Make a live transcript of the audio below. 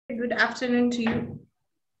Good afternoon to you.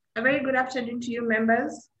 A very good afternoon to you,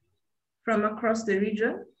 members from across the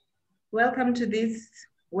region. Welcome to this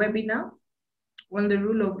webinar on the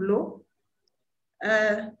rule of law.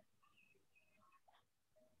 I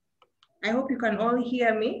hope you can all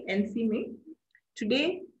hear me and see me.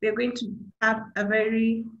 Today, we're going to have a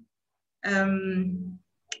very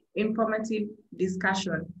informative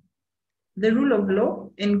discussion. The rule of law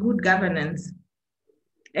and good governance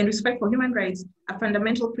and respect for human rights, a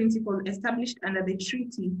fundamental principle established under the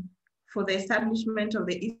Treaty for the Establishment of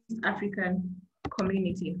the East African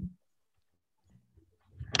Community.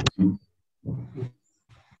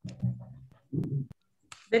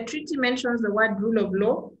 The treaty mentions the word rule of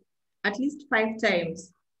law at least 5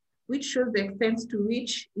 times, which shows the extent to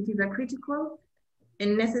which it is a critical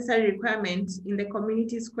and necessary requirement in the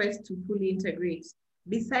community's quest to fully integrate.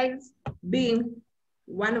 Besides being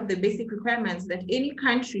one of the basic requirements that any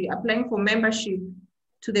country applying for membership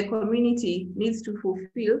to the community needs to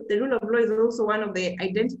fulfill, the rule of law is also one of the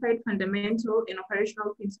identified fundamental and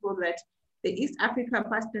operational principles that the East Africa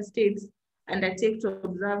partner states undertake to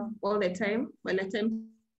observe all the time while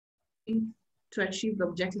attempting to achieve the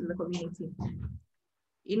objectives of the community.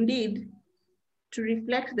 Indeed, to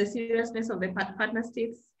reflect the seriousness of the partner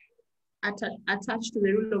states attached to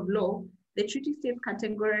the rule of law, the treaty states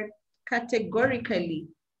categorically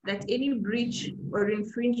that any breach or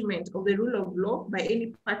infringement of the rule of law by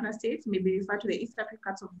any partner state may be referred to the East African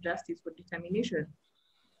Court of Justice for determination.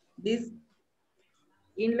 This,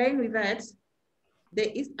 in line with that,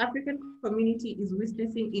 the East African community is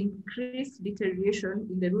witnessing increased deterioration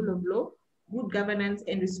in the rule of law, good governance,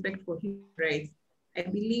 and respect for human rights. I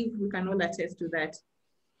believe we can all attest to that.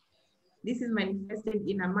 This is manifested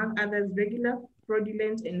in, among others, regular,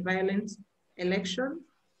 fraudulent, and violent elections,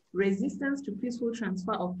 resistance to peaceful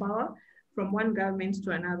transfer of power from one government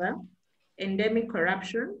to another, endemic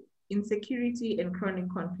corruption, insecurity, and chronic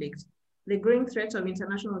conflict, the growing threat of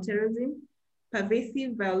international terrorism,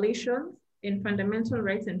 pervasive violations in fundamental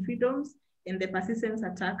rights and freedoms, and the persistent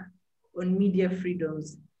attack on media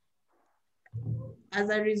freedoms. As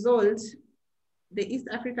a result, the East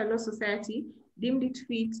Africa Law Society deemed it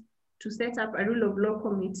fit to set up a rule of law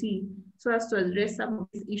committee so as to address some of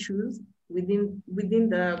these issues within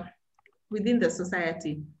the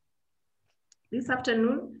society. This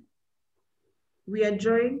afternoon, we are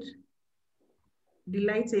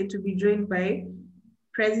delighted to be joined by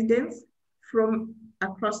presidents from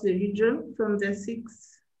across the region, from the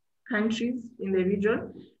 6 countries in the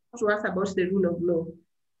region, to us about the rule of law.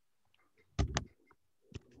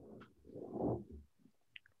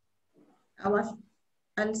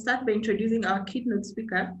 I'll start by introducing our keynote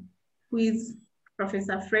speaker, who is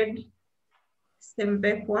Professor Fred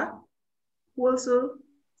Stembekwa, who also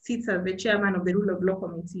sits as the chairman of the Rule of Law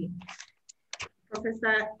Committee.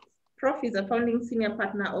 Prof is a founding senior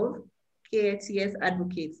partner of EALS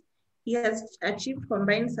Advocates. He has achieved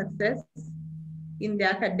combined success in the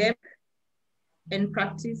academic and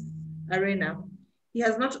practice arena. He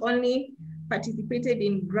has not only participated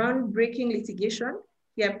in groundbreaking litigation,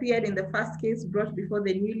 he appeared in the first case brought before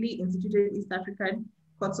the newly instituted East African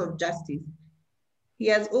Courts of Justice. He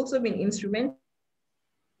has also been instrumental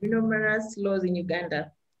in numerous laws in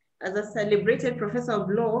Uganda. As a celebrated professor of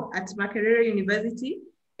law at Makerere University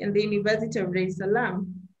and the University of Dar es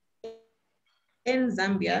Salaam in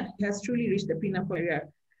Zambia, he has truly reached the pinnacle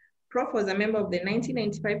career. Prof was a member of the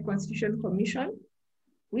 1995 Constitution Commission,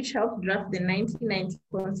 which helped draft the 1990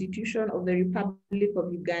 Constitution of the Republic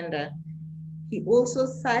of Uganda. He also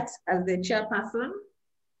sat as the chairperson.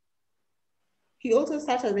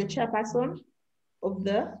 of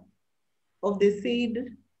the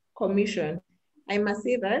said commission. I must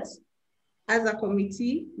say that as a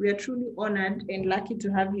committee, we are truly honored and lucky to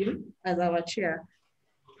have him as our chair.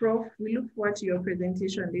 Prof, we look forward to your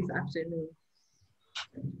presentation this afternoon.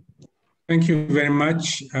 Thank you very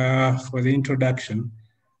much for the introduction.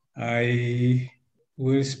 I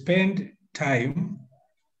will spend time,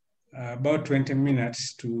 about 20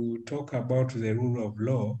 minutes, to talk about the rule of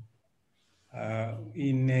law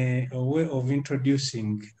in a way of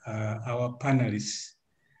introducing our panelists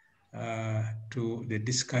to the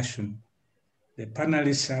discussion. The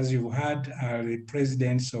panelists, as you've heard, are the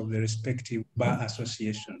presidents of the respective bar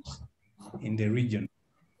associations in the region.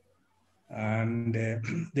 And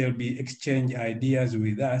they'll be exchange ideas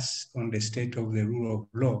with us on the state of the rule of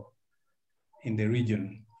law in the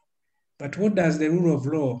region. But what does the rule of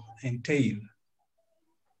law entail?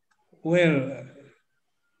 Well,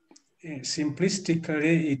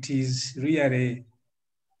 simplistically, it is really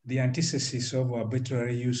the antithesis of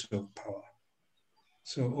arbitrary use of power.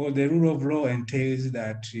 So all the rule of law entails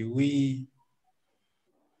that we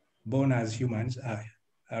born as humans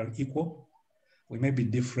are equal. We may be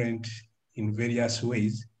different in various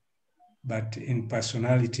ways, but in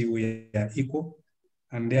personality we are equal,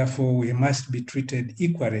 and therefore we must be treated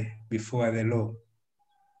equally before the law.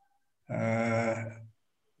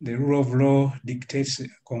 The rule of law dictates a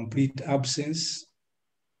complete absence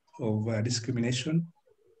of discrimination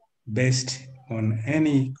based on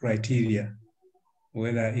any criteria,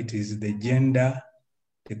 whether it is the gender,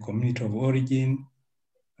 the community of origin,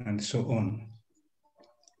 and so on.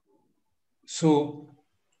 So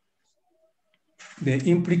the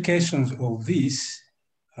implications of this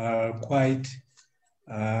are quite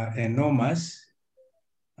enormous,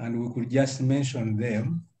 and we could just mention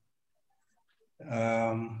them.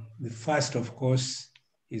 The first, of course,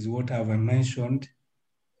 is what I've mentioned,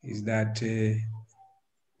 is that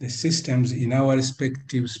the systems in our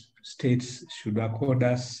respective states should accord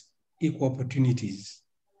us equal opportunities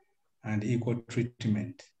and equal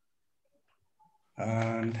treatment.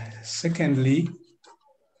 And secondly,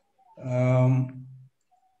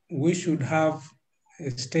 we should have a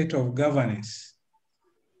state of governance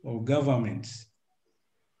or governments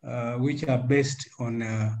which are based on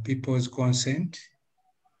people's consent,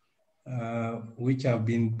 which have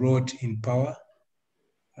been brought in power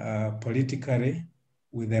politically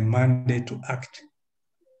with a mandate to act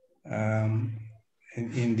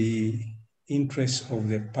in the interest of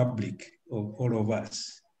the public, of all of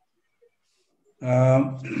us.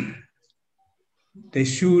 They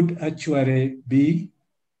should actually be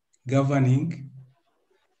governing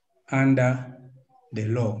under the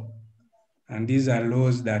law. And these are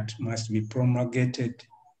laws that must be promulgated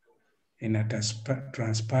in a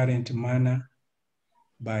transparent manner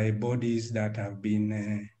by bodies that have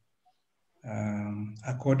been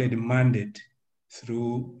accorded mandate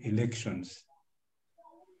through elections,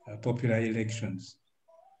 popular elections.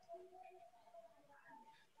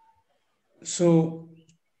 So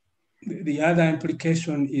the other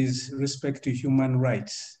implication is respect to human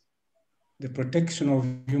rights. The protection of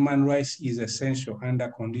human rights is essential under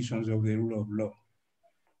conditions of the rule of law.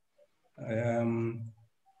 And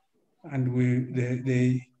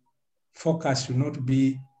the focus should not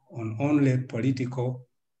be on only political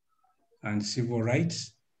and civil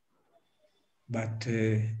rights, but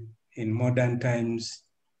in modern times,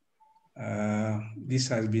 this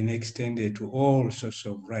has been extended to all sorts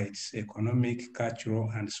of rights, economic, cultural,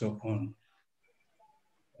 and so on.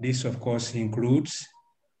 This, of course, includes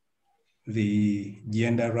the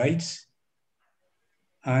gender rights.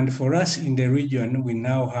 And for us in the region, we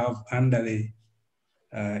now have, under the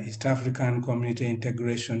East African Community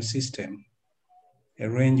Integration System, a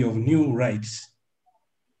range of new rights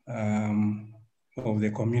of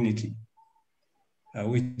the community,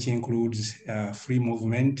 which includes free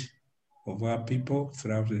movement of our people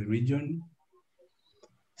throughout the region,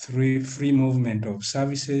 free movement of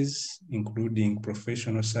services, including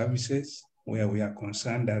professional services, where we are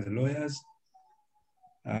concerned as lawyers,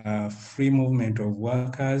 free movement of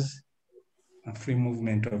workers, and free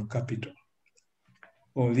movement of capital.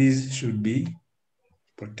 All these should be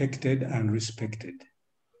protected and respected.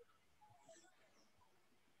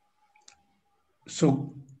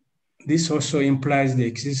 So this also implies the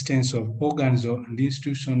existence of organs and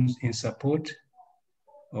institutions in support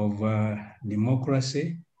of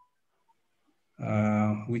democracy,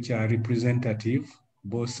 which are representative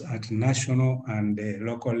both at national and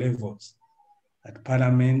local levels, at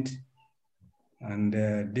parliament and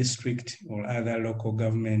district or other local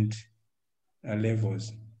government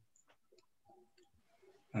levels.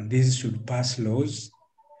 And these should pass laws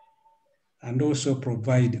and also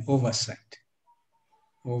provide oversight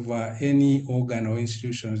over any organ or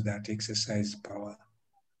institutions that exercise power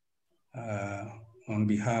on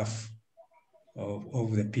behalf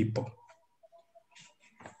of the people.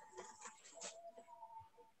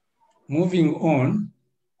 Moving on,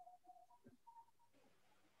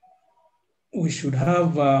 we should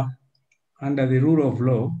have, under the rule of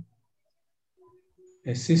law,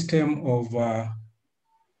 a system of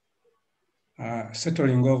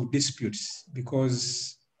settling of disputes,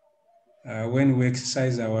 because when we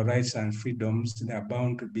exercise our rights and freedoms, there are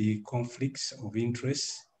bound to be conflicts of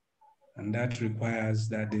interest, and that requires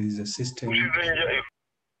that there is a system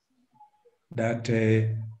that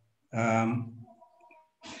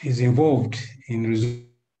is involved in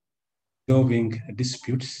resolving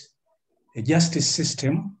disputes, a justice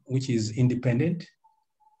system which is independent,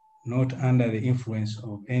 not under the influence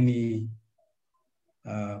of any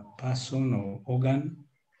person or organ,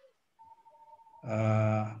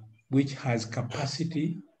 which has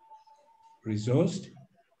capacity, resourced,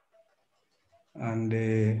 and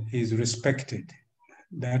is respected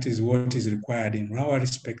That is what is required in our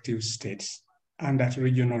respective states and at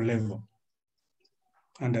regional level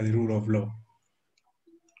under the rule of law.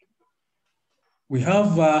 We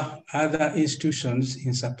have other institutions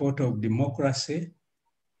in support of democracy,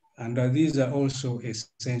 and these are also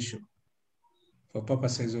essential for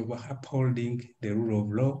purposes of upholding the rule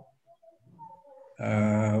of law.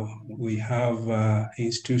 We have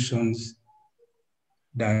institutions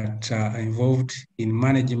that are involved in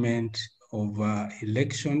management of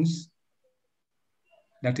elections,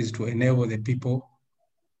 that is to enable the people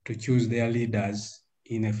to choose their leaders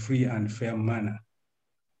in a free and fair manner.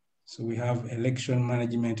 So we have election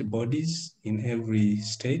management bodies in every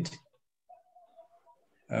state.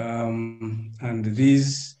 And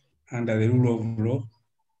these, under the rule of law,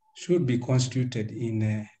 should be constituted in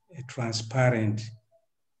a transparent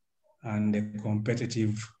and a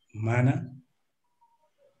competitive manner.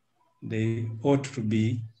 They ought to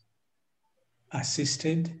be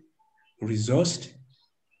assisted, resourced,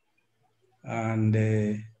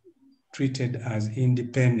 and treated as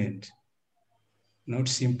independent, not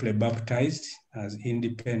simply baptized as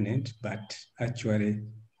independent, but actually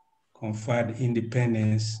conferred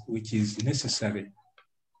independence, which is necessary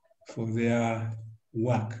for their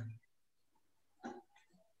work.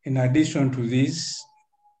 In addition to this,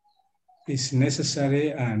 it's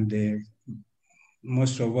necessary, and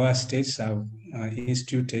most of our states have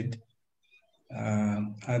instituted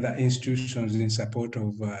other institutions in support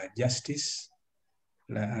of justice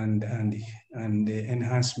and the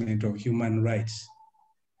enhancement of human rights.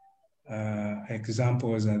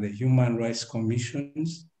 Examples are the human rights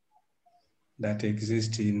commissions that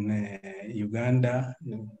exist in Uganda.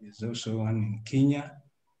 There's also one in Kenya.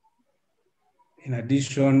 In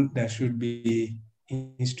addition, there should be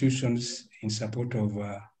institutions in support of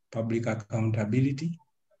public accountability,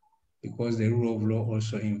 because the rule of law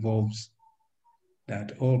also involves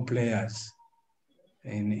that all players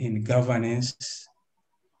in governance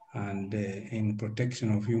and in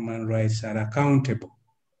protection of human rights are accountable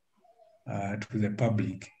to the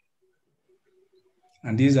public.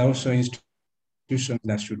 And these are also institutions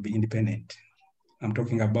that should be independent. I'm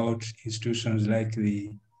talking about institutions like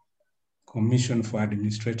the Commission for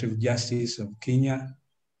Administrative Justice of Kenya,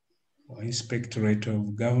 or Inspectorate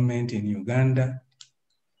of Government in Uganda,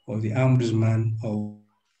 or the Ombudsman of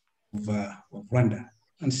Rwanda,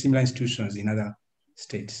 and similar institutions in other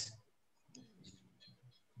states.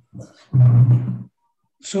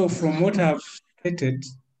 So from what I've stated,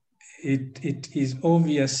 it is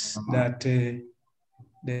obvious that the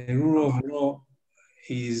rule of law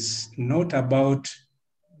is not about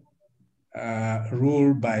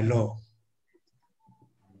rule by law.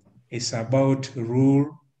 It's about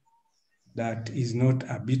rule that is not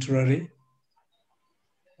arbitrary.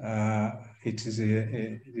 It is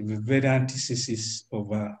a very antithesis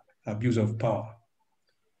of abuse of power.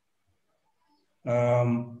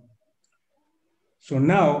 So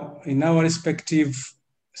now, in our respective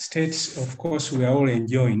states, of course, we are all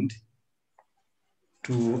enjoined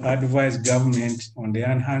to advise government on the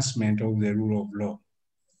enhancement of the rule of law.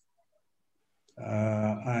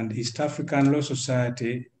 And East African Law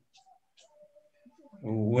Society,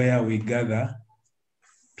 where we gather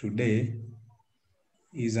today,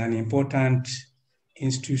 is an important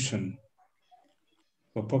institution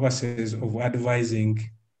for purposes of advising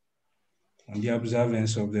on the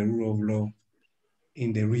observance of the rule of law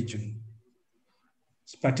in the region.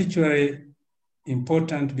 It's particularly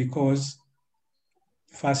important because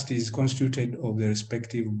first is constituted of the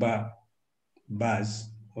respective bars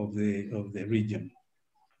of the region.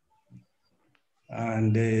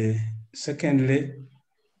 And secondly,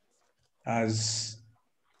 as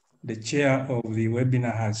the chair of the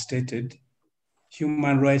webinar has stated,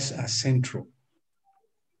 human rights are central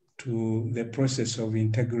to the process of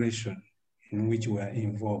integration in which we are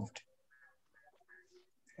involved.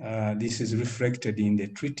 This is reflected in the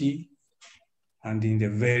treaty and in the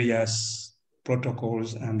various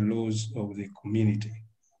protocols and laws of the community.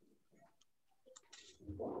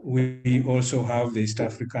 We also have the East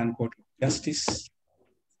African Court of Justice,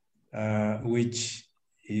 which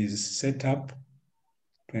is set up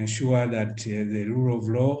to ensure that the rule of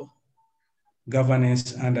law,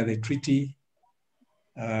 governance under the treaty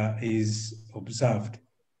is observed.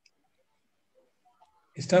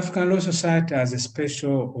 East African Law Society has a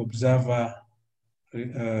special observer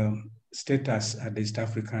status at the East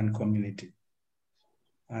African community.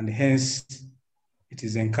 And hence, it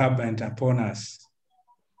is incumbent upon us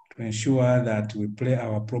to ensure that we play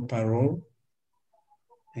our proper role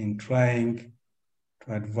in trying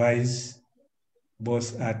to advise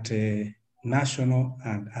both at a national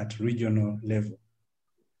and at regional level.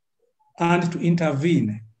 and to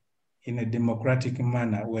intervene in a democratic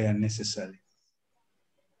manner where necessary.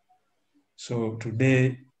 So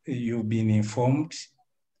today you've been informed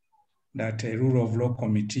that a rule of law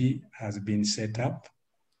committee has been set up,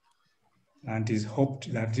 and it is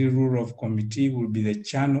hoped that the rule of committee will be the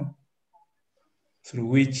channel through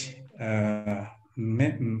which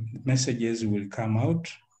messages will come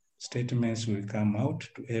out, statements will come out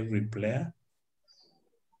to every player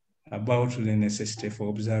about the necessity for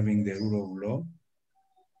observing the rule of law,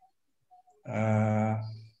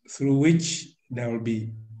 through which there will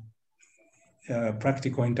be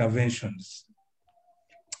practical interventions,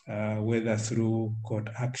 whether through court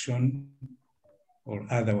action or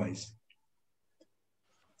otherwise.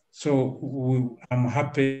 So I'm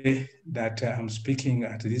happy that I'm speaking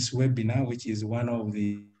at this webinar, which is one of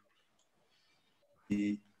the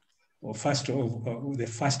first of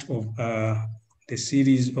the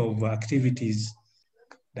series of activities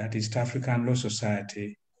that East African Law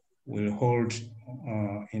Society will hold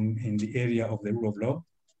in the area of the rule of law.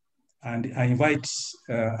 And I invite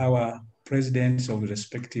our presidents of the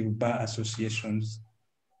respective bar associations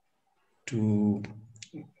to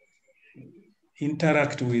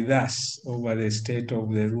interact with us over the state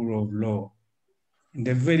of the rule of law in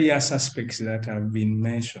the various aspects that have been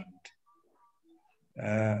mentioned.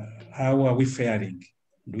 How are we faring?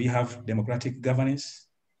 Do we have democratic governance?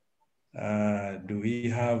 Do we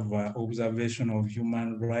have observation of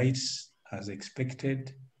human rights as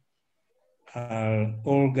expected? Are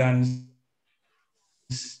organs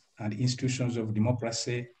and institutions of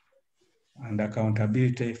democracy and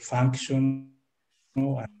accountability function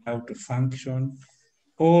or how to function?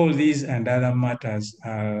 All these and other matters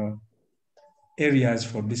are areas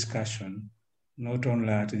for discussion, not only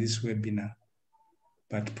at this webinar,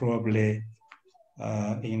 but probably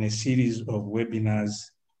in a series of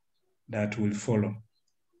webinars that will follow.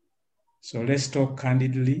 So let's talk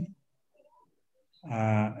candidly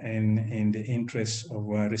in the interests of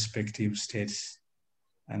our respective states,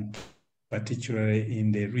 and particularly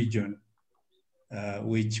in the region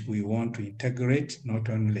which we want to integrate, not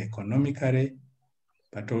only economically,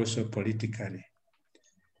 but also politically.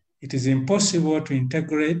 It is impossible to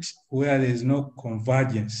integrate where there is no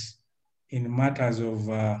convergence in matters of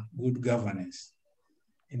good governance,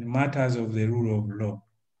 in matters of the rule of law.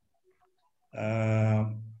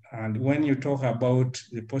 And when you talk about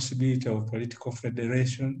the possibility of political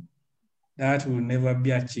federation, that will never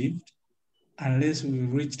be achieved unless we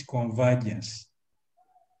reach convergence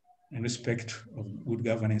in respect of good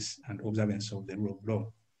governance and observance of the rule of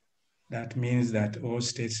law. That means that all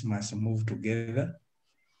states must move together,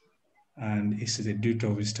 and it's the duty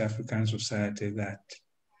of East African society that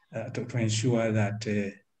to ensure that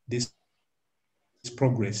this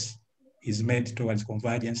progress is made towards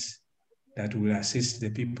convergence that will assist the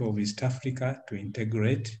people of East Africa to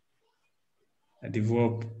integrate,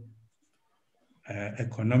 develop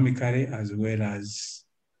economically as well as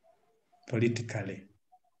politically.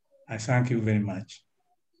 I thank you very much.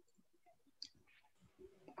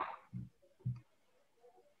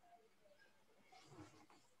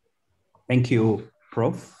 Thank you,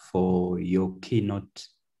 Prof, for your keynote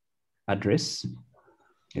address.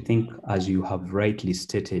 I think, as you have rightly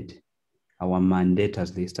stated, our mandate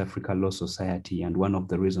as the East Africa Law Society, and one of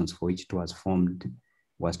the reasons for which it was formed,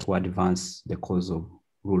 was to advance the cause of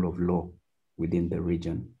rule of law within the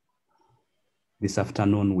region. This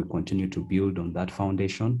afternoon, we continue to build on that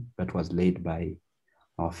foundation that was laid by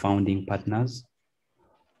our founding partners.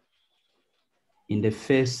 In the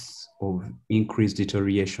face of increased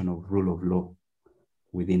deterioration of rule of law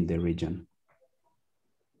within the region.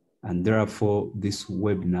 And therefore, this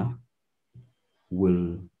webinar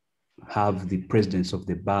will have the presidents of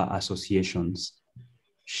the bar associations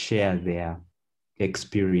share their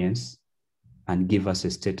experience and give us a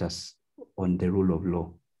status on the rule of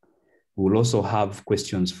law. We'll also have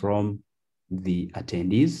questions from the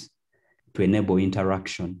attendees to enable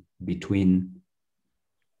interaction between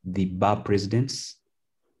the bar presidents,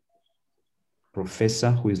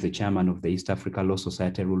 Professor, who is the chairman of the East Africa Law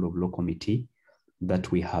Society Rule of Law Committee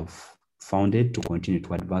that we have founded to continue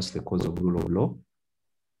to advance the cause of rule of law,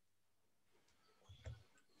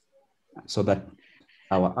 so that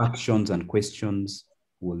our actions and questions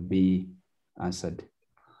will be answered.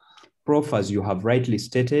 Prof, as you have rightly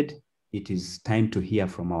stated, it is time to hear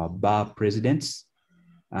from our bar presidents,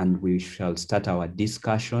 and we shall start our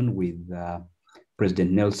discussion with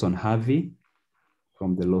President Nelson Harvey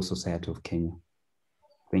from the Law Society of Kenya.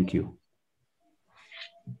 Thank you.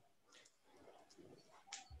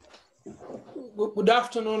 Good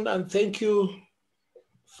afternoon, and thank you,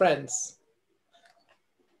 friends.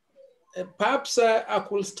 Perhaps I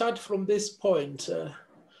could start from this point.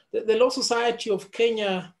 The Law Society of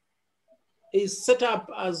Kenya is set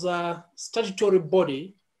up as a statutory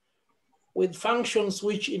body with functions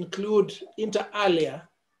which include, inter alia,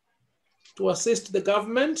 to assist the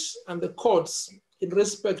government and the courts in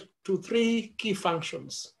respect to three key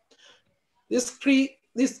functions.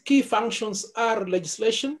 These key functions are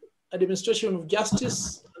legislation, administration of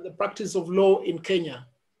justice, and the practice of law in Kenya.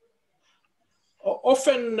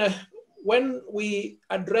 Often, when we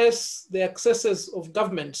address the excesses of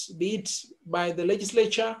government, be it by the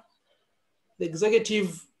legislature, the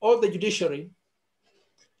executive, or the judiciary,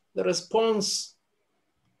 the response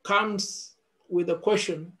comes with a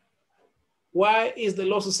question: why is the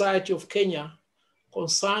Law Society of Kenya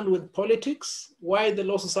concerned with politics? Why is the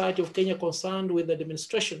Law Society of Kenya concerned with the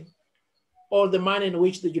administration or the manner in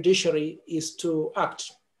which the judiciary is to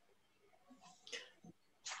act?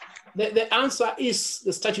 The answer is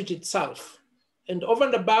the statute itself. And over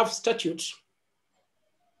and above statute,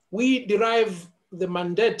 we derive the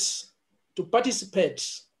mandate to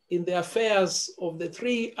participate in the affairs of the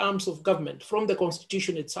three arms of government from the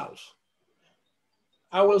Constitution itself.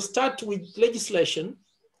 I will start with legislation,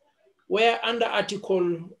 where under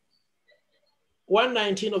Article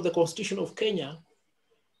 119 of the Constitution of Kenya,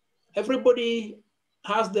 everybody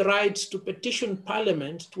has the right to petition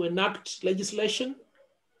Parliament to enact legislation,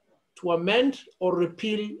 to amend or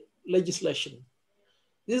repeal legislation.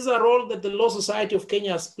 This is a role that the Law Society of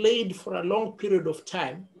Kenya has played for a long period of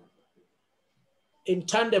time in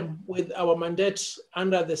tandem with our mandate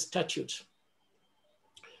under the statute.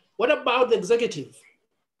 What about the executive?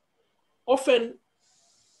 Often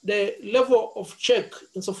the level of check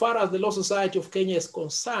insofar as the Law Society of Kenya is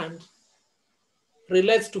concerned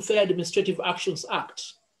relates to Fair Administrative Actions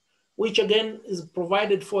Act, which again is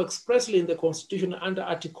provided for expressly in the Constitution under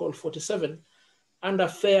Article 47 under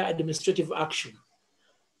Fair Administrative Action.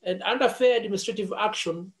 And under Fair Administrative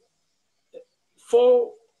Action,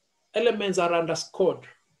 4 elements are underscored.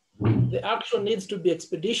 The action needs to be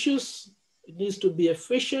expeditious, it needs to be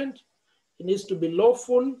efficient, it needs to be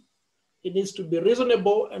lawful, it needs to be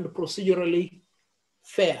reasonable and procedurally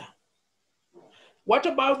fair. What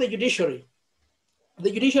about the judiciary?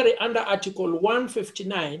 The judiciary under Article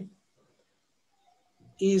 159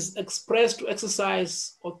 is expressed to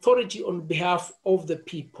exercise authority on behalf of the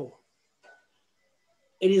people.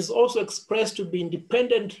 It is also expressed to be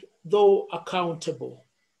independent, though accountable.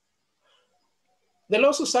 The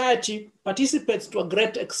Law Society participates to a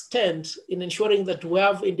great extent in ensuring that we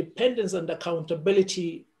have independence and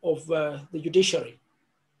accountability of the judiciary.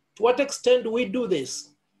 To what extent do we do this?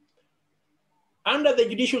 Under the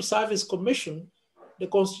Judicial Service Commission, the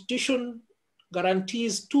Constitution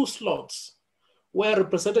guarantees 2 slots where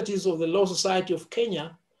representatives of the Law Society of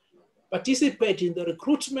Kenya participate in the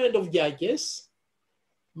recruitment of judges,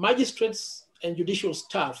 magistrates, and judicial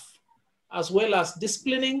staff, as well as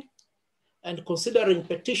disciplining and considering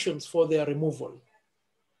petitions for their removal.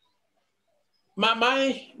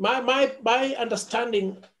 My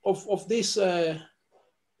understanding of this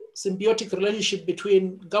symbiotic relationship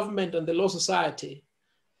between government and the Law Society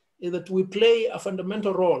is that we play a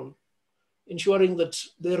fundamental role ensuring that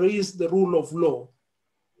there is the rule of law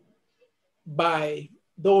by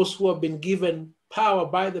those who have been given power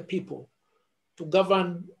by the people to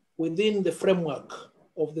govern within the framework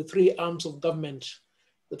of the 3 arms of government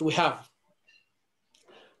that we have.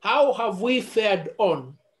 How have we fared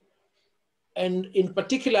on? And in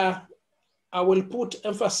particular, I will put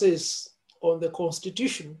emphasis on the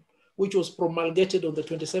Constitution, which was promulgated on the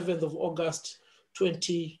 27th of August,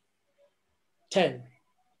 2010.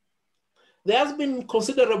 There has been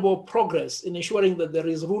considerable progress in ensuring that there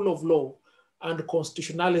is rule of law and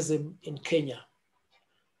constitutionalism in Kenya.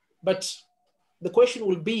 But the question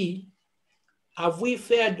will be, have we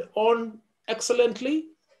fared on excellently?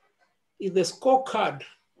 Is the scorecard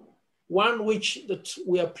one that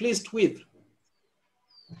we are pleased with?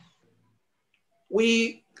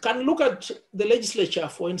 We can look at the legislature,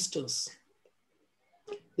 for instance.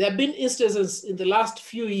 There have been instances in the last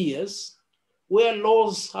few years where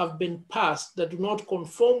laws have been passed that do not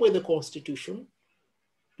conform with the Constitution,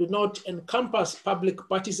 do not encompass public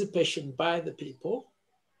participation by the people,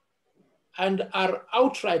 and are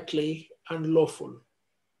outrightly unlawful.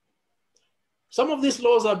 Some of these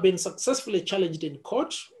laws have been successfully challenged in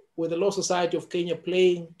court, with the Law Society of Kenya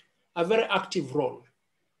playing a very active role.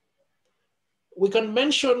 We can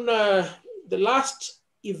mention the last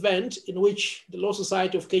event in which the Law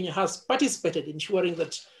Society of Kenya has participated, ensuring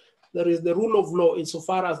that there is the rule of law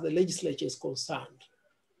insofar as the legislature is concerned.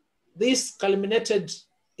 This culminated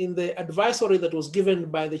in the advisory that was given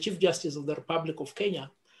by the Chief Justice of the Republic of Kenya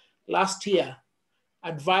last year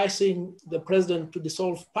advising the president to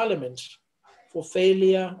dissolve parliament for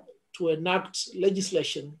failure to enact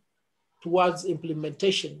legislation towards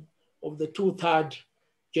implementation of the 2/3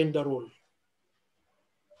 gender rule.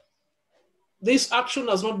 This action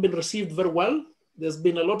has not been received very well. There's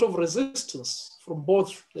been a lot of resistance from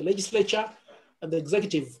both the legislature and the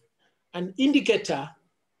executive, an indicator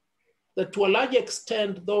that to a large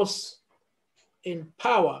extent those in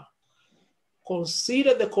power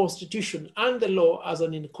consider the constitution and the law as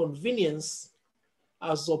an inconvenience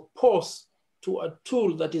as opposed to a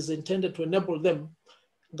tool that is intended to enable them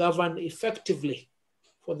govern effectively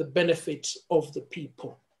for the benefit of the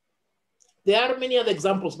people. There are many other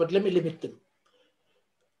examples, but let me limit them.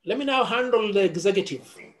 Let me now handle the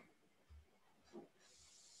executive.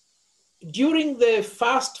 During the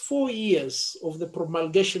first 4 years of the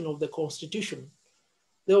promulgation of the Constitution,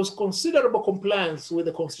 there was considerable compliance with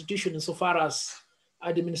the Constitution insofar as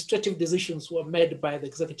administrative decisions were made by the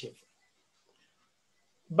executive.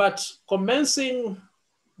 But commencing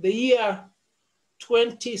the year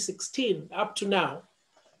 2016 up to now,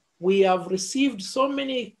 we have received so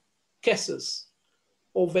many cases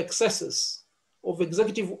of excesses of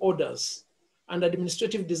executive orders and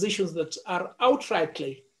administrative decisions that are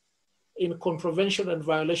outrightly in contravention and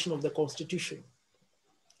violation of the Constitution.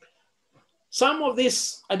 Some of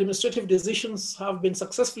these administrative decisions have been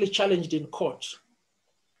successfully challenged in court.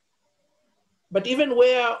 But even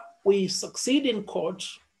where we succeed in court,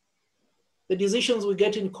 the decisions we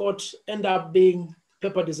get in court end up being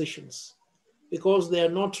paper decisions because they are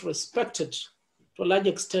not respected to a large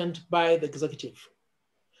extent by the executive.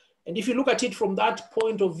 And if you look at it from that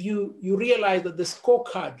point of view, you realize that the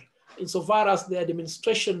scorecard, insofar as the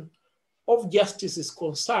administration of justice is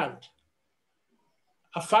concerned,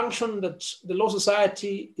 a function that the Law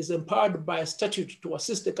Society is empowered by statute to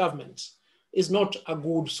assist the government, is not a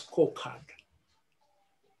good scorecard.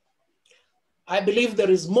 I believe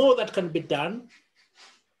there is more that can be done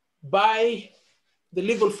by the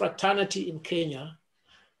legal fraternity in Kenya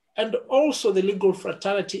and also the legal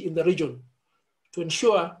fraternity in the region to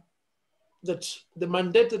ensure that the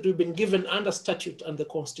mandate that we've been given under statute and the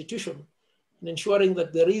Constitution in ensuring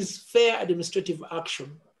that there is fair administrative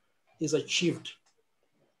action is achieved.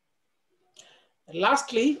 And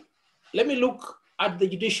lastly, let me look at the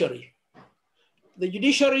judiciary. The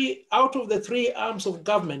judiciary, out of the 3 arms of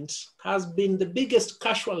government, has been the biggest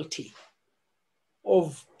casualty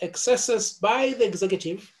of excesses by the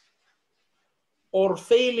executive or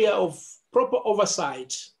failure of proper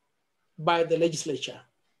oversight by the legislature.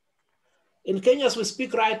 In Kenya, as we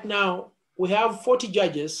speak right now, we have 40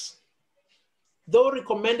 judges, though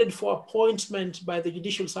recommended for appointment by the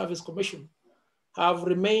Judicial Service Commission, have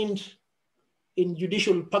remained in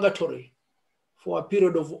judicial purgatory for a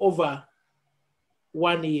period of over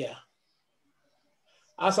 1 year.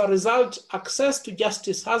 As a result, access to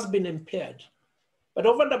justice has been impaired. But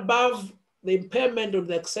over and above the impairment of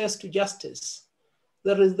the access to justice,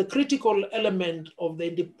 there is the critical element of the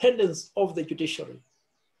independence of the judiciary.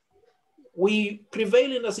 We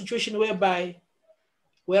prevail in a situation whereby,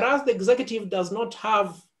 whereas the executive does not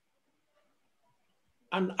have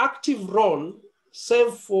an active role,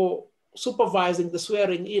 save for supervising the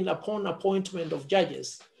swearing in upon appointment of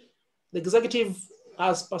judges, the executive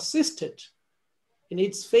has persisted in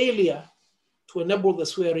its failure to enable the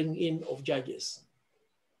swearing in of judges.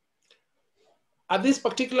 At this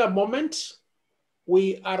particular moment,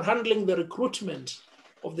 we are handling the recruitment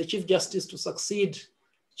of the Chief Justice to succeed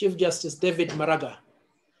Chief Justice David Maraga.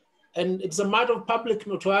 And it's a matter of public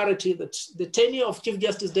notoriety that the tenure of Chief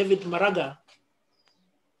Justice David Maraga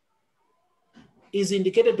is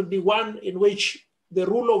indicated to be one in which the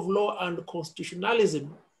rule of law and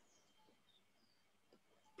constitutionalism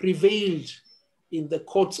prevailed in the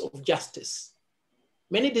courts of justice.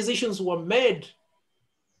 Many decisions were made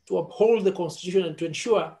to uphold the Constitution and to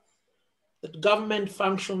ensure that government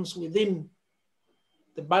functions within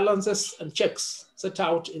the balances and checks set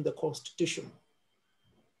out in the Constitution.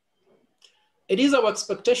 It is our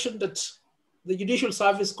expectation that the Judicial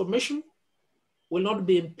Service Commission will not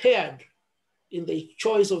be impaired in the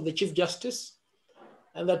choice of the Chief Justice,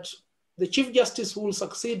 and that the Chief Justice who will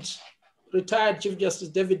succeed retired Chief Justice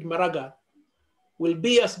David Maraga will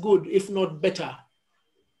be as good, if not better,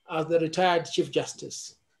 as the retired Chief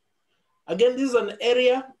Justice. Again, this is an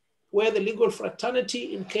area where the legal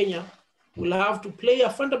fraternity in Kenya will have to play a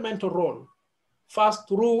fundamental role, first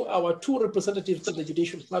through our 2 representatives to the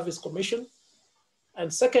Judicial Service Commission,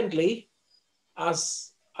 and secondly,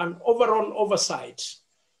 as an overall oversight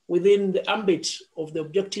within the ambit of the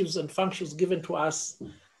objectives and functions given to us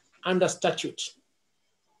under statute.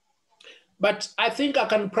 But I think I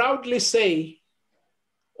can proudly say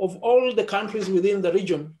of all the countries within the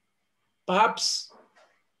region, perhaps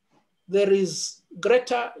there is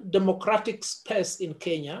greater democratic space in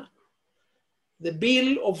Kenya. The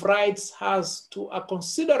Bill of Rights has to a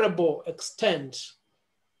considerable extent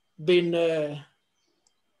been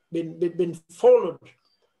followed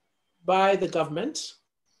by the government,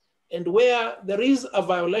 and where there is a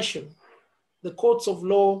violation, the courts of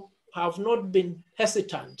law have not been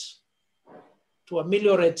hesitant to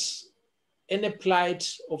ameliorate any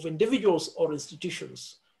plight of individuals or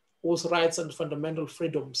institutions whose rights and fundamental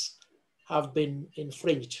freedoms have been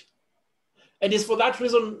infringed. And it's for that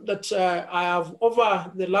reason that I have,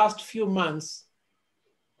 over the last few months,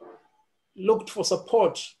 looked for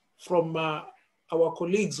support from our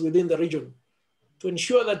colleagues within the region to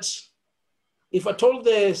ensure that if at all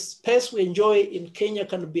the space we enjoy in Kenya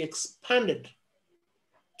can be expanded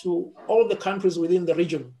to all the countries within the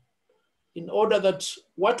region, in order that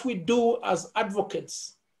what we do as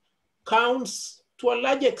advocates counts to a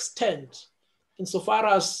large extent insofar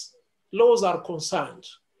as laws are concerned,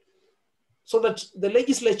 so that the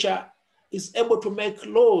legislature is able to make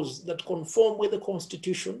laws that conform with the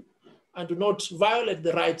Constitution and do not violate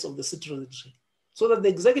the rights of the citizenry, so that the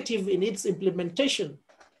executive in its implementation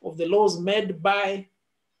of the laws made by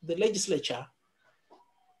the legislature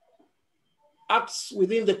acts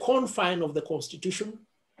within the confine of the Constitution,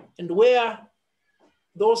 and where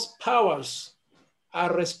those powers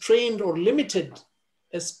are restrained or limited,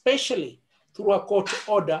 especially through a court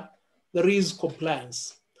order, there is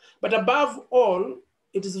compliance. But above all,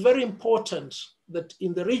 it is very important that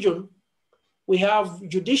in the region, we have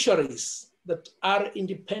judiciaries that are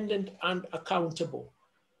independent and accountable.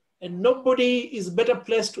 And nobody is better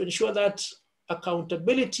placed to ensure that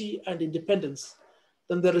accountability and independence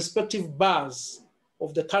than the respective bars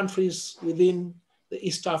of the countries within the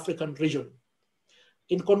East African region.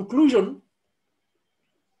 In conclusion,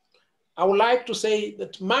 I would like to say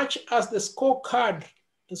that much as the scorecard,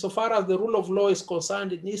 insofar as the rule of law is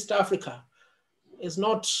concerned in East Africa, is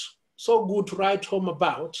not so good to write home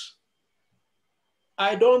about,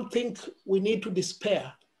 I don't think we need to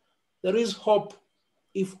despair. There is hope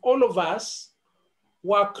if all of us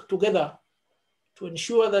work together to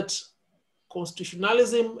ensure that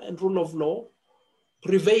constitutionalism and rule of law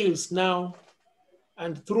prevails now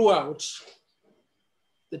and throughout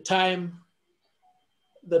the time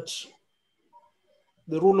that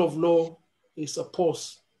the rule of law is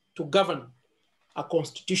supposed to govern a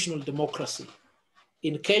constitutional democracy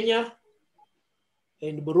in Kenya,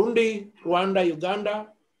 in Burundi, Rwanda, Uganda,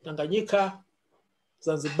 Tanganyika,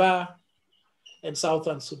 Zanzibar, and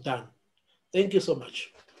Southern Sudan. Thank you so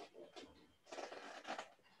much.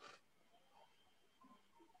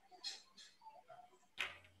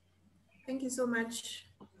 Thank you so much.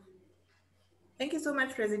 Thank you so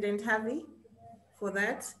much, President Harvey, for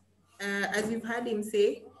that. As you've heard him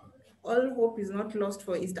say, all hope is not lost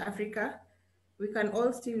for East Africa. We can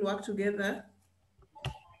all still work together.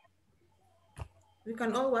 We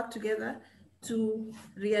can all work together to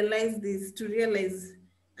realize this,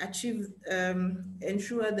 achieve,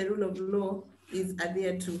 ensure the rule of law is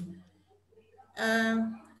adhered to.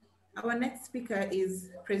 Our next speaker is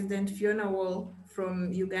President Fiona Wall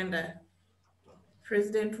from Uganda.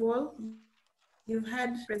 President Wall, you've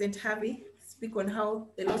heard President Harvey speak on how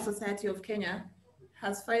the Law Society of Kenya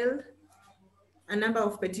has filed a number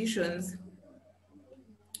of petitions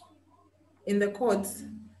in the courts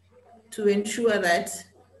to ensure that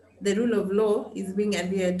the rule of law is being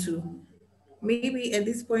adhered to. Maybe at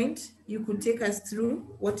this point, you could take us through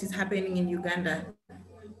what is happening in Uganda.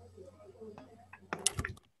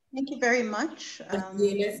 Thank you very much.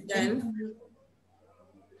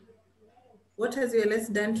 What has EALS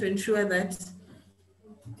done to ensure that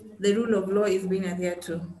the rule of law is being adhered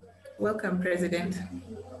to? Welcome, President.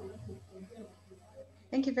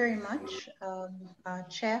 Thank you very much,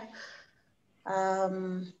 Chair.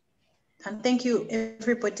 And thank you,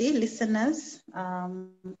 everybody, listeners,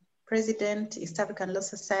 President, East African Law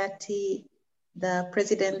Society, the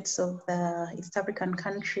presidents of the East African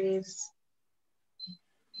countries,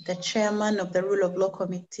 the chairman of the Rule of Law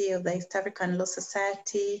Committee of the East African Law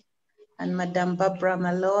Society, and Madam Barbara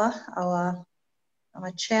Maloa,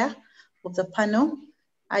 our chair of the panel.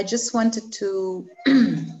 I just wanted to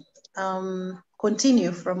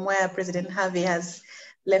continue from where President Harvey has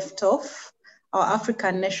left off. Our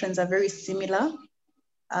African nations are very similar.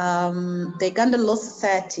 The Uganda Law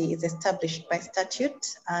Society is established by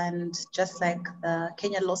statute, and just like the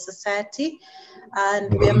Kenya Law Society,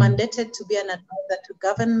 and we are mandated to be an advisor to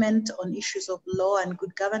government on issues of law and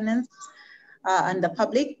good governance, and the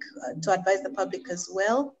public, to advise the public as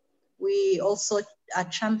well. We also are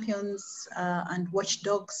champions and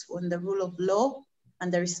watchdogs on the rule of law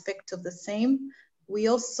and the respect of the same. We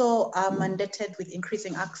also are mandated with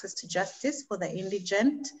increasing access to justice for the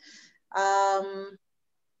indigent.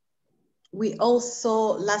 We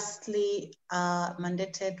also, lastly, are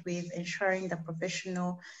mandated with ensuring the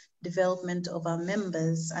professional development of our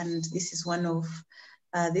members, and this is one of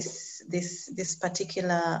this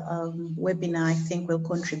particular webinar, I think, will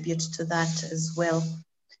contribute to that as well.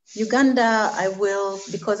 Uganda, I will,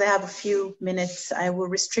 because I have a few minutes, I will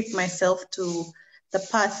restrict myself to the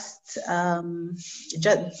past,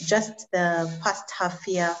 just the past half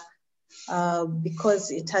year,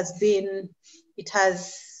 because it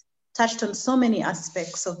has touched on so many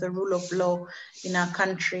aspects of the rule of law in our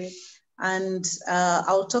country. And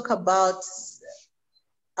I'll talk about,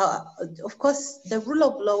 of course, the rule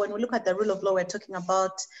of law. When we look at the rule of law, we're talking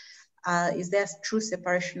about, is there true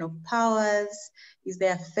separation of powers? Is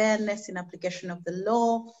there fairness in application of the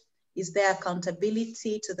law? Is there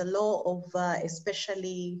accountability to the law of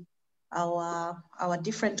especially our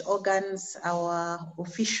different organs, our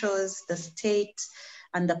officials, the state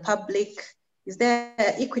and the public? Is there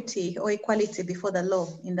equity or equality before the law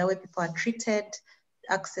in the way people are treated,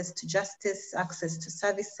 access to justice, access to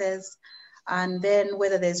services, and then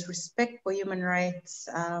whether there's respect for human rights,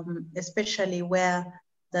 especially where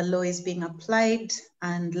the law is being applied,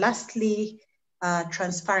 and lastly,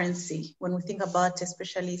 transparency, when we think about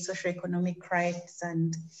especially socioeconomic rights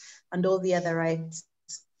and all the other rights.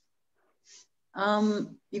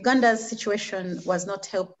 Uganda's situation was not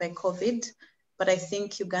helped by COVID, but I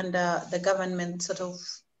think Uganda, the government sort of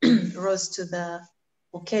rose to the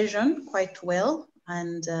occasion quite well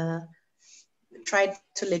and tried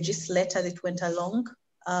to legislate as it went along.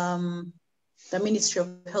 The Ministry of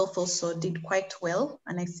Health also did quite well.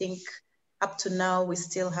 And I think up to now, we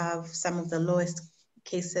still have some of the lowest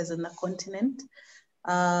cases on the continent.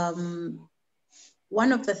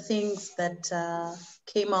 One of the things that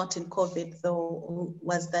came out in COVID, though,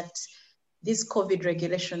 was that these COVID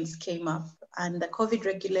regulations came up, and the COVID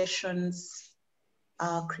regulations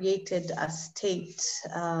created a state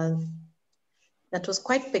that was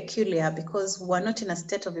quite peculiar, because we're not in a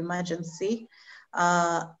state of emergency.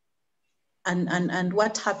 And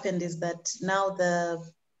what happened is that now the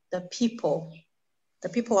people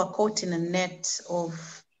are caught in a net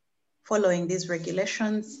of following these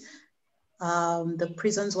regulations. The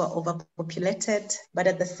prisons were overpopulated, but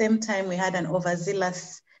at the same time, we had an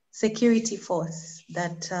overzealous security force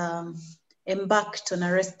that embarked on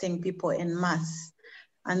arresting people en masse.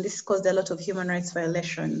 And this caused a lot of human rights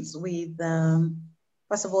violations with,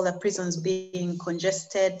 first of all, the prisons being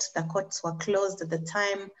congested, the courts were closed at the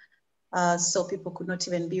time, so people could not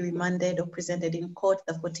even be remanded or presented in court.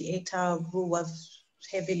 The 48-hour rule was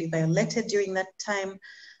heavily violated during that time.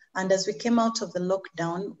 And as we came out of the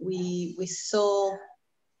lockdown, we saw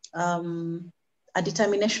a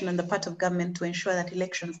determination on the part of government to ensure that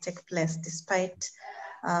elections take place, despite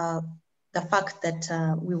the fact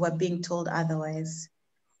that we were being told otherwise.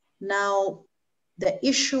 Now, the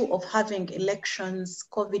issue of having elections,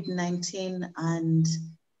 COVID-19, and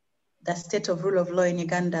the state of rule of law in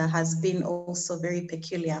Uganda has been also very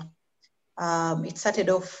peculiar. It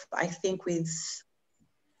started off, I think, with,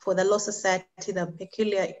 for the Law Society, the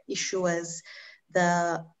peculiar issue was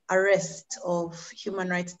the arrest of human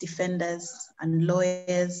rights defenders and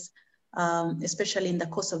lawyers, especially in the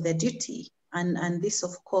course of their duty. And this,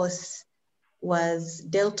 of course, was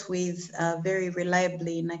dealt with very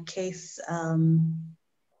reliably in a case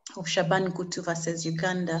of Shaban Gutu versus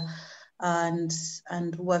Uganda. And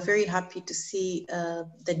we were very happy to see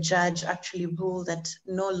the judge actually rule that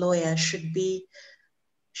no lawyer should be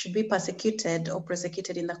persecuted or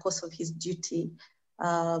prosecuted in the course of his duty.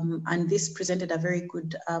 And this presented a very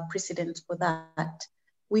good precedent for that.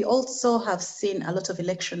 We also have seen a lot of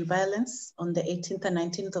election violence on the 18th and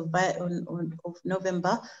 19th of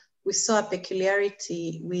November. We saw a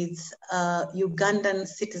peculiarity with Ugandan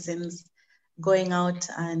citizens going out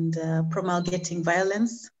and promulgating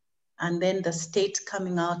violence, and then the state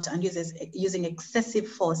coming out and using excessive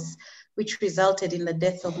force, which resulted in the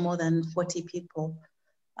death of more than 40 people.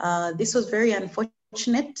 This was very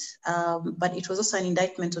unfortunate, but it was also an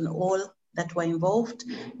indictment on all that were involved,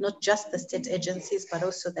 not just the state agencies, but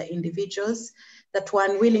also the individuals that were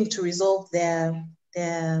unwilling to resolve their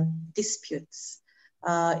disputes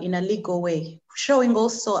in a legal way, showing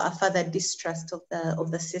also a further distrust of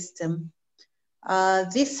the system.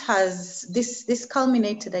 This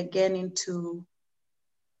culminated again into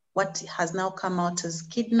what has now come out as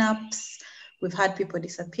kidnaps. We've had people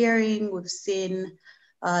disappearing. We've seen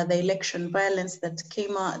the election violence that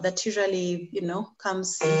came out, that usually, you know,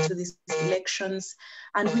 comes into these elections.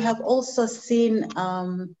 And we have also seen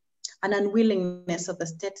an unwillingness of the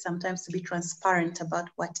state sometimes to be transparent about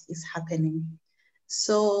what is happening.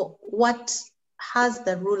 So what has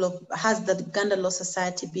the Uganda Law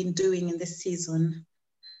Society been doing in this season?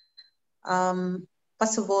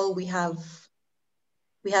 First of all, we have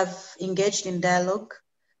engaged in dialogue.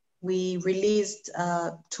 We released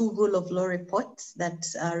 2 rule of law reports that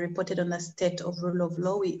reported on the state of rule of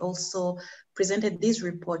law. We also presented these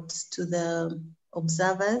reports to the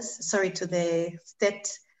observers, to the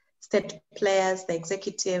state players, the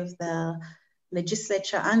executive, the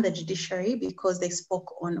legislature, and the judiciary, because they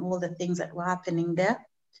spoke on all the things that were happening there.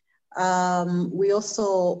 We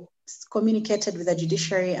also communicated with the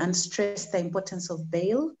judiciary and stressed the importance of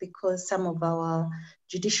bail, because some of our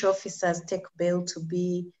judicial officers take bail to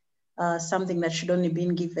be something that should only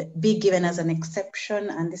be given as an exception,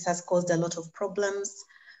 and this has caused a lot of problems.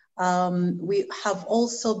 We have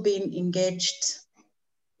also been engaged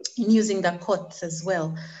in using the courts as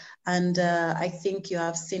well. And I think you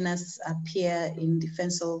have seen us appear in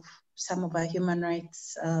defense of some of our human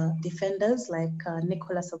rights defenders, like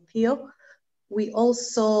Nicholas Opio. We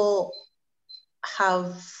also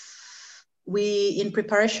have, in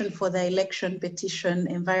preparation for the election petition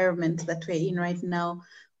environment that we're in right now,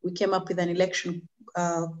 we came up with an election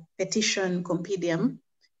petition compendium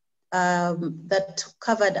that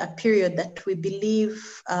covered a period that we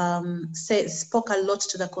believe spoke a lot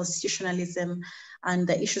to the constitutionalism and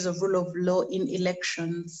the issues of rule of law in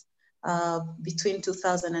elections between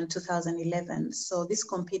 2000 and 2011. So this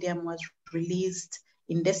compendium was released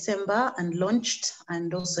in December and launched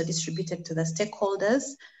and also distributed to the stakeholders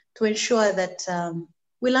to ensure that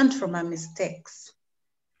we learned from our mistakes.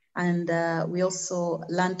 And we also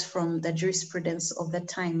learned from the jurisprudence of the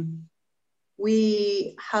time.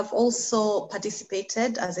 We have also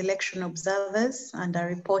participated as election observers, and a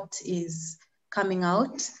report is coming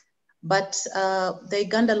out. But the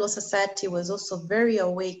Uganda Law Society was also very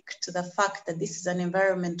awake to the fact that this is an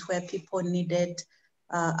environment where people needed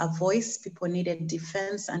a voice, people needed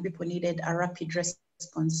defense, and people needed a rapid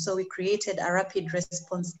response. So we created a rapid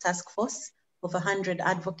response task force of 100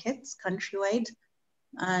 advocates countrywide.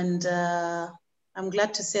 And I'm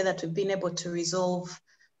glad to say that we've been able to resolve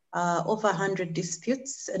over 100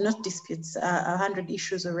 disputes, 100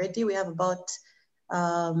 issues already. We have about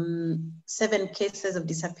 7 cases of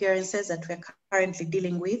disappearances that we're currently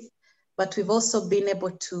dealing with, but we've also been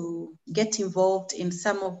able to get involved in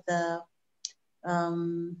some of the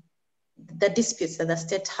disputes that the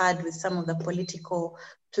state had with some of the political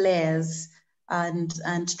players, and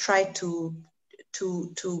try to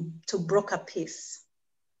broker peace.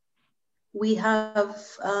 We have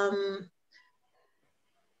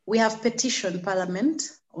petitioned Parliament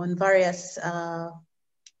on various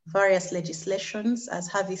legislations. As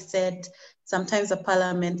Harvey said, sometimes the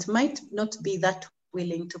Parliament might not be that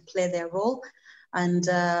willing to play their role. And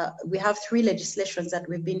we have 3 legislations that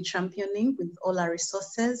we've been championing with all our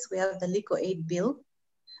resources. We have the Legal Aid Bill.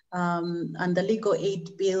 And the Legal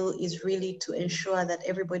Aid Bill is really to ensure that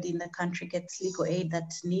everybody in the country gets legal aid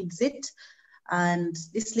that needs it. And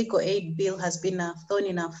this legal aid bill has been a thorn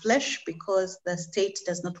in our flesh because the state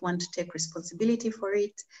does not want to take responsibility for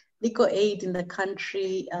it. Legal aid in the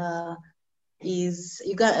country is,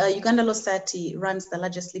 Uganda Law Society runs the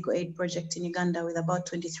largest legal aid project in Uganda with about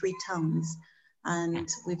 23 towns. And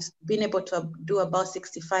we've been able to do about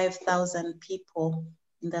 65,000 people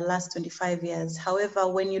in the last 25 years. However,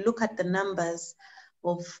 when you look at the numbers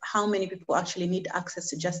of how many people actually need access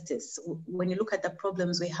to justice, when you look at the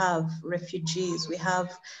problems we have, refugees, we are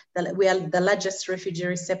the largest refugee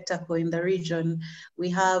receptacle in the region. We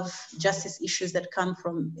have justice issues that come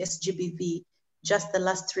from SGBV. Just the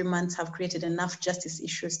last 3 months have created enough justice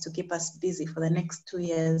issues to keep us busy for the next 2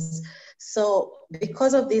 years. So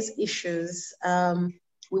because of these issues,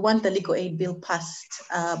 we want the legal aid bill passed,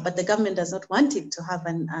 but the government does not want it to have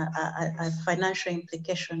a financial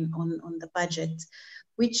implication on the budget,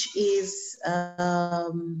 which is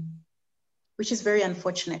very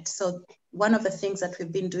unfortunate. So one of the things that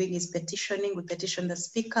we've been doing is petitioning. We petitioned the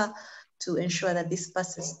Speaker to ensure that this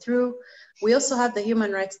passes through. We also have the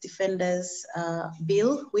Human Rights Defenders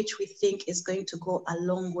Bill, which we think is going to go a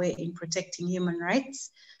long way in protecting human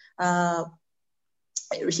rights.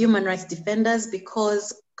 Human rights defenders,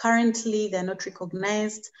 because currently they're not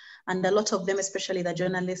recognized, and a lot of them, especially the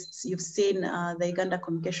journalists, you've seen the Uganda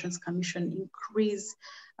Communications Commission increase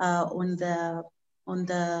on the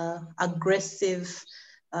aggressive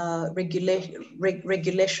regulation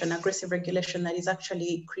that is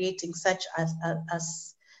actually creating such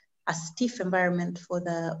a stiff environment for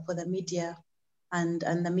the media and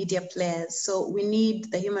the media players. So we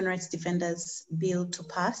need the Human Rights Defenders Bill to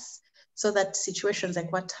pass so that situations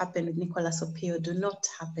like what happened with Nicholas Opio do not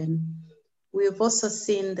happen. We've also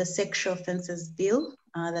seen the Sexual Offences Bill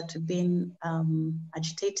that we've been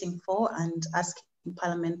agitating for and asking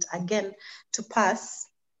Parliament again to pass.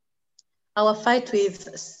 Our fight with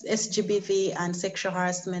SGBV and sexual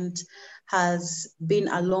harassment has been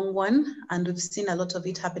a long one, and we've seen a lot of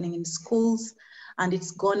it happening in schools, and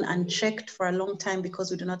it's gone unchecked for a long time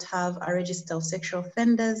because we do not have a register of sexual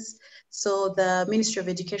offenders. So the Ministry of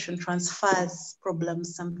Education transfers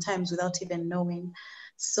problems sometimes without even knowing.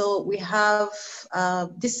 So we have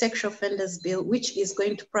this Sexual Offenders Bill, which is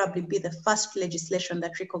going to probably be the first legislation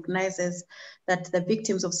that recognizes that the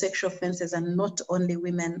victims of sexual offenses are not only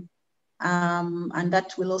women. And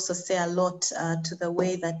that will also say a lot to the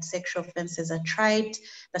way that sexual offenses are tried,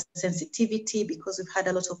 the sensitivity, because we've had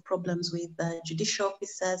a lot of problems with judicial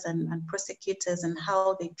officers and prosecutors and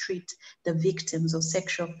how they treat the victims of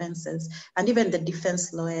sexual offenses and even the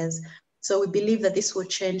defense lawyers. So we believe that this will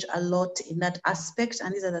change a lot in that aspect.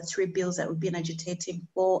 And these are the three bills that we've been agitating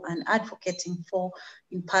for and advocating for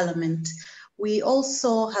in Parliament. We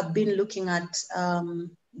also have been looking at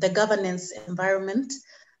the governance environment,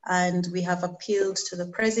 and we have appealed to the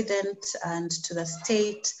president and to the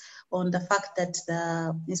state on the fact that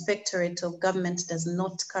the Inspectorate of Government does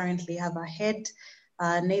not currently have a head,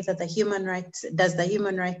 neither the Human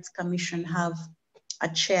Rights Commission have a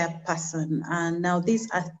chairperson. And now these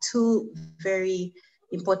are two very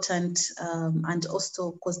important and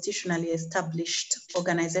also constitutionally established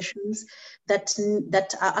organizations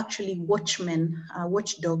that are actually watchmen,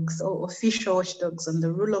 watchdogs or official watchdogs on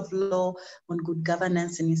the rule of law, on good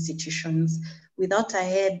governance and institutions. Without a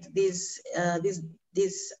head, these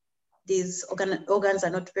organs are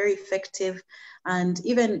not very effective, and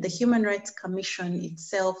even the Human Rights Commission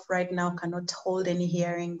itself right now cannot hold any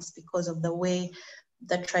hearings because of the way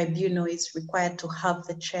the tribunal is required to have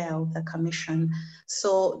the chair of the commission.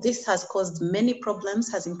 So this has caused many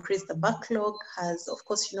problems, has increased the backlog, has, of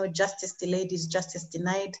course, justice delayed is justice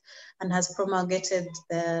denied, and has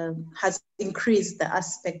has increased the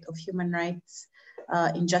aspect of human rights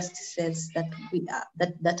injustices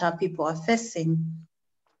that our people are facing.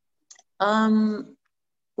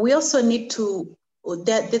 We also need to,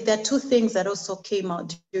 there are two things that also came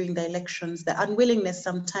out during the elections: the unwillingness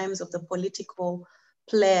sometimes of the political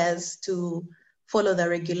players to follow the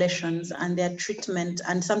regulations and their treatment,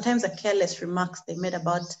 and sometimes the careless remarks they made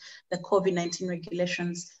about the COVID-19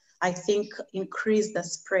 regulations, I think, increased the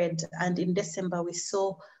spread. And in December, we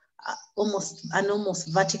saw almost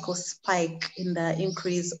vertical spike in the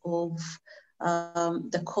increase of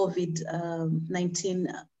the COVID-19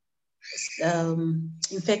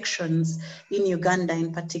 infections in Uganda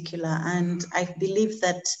in particular. And I believe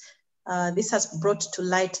that this has brought to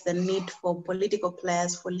light the need for political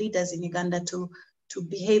players, for leaders in Uganda to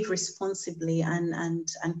behave responsibly and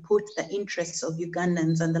put the interests of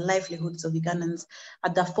Ugandans and the livelihoods of Ugandans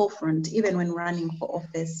at the forefront, even when running for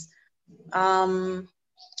office.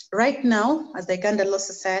 Right now, as the Uganda Law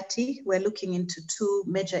Society, we're looking into two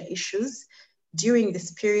major issues. During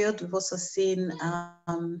this period, we've also seen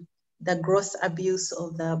the gross abuse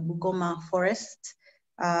of the Bugoma forest.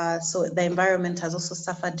 So the environment has also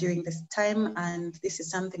suffered during this time, and this is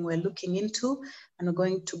something we're looking into and we're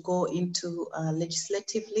going to go into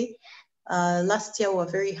legislatively. Last year, we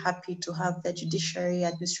were very happy to have the Judiciary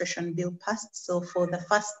Administration Bill passed. So for the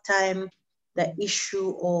first time, the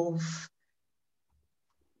issue of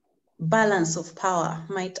balance of power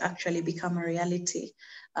might actually become a reality,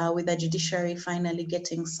 with the judiciary finally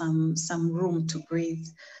getting some room to breathe,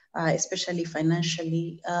 especially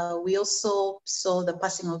financially. We also saw the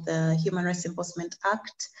passing of the Human Rights Enforcement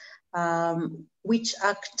Act, which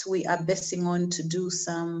act we are basing on to do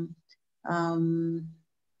some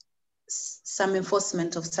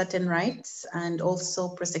enforcement of certain rights and also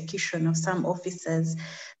prosecution of some officers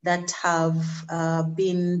that have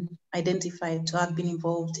been identified to have been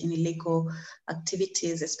involved in illegal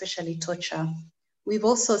activities, especially torture. We've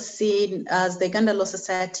also seen, as the Uganda Law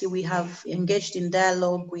Society, we have engaged in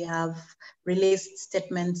dialogue, we have released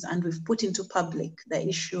statements, and we've put into public the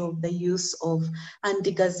issue of the use of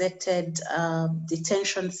undegazetted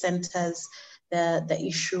detention centers, the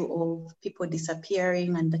issue of people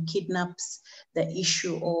disappearing and the kidnaps, the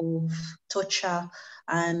issue of torture.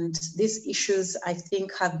 And these issues, I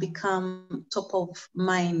think, have become top of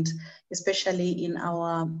mind, especially in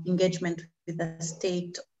our engagement with the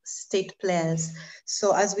state players.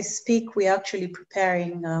 So as we speak, we're actually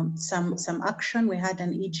preparing some action. We had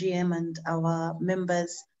an EGM and our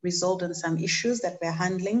members resolved on some issues that we're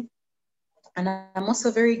handling. And I'm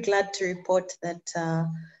also very glad to report that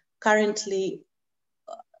currently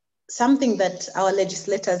something that our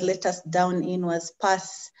legislators let us down in was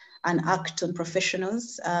pass an act on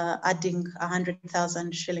professionals, adding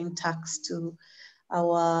 100,000 shilling tax to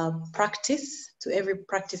our practice, to every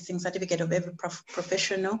practicing certificate of every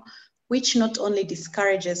professional, which not only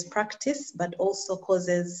discourages practice, but also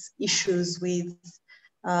causes issues with,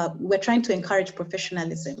 we're trying to encourage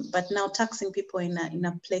professionalism, but now taxing people in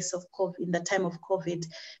a place of COVID, in the time of COVID,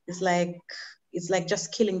 is like, it's like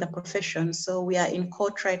just killing the profession. So we are in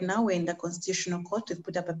court right now. We're in the Constitutional Court. We've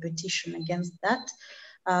put up a petition against that.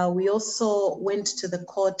 We also went to the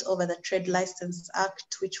court over the Trade License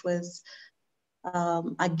Act, which was,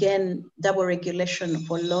 again, double regulation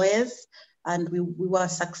for lawyers. And we were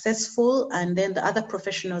successful. And then the other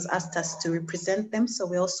professionals asked us to represent them. So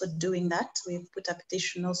we're also doing that. We've put a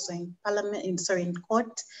petition also in Parliament, in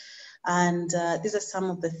court. And these are some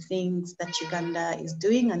of the things that Uganda is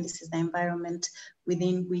doing, and this is the environment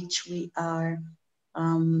within which we are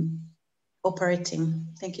operating.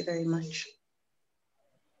 Thank you very much.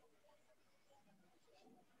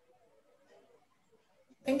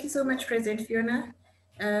 Thank you so much, President Fiona.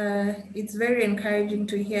 It's very encouraging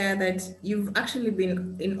to hear that you've actually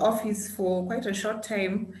been in office for quite a short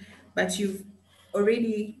time, but you've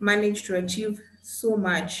already managed to achieve so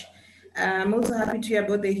much. I'm also happy to hear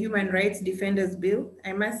about the Human Rights Defenders Bill.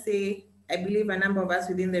 I must say, I believe a number of us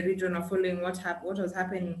within the region are following what was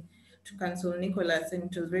happening to Council Nicholas, and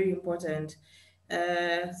it was very important.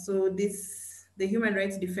 So the Human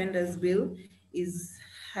Rights Defenders Bill is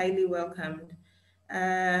highly welcomed.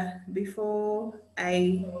 Before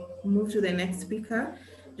I move to the next speaker,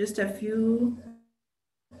 just a few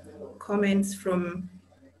comments from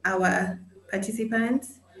our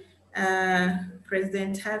participants.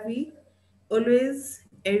 President Harvey, always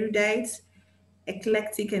erudite,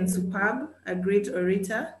 eclectic and superb, a great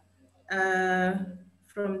orator.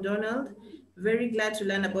 From Donald, very glad to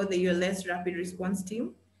learn about the EALS Rapid Response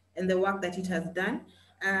Team and the work that it has done.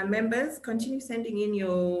 Members, continue sending in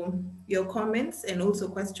your comments and also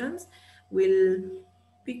questions. We'll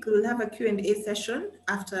have a Q&A session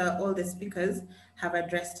after all the speakers have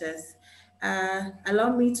addressed us.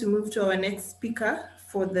 Allow me to move to our next speaker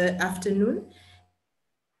for the afternoon.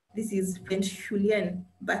 This is President Julien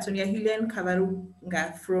Batonia Julien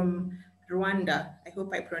Kavarunga from Rwanda. I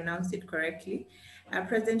hope I pronounced it correctly.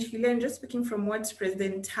 President Julien, just speaking from what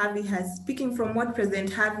President Harvey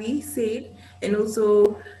said, and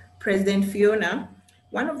also President Fiona,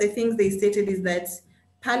 one of the things they stated is that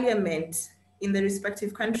Parliament in the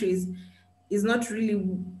respective countries is not really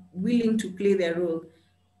willing to play their role.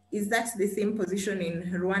 Is that the same position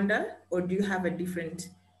in Rwanda, or do you have a different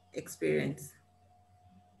experience?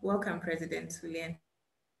 Welcome, President Julien.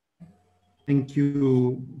 Thank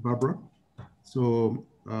you, Barbara. So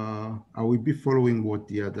I will be following what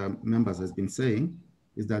the other members has been saying,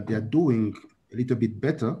 is that they are doing a little bit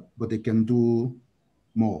better, but they can do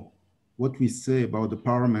more. What we say about the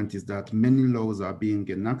parliament is that many laws are being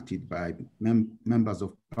enacted by members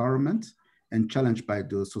of parliament and challenged by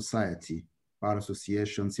the society, bar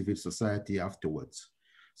association, civil society afterwards.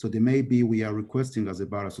 So there may be, we are requesting as a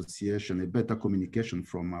bar association, a better communication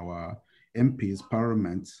from our MPs,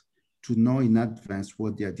 parliament, to know in advance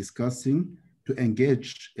what they are discussing, to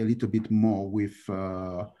engage a little bit more with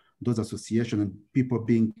those associations and people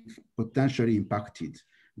being potentially impacted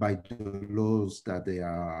by the laws that they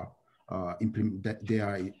are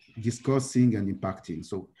discussing and impacting.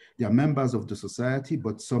 So they are members of the society,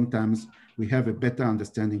 but sometimes we have a better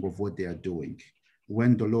understanding of what they are doing.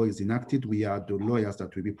 When the law is enacted, we are the lawyers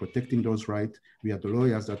that will be protecting those rights. We are the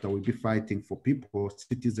lawyers that will be fighting for people,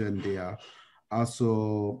 citizens. They are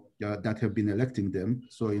also that have been electing them.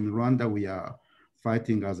 So in Rwanda, we are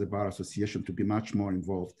fighting as a bar association to be much more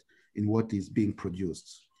involved in what is being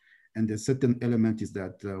produced. And the certain element is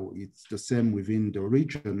that it's the same within the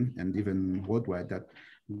region and even worldwide, that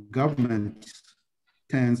government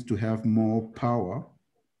tends to have more power,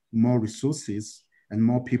 more resources, and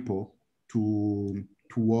more people to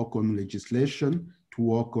work on legislation, to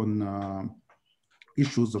work on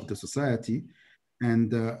issues of the society.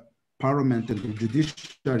 And Parliament and the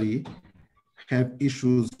judiciary have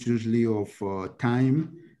issues usually of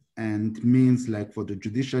time and means. Like for the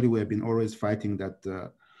judiciary, we have been always fighting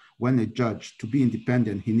that when a judge, to be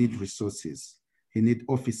independent, he needs resources, he needs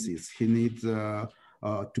offices, he needs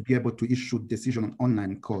to be able to issue decision on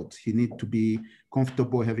online court. He needs to be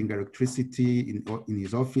comfortable having electricity in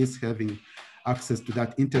his office, having access to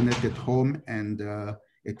that internet at home and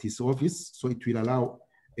at his office. So it will allow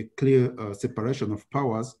a clear separation of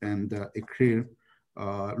powers and a clear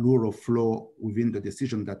rule of law within the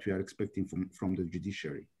decision that we are expecting from the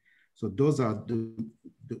judiciary. So those are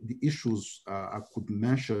the issues I could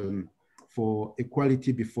mention for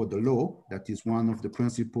equality before the law. That is one of the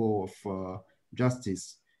principles of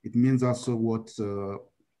justice. It means also what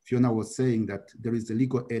Fiona was saying, that there is a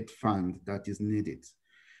legal aid fund that is needed.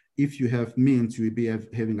 If you have means, you will be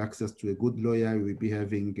having access to a good lawyer, you will be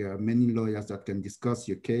having many lawyers that can discuss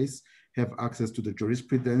your case, have access to the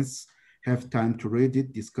jurisprudence, have time to read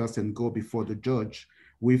it, discuss, and go before the judge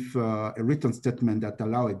with a written statement that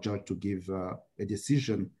allow a judge to give a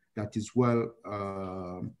decision that is well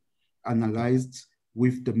analyzed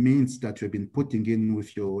with the means that you've been putting in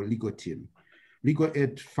with your legal team. Legal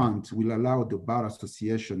aid funds will allow the bar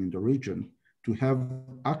association in the region to have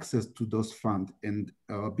access to those funds and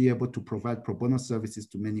be able to provide pro bono services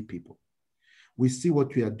to many people. We see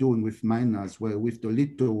what we are doing with minors, where with the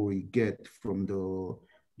little we get from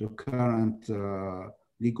the current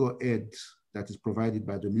legal aid that is provided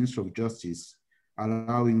by the Ministry of Justice,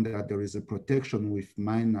 allowing that there is a protection with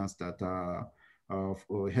minors that are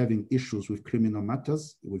having issues with criminal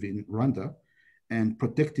matters within Rwanda, and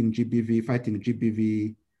protecting GBV, fighting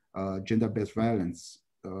GBV, gender-based violence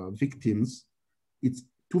victims. It's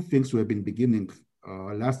two things we have been beginning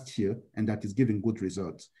last year, and that is giving good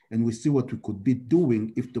results. And we see what we could be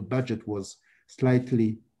doing if the budget was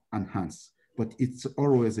slightly enhanced. But it's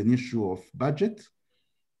always an issue of budget.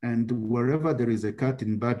 And wherever there is a cut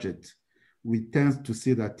in budget, we tend to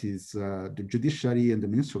see that is the judiciary and the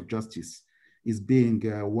Ministry of Justice is being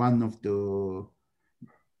one of the,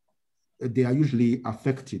 they are usually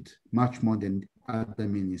affected much more than other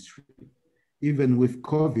ministries. Even with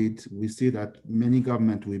COVID, we see that many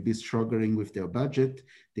governments will be struggling with their budget.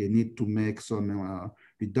 They need to make some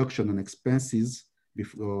reduction in expenses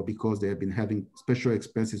because they have been having special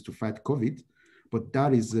expenses to fight COVID. But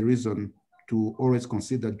that is the reason to always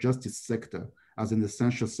consider justice sector as an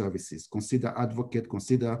essential services, consider advocate,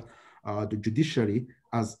 consider the judiciary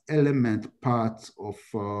as part of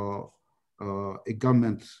a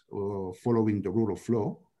government following the rule of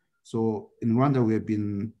law. So in Rwanda, we have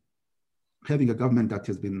been having a government that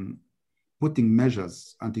has been putting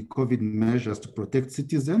measures, anti-COVID measures to protect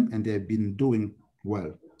citizens, and they have been doing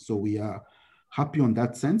well. So we are happy on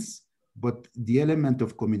that sense, but the element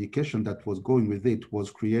of communication that was going with it was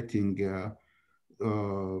creating,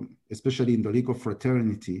 especially in the legal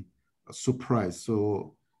fraternity, a surprise.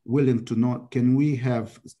 So willing to know, can we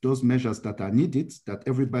have those measures that are needed, that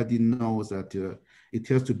everybody knows that it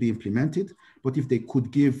has to be implemented, but if they could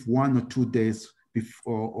give 1 or 2 days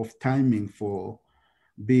before of timing for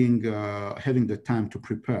being, having the time to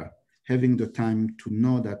prepare, having the time to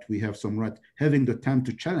know that we have some right, having the time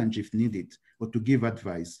to challenge if needed, or to give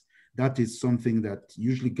advice. That is something that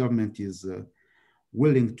usually government is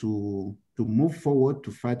willing to move forward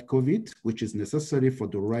to fight COVID, which is necessary for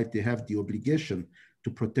the right. They have the obligation to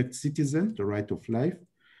protect citizens, the right of life.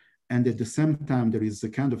 And at the same time, there is a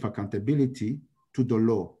kind of accountability to the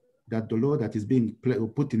law, that the law that is being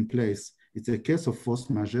put in place, it's a case of force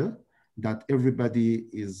majeure that everybody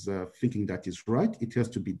is thinking that is right. It has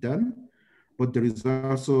to be done. But there is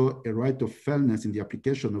also a right of fairness in the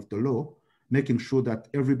application of the law, making sure that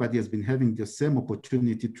everybody has been having the same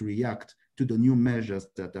opportunity to react to the new measures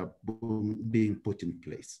that are being put in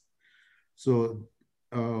place. So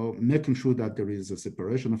making sure that there is a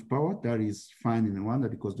separation of power, that is fine in Rwanda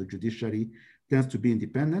because the judiciary tends to be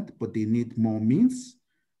independent, but they need more means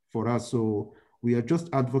for us. So we are just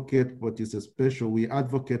advocate, but it's a special, we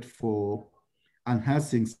advocate for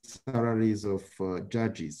enhancing salaries of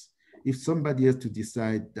judges. If somebody has to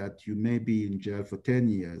decide that you may be in jail for 10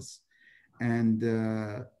 years and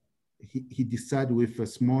he decided with a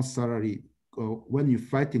small salary, when you're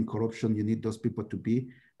fighting corruption, you need those people to be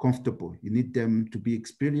comfortable. You need them to be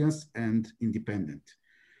experienced and independent.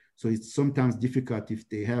 So it's sometimes difficult if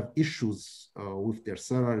they have issues with their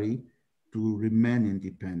salary to remain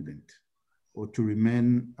independent or to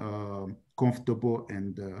remain comfortable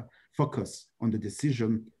and focus on the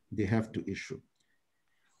decision they have to issue.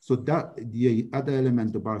 So that the other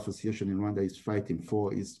element the Bar Association in Rwanda is fighting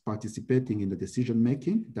for is participating in the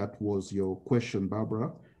decision-making. That was your question,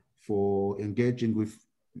 Barbara, for engaging with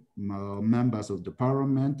members of the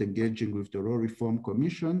parliament, engaging with the Law Reform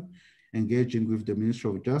Commission, engaging with the Ministry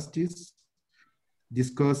of Justice,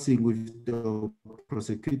 discussing with the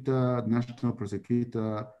prosecutor, National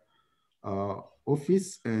Prosecutor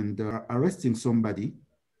Office, and arresting somebody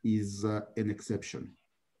is an exception.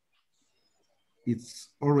 it's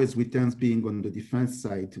always, we tend being on the defense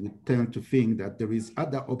side, we tend to think that there is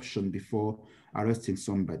other option before arresting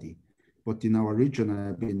somebody. But in our region,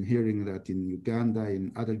 I've been hearing that in Uganda,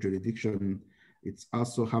 in other jurisdictions, it's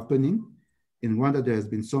also happening. In Rwanda, there has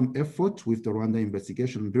been some effort with the Rwanda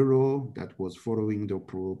Investigation Bureau that was following the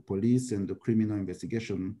police and the criminal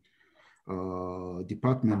investigation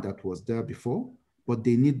department that was there before, but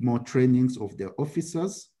they need more trainings of their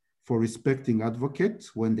officers for respecting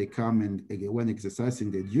advocates when they come and when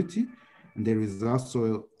exercising their duty. And there is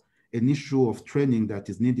also an issue of training that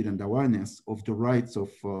is needed and awareness of the rights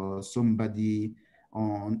of somebody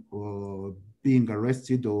on being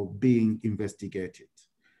arrested or being investigated.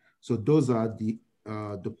 So those are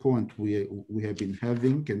the point we have been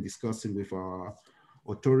having and discussing with our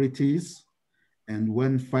authorities. And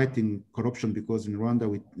when fighting corruption, because in Rwanda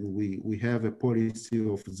we have a policy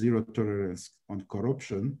of zero tolerance on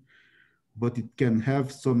corruption, but it can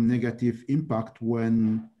have some negative impact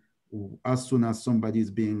when, as soon as somebody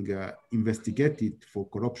is being investigated for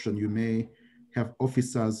corruption, you may have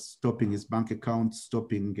officers stopping his bank account,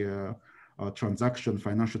 stopping a transaction,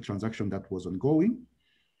 financial transaction that was ongoing,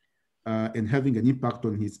 and having an impact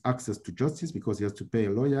on his access to justice, because he has to pay a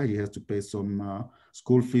lawyer, he has to pay some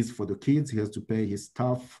school fees for the kids, he has to pay his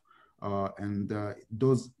staff, and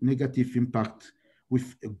those negative impact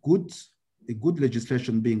with a good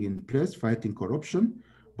legislation being in place, fighting corruption,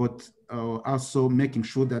 but also making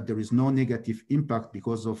sure that there is no negative impact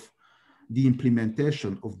because of the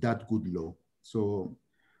implementation of that good law. So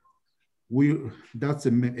that's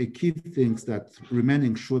a key thing, that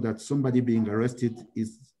remaining sure that somebody being arrested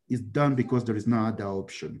is done because there is no other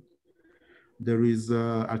option. There is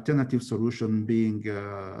an alternative solution being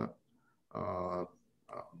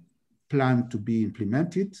planned to be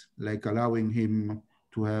implemented, like allowing him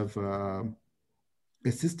to have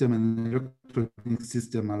a system, an electronic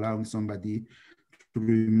system, allowing somebody to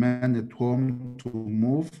remain at home, to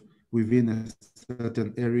move within a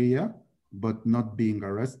certain area, but not being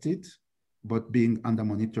arrested, but being under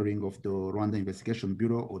monitoring of the Rwanda Investigation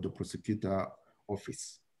Bureau or the prosecutor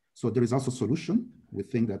office. So there is also a solution. We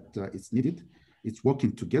think that it's needed. It's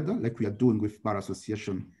working together, like we are doing with Bar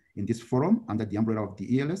Association in this forum under the umbrella of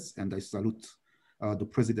the EALS. And I salute the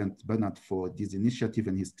President Bernard for this initiative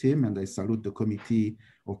and his team. And I salute the committee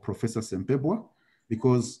of Professor Sempebwa,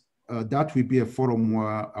 because that will be a forum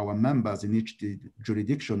where our members in each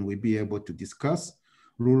jurisdiction will be able to discuss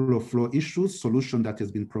rule of law issues, solution that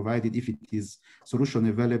has been provided. If it is solution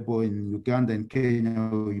available in Uganda and Kenya,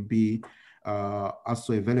 will be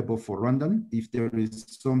also available for Rwandan. If there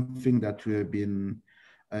is something that we have been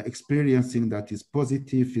experiencing that is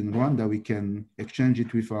positive in Rwanda, we can exchange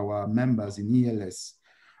it with our members in EALS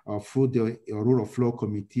through the Rule of Law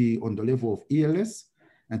Committee on the level of EALS,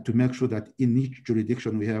 and to make sure that in each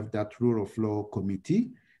jurisdiction we have that Rule of Law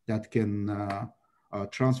Committee that can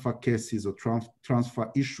transfer cases or transfer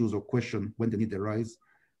issues or questions when the need arise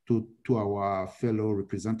to our fellow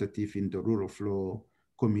representative in the Rule of Law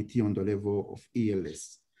Committee on the level of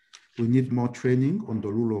EALS. We need more training on the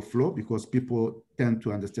rule of law, because people tend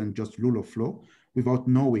to understand just rule of law without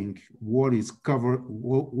knowing what is covered,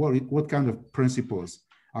 what kind of principles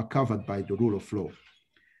are covered by the rule of law.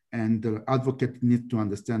 And the advocate needs to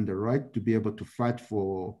understand the right to be able to fight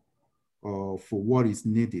for what is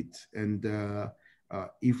needed. And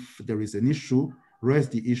if there is an issue, raise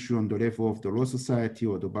the issue on the level of the Law Society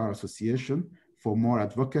or the Bar Association for more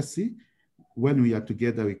advocacy. When we are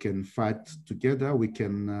together, we can fight together, we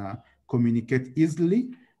can communicate easily,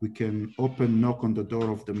 we can knock on the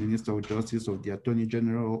door of the Minister of Justice, of the Attorney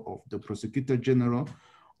General, of the Prosecutor General,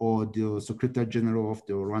 or the Secretary General of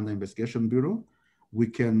the Rwanda Investigation Bureau. We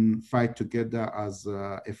can fight together as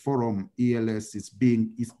a forum. EALS is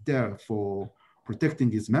there for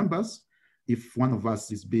protecting its members. If one of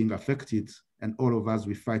us is being affected and all of us,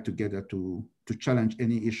 we fight together to challenge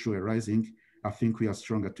any issue arising, I think we are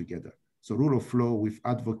stronger together. So rule of law with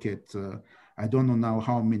advocate, I don't know now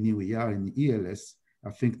how many we are in EALS.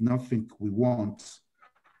 I think nothing we want,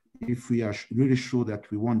 if we are really sure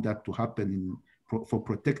that we want that to happen for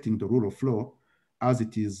protecting the rule of law, as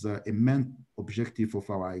it is a main objective of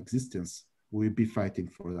our existence, we'll be fighting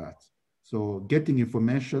for that. So getting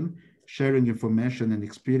information, sharing information and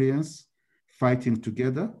experience, fighting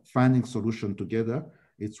together, finding solution together,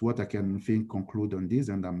 it's what I can conclude on this,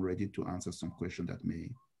 and I'm ready to answer some questions that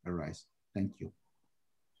may arise. Thank you.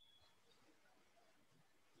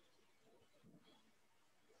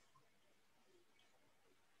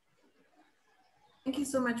 Thank you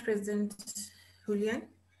so much, President Julian.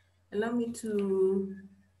 Allow me to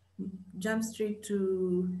jump straight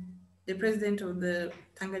to the President of the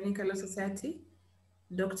Tanganyika Law Society,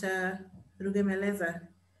 Dr. Rugemeleza,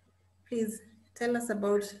 please tell us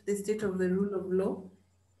about the state of the rule of law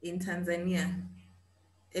in Tanzania.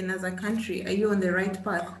 And as a country, are you on the right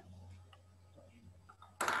path?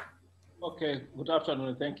 Okay, good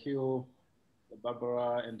afternoon. Thank you,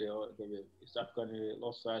 Barbara and the East African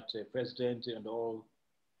Law Society president and all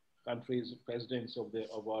countries, presidents of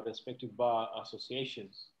our respective bar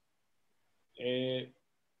associations. I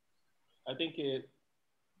think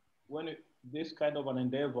when this kind of an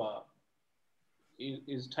endeavor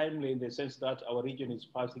is timely in the sense that our region is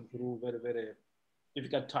passing through very, very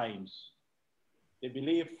difficult times. The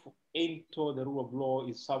belief into the rule of law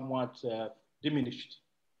is somewhat diminished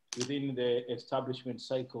within the establishment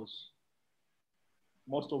cycles.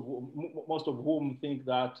 Most of whom think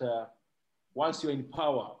that once you're in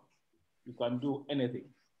power, you can do anything.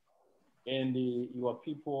 And your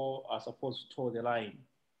people are supposed to toe the line.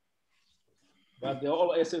 But the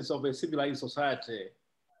whole essence of a civilized society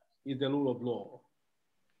is the rule of law,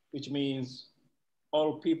 which means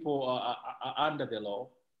all people are under the law,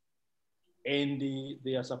 and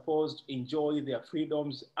they are supposed to enjoy their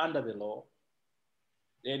freedoms under the law.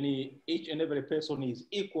 And each and every person is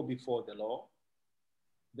equal before the law.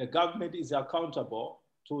 The government is accountable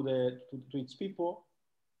to its people,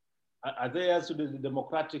 adheres to the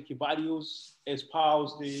democratic values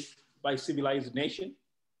espoused by civilized nation.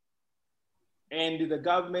 And the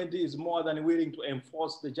government is more than willing to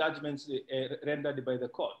enforce the judgments rendered by the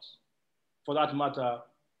courts. For that matter,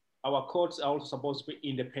 our courts are also supposed to be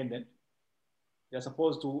independent. They're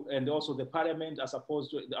supposed to, and also the parliament are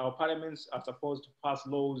supposed to, our parliaments are supposed to pass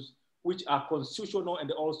laws which are constitutional,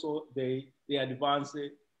 and also they advance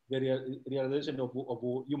the realization of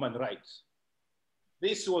human rights.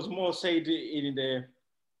 This was more said in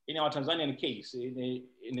our Tanzanian case in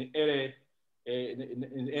the early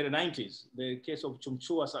 90s, the case of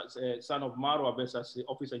Chumchua, son of Marwa versus the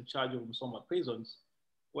officer in charge of Musoma prisons,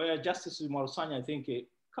 where Justice Marusanya, I think,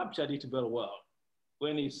 captured it very well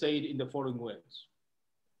when he said in the following words: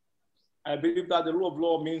 I believe that the rule of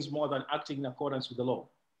law means more than acting in accordance with the law.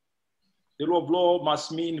 The rule of law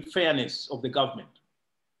must mean fairness of the government.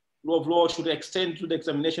 Rule of law should extend to the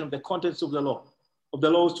examination of the contents of the law, of the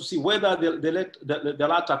laws, to see whether the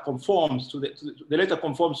latter conforms to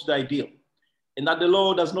the ideal, and that the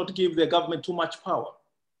law does not give the government too much power.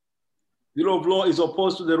 The rule of law is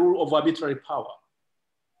opposed to the rule of arbitrary power.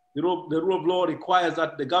 The rule of law requires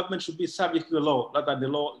that the government should be subject to the law, rather than the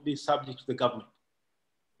law be subject to the government.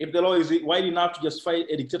 If the law is wide enough to justify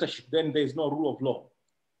a dictatorship, then there is no rule of law.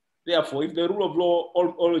 Therefore, if the rule of law,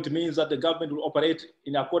 all it means that the government will operate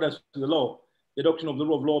in accordance with the law, the doctrine of the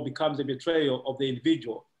rule of law becomes a betrayal of the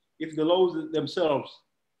individual if the laws themselves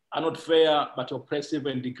are not fair but oppressive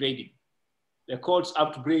and degrading. The courts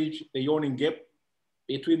have to bridge the yawning gap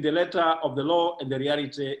between the letter of the law and the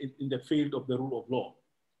reality in the field of the rule of law.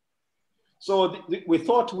 So we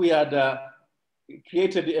thought we had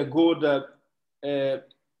created a good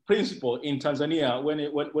principle in Tanzania when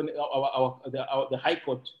the High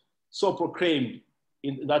Court so proclaimed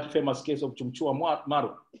in that famous case of Chumchua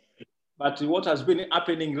Maru. But what has been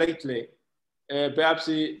happening lately, perhaps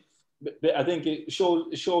I think it shows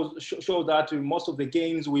that most of the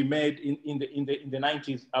gains we made in the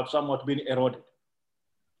 90s have somewhat been eroded.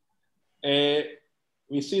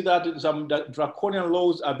 We see that some draconian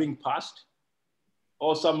laws are being passed,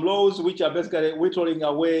 or some laws which are basically whittling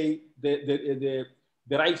away the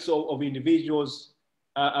rights of individuals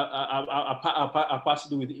are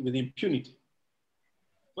passed with impunity.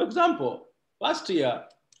 For example, last year,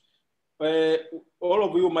 all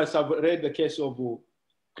of you must have read the case of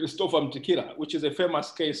Christopher Mtikira, which is a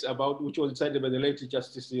famous case which was decided by the late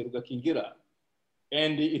Justice Rugakingira.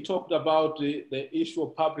 And he talked about the issue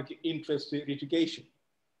of public interest litigation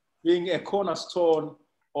being a cornerstone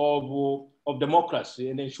of democracy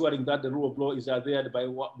and ensuring that the rule of law is adhered by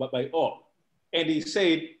all. And he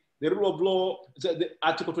said the rule of law, the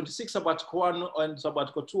Article 26 of Article 1 and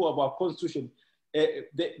Article 2 of our Constitution,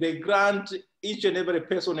 they grant each and every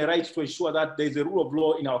person a right to ensure that there's a rule of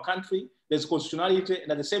law in our country, there's constitutionality,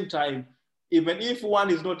 and at the same time, even if one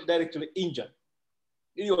is not directly injured,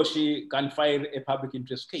 he or she can file a public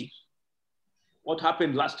interest case. What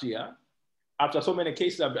happened last year, after so many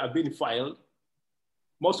cases have been filed,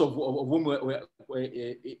 most of whom were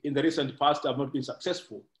in the recent past have not been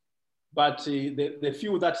successful, but the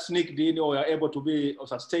few that sneaked in or were able to be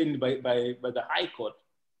sustained by the High Court,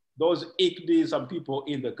 those eked some people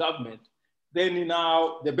in the government. Then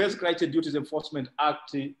now the Basic Rights and Duties Enforcement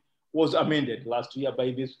Act was amended last year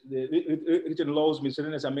by the Written Laws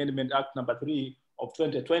Miscellaneous Amendment Act number 3 of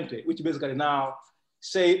 2020, which basically now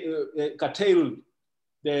curtailed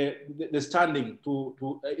the standing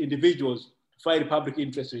to individuals to file public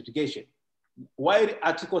interest litigation. While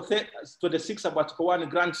Article 26 of Article 1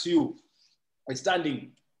 grants you a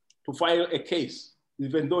standing to file a case,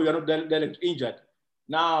 even though you're not directly injured.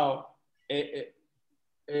 Now, the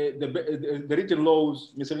written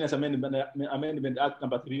laws, Miscellaneous Amendment Act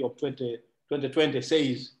number 3 of 2020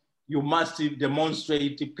 says you must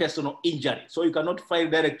demonstrate personal injury. So you cannot file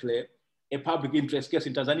directly a public interest case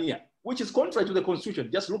in Tanzania, which is contrary to the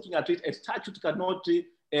Constitution. Just looking at it, a statute cannot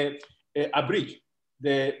abridge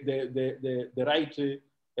the right,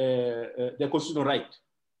 the constitutional right.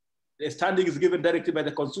 The standing is given directly by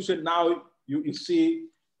the Constitution. Now you see,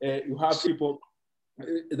 you have people,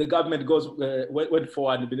 the government went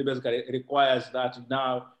forward and basically requires that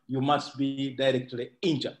now you must be directly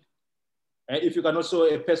injured. If you cannot show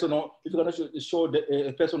a personal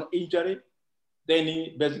injury,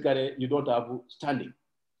 then basically you don't have standing.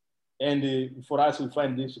 And for us, we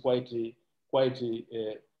find this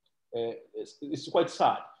it's quite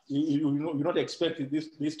sad. You not expect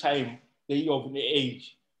this time, the year of the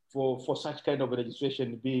age, for such kind of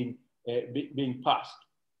legislation being passed.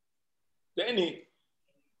 Then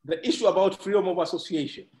the issue about freedom of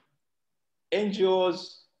association,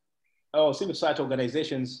 NGOs or civil society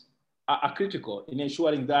organizations are critical in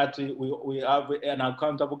ensuring that we have an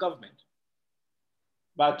accountable government.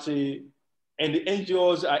 But and the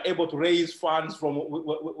NGOs are able to raise funds from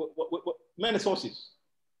many sources,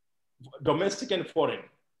 domestic and foreign.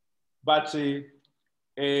 But in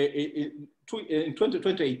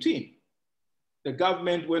 2018, the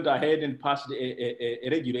government went ahead and passed a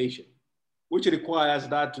regulation which requires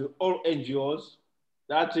that all NGOs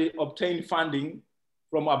that obtain funding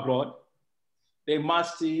from abroad, they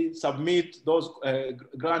must submit those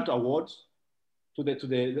grant awards to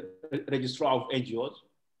the registrar of NGOs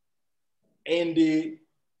and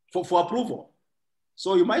for approval.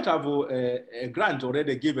 So you might have a grant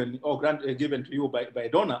already given or given to you by a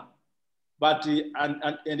donor, but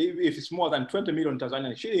and if it's more than 20 million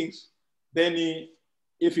Tanzanian shillings, then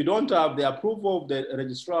if you don't have the approval of the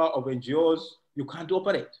registrar of NGOs, you can't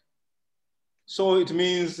operate. So it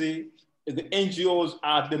means the NGOs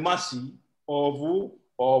are at the mercy of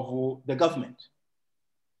the government.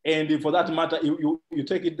 And for that matter, you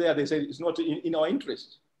take it there, they say it's not in our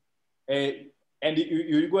interest. And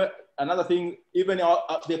you go, another thing, even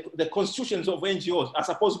the constitutions of NGOs are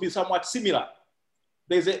supposed to be somewhat similar.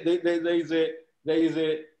 There's a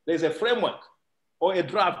framework or a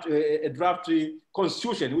draft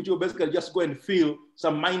constitution, which you basically just go and fill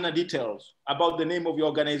some minor details about the name of your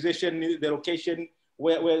organization, the location,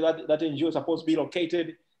 where that NGO is supposed to be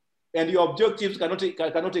located, and your objectives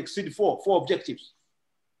cannot exceed four objectives.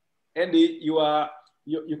 And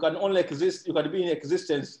you can only exist, you can be in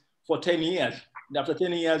existence for 10 years. And after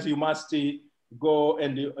 10 years, you must go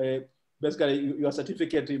and basically your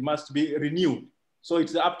certificate must be renewed. So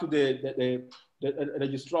it's up to the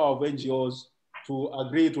registrar of NGOs to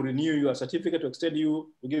agree to renew your certificate, to extend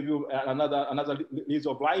you, to give you another lease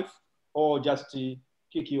of life, or just to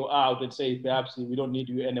kick you out and say, perhaps we don't need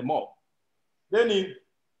you anymore. Then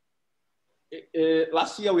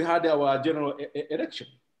last year we had our general election.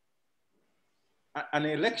 An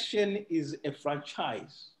election is a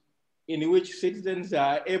franchise in which citizens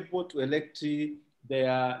are able to elect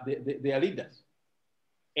their leaders.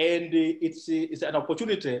 And it's an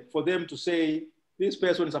opportunity for them to say, this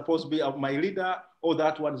person is supposed to be my leader, or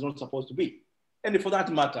that one is not supposed to be. And for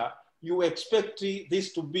that matter, you expect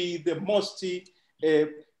this to be the most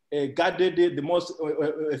guarded, the most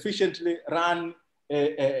efficiently run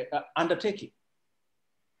undertaking.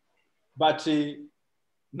 But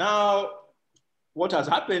now, what has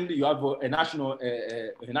happened, you have a national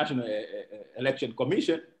election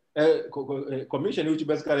commission, which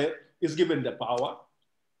basically is given the power,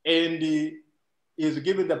 and is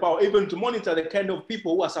given the power even to monitor the kind of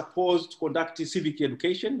people who are supposed to conduct civic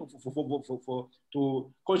education,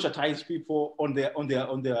 to conscientize people on their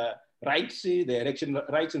rights, the election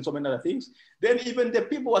rights, and so many other things. Then even the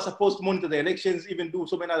people who are supposed to monitor the elections even do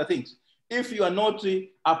so many other things. If you are not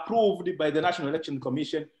approved by the National Election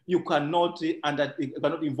Commission, you cannot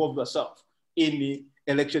involve yourself in the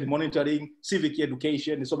election monitoring, civic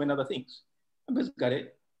education, and so many other things. And basically,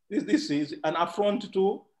 this is an affront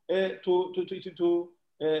to the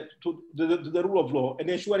rule of law and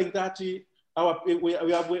ensuring that we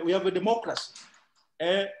have a democracy.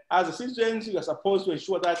 As citizens, we are supposed to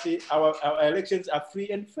ensure that our elections are free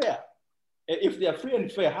and fair. If they are free and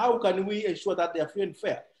fair, how can we ensure that they are free and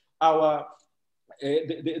fair? The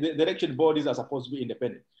election bodies are supposed to be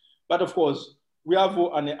independent. But of course, we have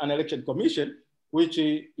an election commission, which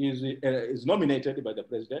is nominated by the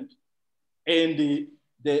president. And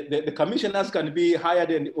the commissioners can be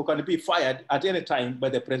hired or can be fired at any time by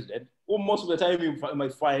the president, who most of the time you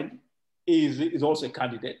might find is also a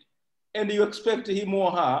candidate. And you expect him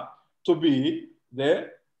or her to be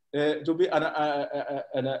there, to be an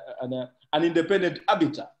independent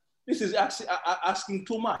arbiter. This is asking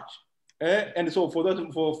too much. And so for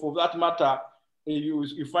that matter,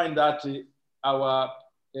 you find that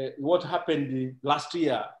what happened last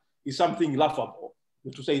year is something laughable,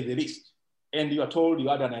 to say the least. And you are told you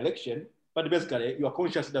had an election, but basically your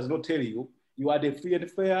conscience does not tell you you had a free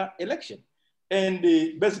and fair election. And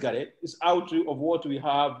basically it's out of what we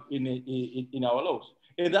have in our laws.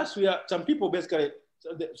 And that's where some people basically,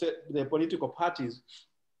 the political parties,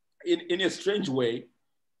 in a strange way,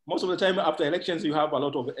 most of the time after elections, you have a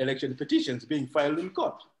lot of election petitions being filed in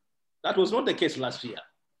court. That was not the case last year.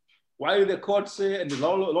 While the courts and the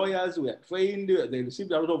lawyers were trained, they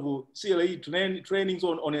received a lot of CLE trainings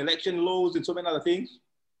on election laws and so many other things.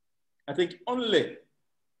 I think only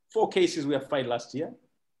 4 cases were filed last year.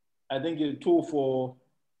 I think 2 for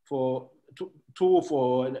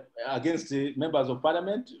against the members of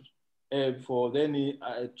parliament, for then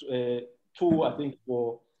 2, I think,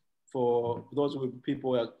 for those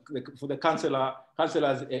people, for the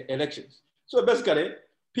councillors elections. So basically,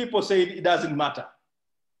 people say it doesn't matter.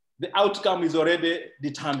 The outcome is already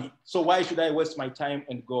determined. So why should I waste my time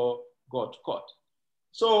and go to court?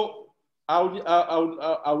 So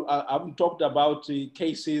I've talked about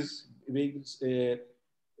cases, many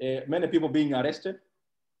people being arrested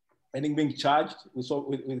and being charged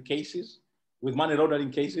with cases, with money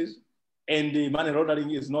laundering cases. And the money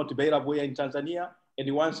laundering is not bailable here in Tanzania.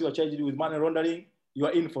 And once you are charged with money laundering, you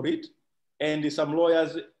are in for it. And some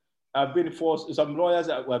lawyers have been forced, some lawyers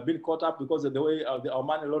have been caught up because of the way our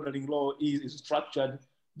money laundering law is structured.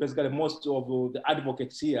 Basically, most of the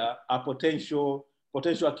advocates here are potential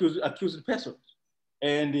accused persons.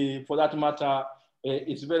 And for that matter,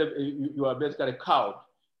 it's you are basically cowed.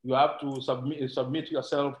 You have to submit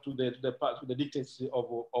yourself to the dictates of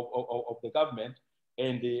the government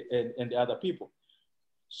and the other people.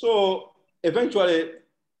 So eventually,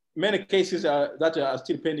 many cases that are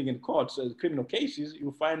still pending in courts, criminal cases,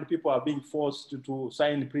 you find people are being forced to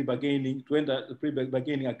sign pre-bargaining, to enter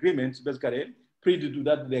pre-bargaining agreements, basically, to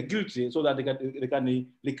that they're guilty, so that they can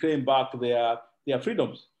reclaim back their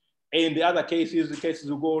freedoms. And the other cases, the cases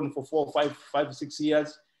will go on for 4, 5, 6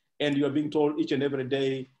 years, and you are being told each and every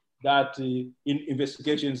day that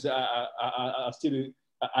investigations are still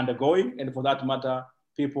undergoing, and for that matter,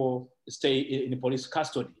 people stay in police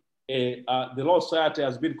custody. The Law Society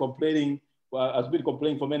has been complaining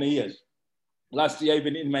for many years. Last year,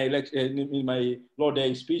 even in my Law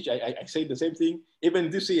Day speech, I said the same thing. Even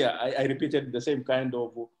this year, I repeated the same kind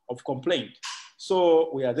of complaint.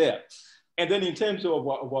 So we are there. And then in terms of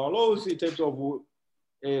our laws, in terms of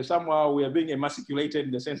somehow we are being emasculated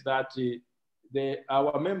in the sense that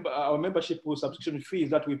our membership subscription fees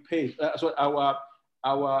that we pay, so our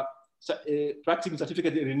practicing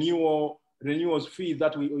certificate renewals fees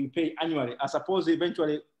that we pay annually, I suppose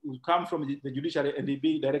eventually will come from the judiciary and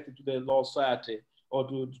be directed to the Law Society or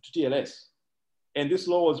to TLS. And this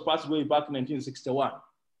law was passed way back in 1961.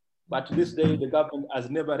 But to this day, the government has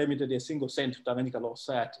never remitted a single cent to Tanganyika Law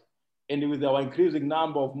Society. And with our increasing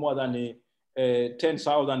number of more than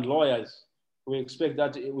 10,000 lawyers, we expect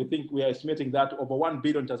that, we are estimating that over 1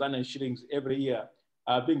 billion Tanzanian shillings every year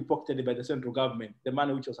are being pocketed by the central government, the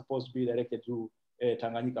money which was supposed to be directed to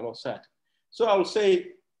Tanganyika Law Society. So I would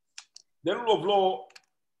say the rule of law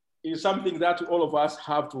is something that all of us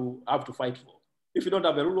have to fight for. If you don't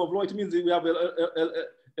have a rule of law, it means we have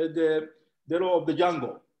the law of the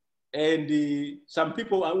jungle. And some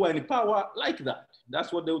people who are in power like that.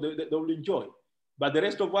 That's what they will enjoy. But the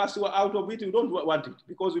rest of us who are out of it, we don't want it,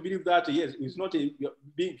 because we believe that, yes, it's not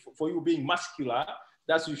for you being muscular,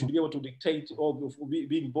 that you should be able to dictate, or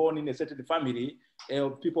being born in a certain family,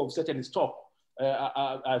 people of certain stock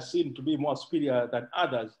are seen to be more superior than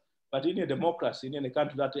others. But in a democracy, in a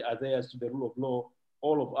country that adheres to the rule of law,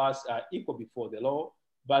 all of us are equal before the law.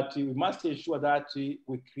 But we must ensure that we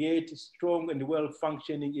create strong and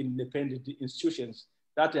well-functioning independent institutions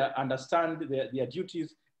that understand their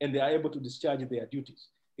duties and they are able to discharge their duties.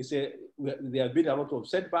 There have been a lot of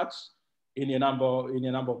setbacks in a number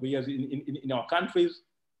of years in our countries,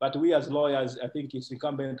 but we as lawyers, I think it's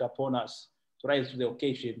incumbent upon us to rise to the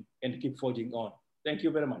occasion and keep forging on. Thank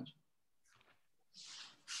you very much.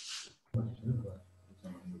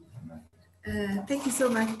 Thank you so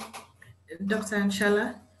much, Dr.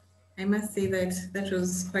 Anshala. I must say that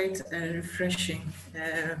was quite a refreshing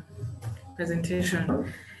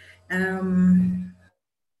presentation.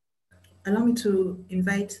 allow me to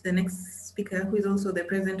invite the next speaker, who is also the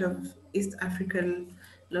president of East African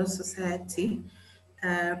Law Society,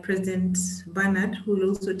 President Bernard, who will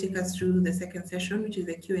also take us through the second session, which is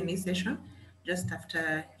the Q&A session, just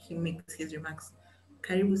after he makes his remarks.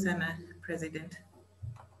 Karibu sana, President.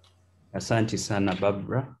 Asante sana,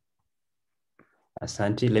 Barbara.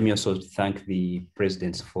 Asante. Let me also thank the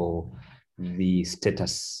presidents for the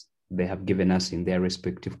status they have given us in their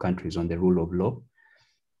respective countries on the rule of law.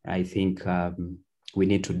 I think we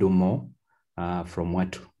need to do more from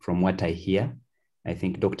what I hear. I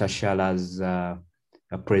think Dr. Shala's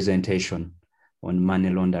a presentation on money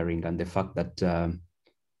laundering and the fact that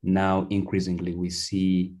now increasingly we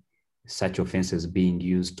see such offenses being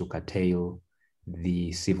used to curtail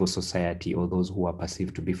the civil society or those who are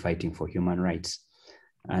perceived to be fighting for human rights.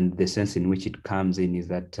 And the sense in which it comes in is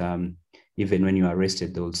that even when you are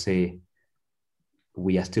arrested, they'll say,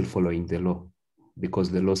 we are still following the law, because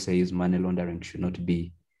the law says money laundering should not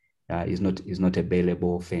be, is not a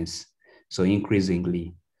bailable offense. So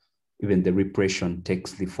increasingly, even the repression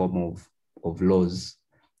takes the form of laws,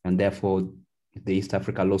 and therefore the East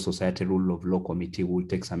Africa Law Society Rule of Law Committee will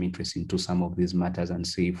take some interest into some of these matters and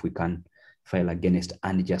see if we can file against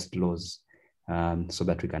unjust laws, so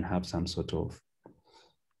that we can have some sort of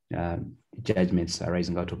judgments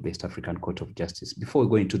arising out of the East African Court of Justice. Before we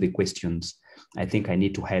go into the questions, I think I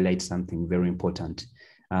need to highlight something very important.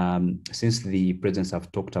 Since the presidents have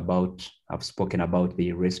spoken about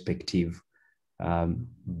the respective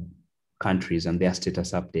countries and their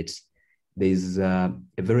status updates, there's a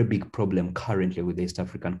very big problem currently with the East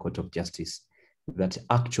African Court of Justice, that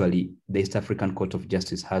actually the East African Court of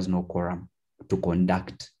Justice has no quorum to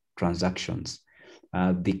conduct transactions.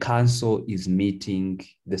 The council is meeting,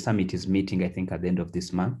 the summit is meeting, I think, at the end of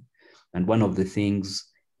this month. And one of the things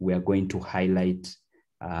we are going to highlight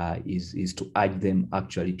is to urge them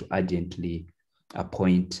actually to urgently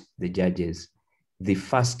appoint the judges. The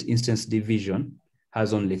first instance division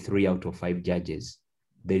has only 3 out of 5 judges.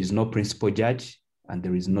 There is no principal judge and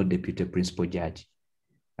there is no deputy principal judge.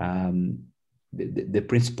 The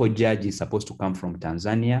principal judge is supposed to come from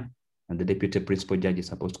Tanzania, and the deputy principal judge is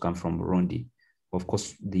supposed to come from Burundi. Of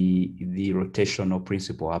course, the rotational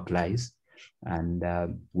principle applies, and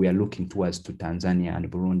we are looking towards to Tanzania and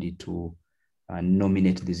Burundi to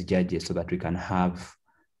nominate these judges so that we can have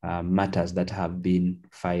matters that have been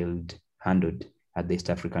handled at the East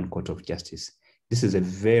African Court of Justice. This is a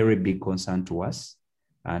very big concern to us,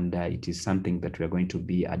 and it is something that we are going to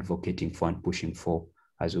be advocating for and pushing for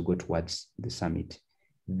as we go towards the summit.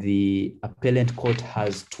 The appellate court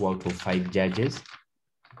has 2 out of 5 judges,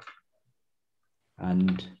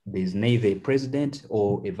 and there's neither a president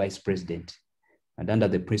or a vice president. And under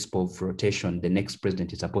the principle of rotation, the next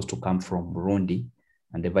president is supposed to come from Burundi,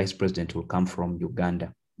 and the vice president will come from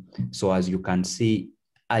Uganda. So as you can see,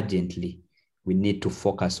 urgently, we need to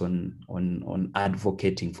focus on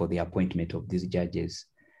advocating for the appointment of these judges.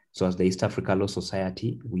 So as the East Africa Law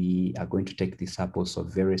Society, we are going to take this up also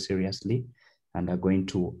very seriously, and are going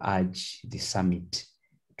to urge the summit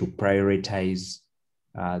to prioritize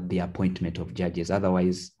the appointment of judges.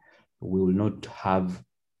 Otherwise, we will not have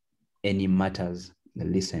any matters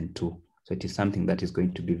listened to. So it is something that is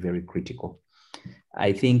going to be very critical.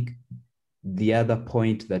 I think the other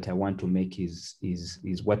point that I want to make is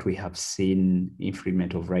what we have seen,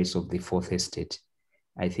 infringement of rights of the Fourth Estate.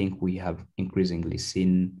 I think we have increasingly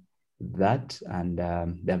seen that, and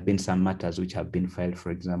there have been some matters which have been filed,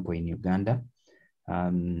 for example, in Uganda.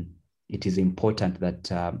 It is important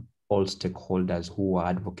that all stakeholders who are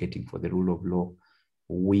advocating for the rule of law,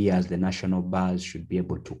 we as the national bars should be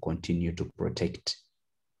able to continue to protect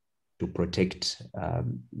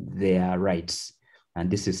their rights. And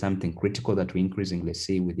this is something critical that we increasingly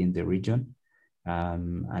see within the region.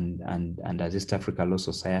 And as East Africa Law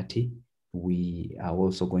Society, we are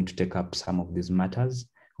also going to take up some of these matters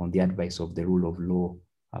on the advice of the Rule of Law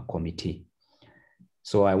Committee.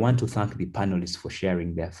 So I want to thank the panelists for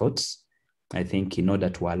sharing their thoughts. I think in order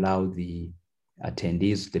to allow the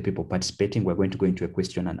attendees, the people participating, we're going to go into a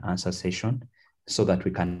question and answer session so that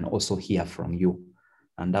we can also hear from you.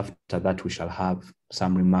 And after that, we shall have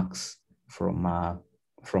some remarks from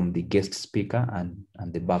the guest speaker and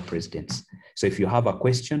the bar presidents. So if you have a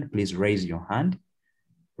question, please raise your hand,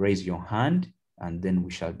 and then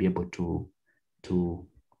we shall be able to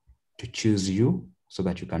choose you so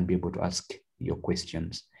that you can be able to ask your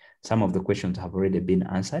questions. Some of the questions have already been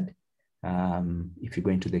answered. If you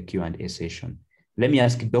go into the Q&A session. Let me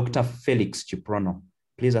ask Dr. Felix Chiprono,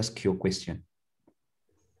 please ask your question.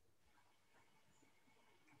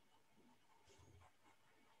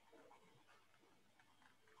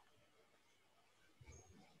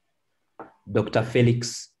 Dr.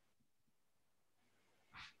 Felix.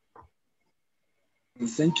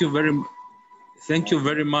 Thank you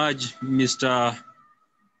very much, Mr.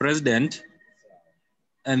 President.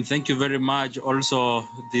 And thank you very much also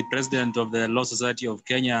the President of the Law Society of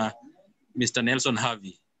Kenya, Mr. Nelson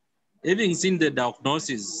Harvey. Having seen the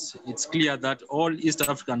diagnosis, it's clear that all East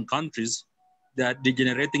African countries, they are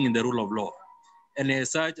degenerating in the rule of law. And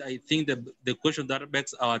as such, I think the question that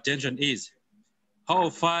begs our attention is, how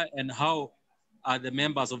far and how are the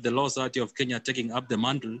members of the Law Society of Kenya taking up the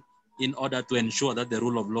mantle in order to ensure that the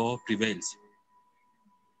rule of law prevails?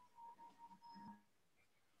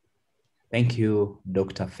 Thank you,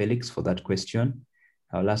 Dr. Felix, for that question.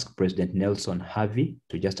 I'll ask President Nelson Harvey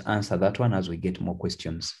to just answer that one as we get more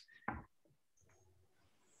questions.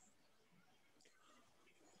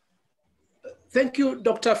 Thank you,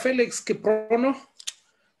 Dr. Felix Kiprono.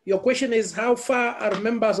 Your question is, how far are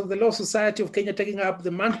members of the Law Society of Kenya taking up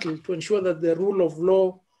the mantle to ensure that the rule of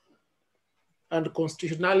law and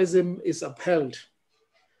constitutionalism is upheld?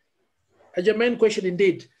 A germane question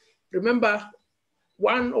indeed. Remember,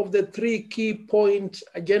 one of the 3 key point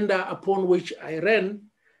agenda upon which I ran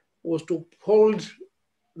was to uphold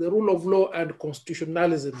the rule of law and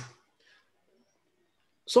constitutionalism.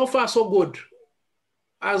 So far, so good.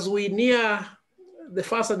 As we near the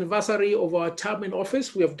first anniversary of our term in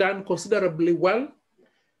office, we have done considerably well.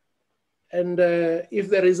 And if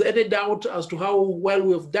there is any doubt as to how well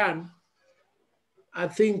we have done, I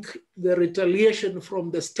think the retaliation from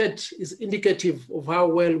the state is indicative of how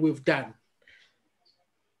well we've done.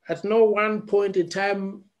 At no one point in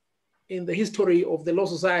time in the history of the Law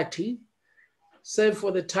Society, save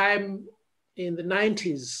for the time in the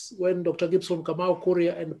 90s when Dr. Gibson Kamau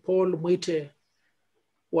Kuria and Paul Mwite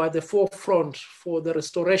were at the forefront for the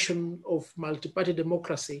restoration of multi-party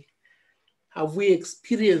democracy, have we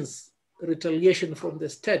experienced retaliation from the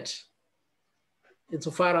state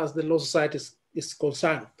insofar as the Law Society is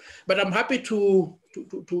concerned. But I'm happy to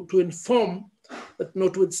inform that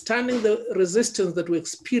notwithstanding the resistance that we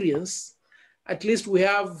experience, at least we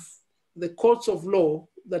have the courts of law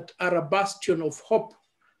that are a bastion of hope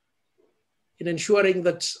in ensuring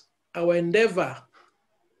that our endeavor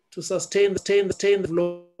to sustain the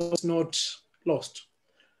law is not lost.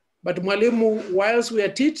 But Mwalimu, whilst we are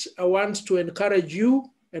at it, I want to encourage you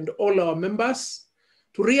and all our members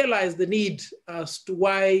to realize the need as to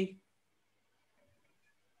why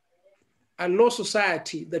a law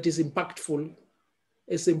society that is impactful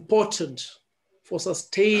is important for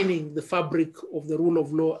sustaining the fabric of the rule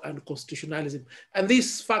of law and constitutionalism. And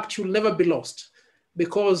this fact should never be lost,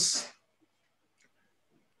 because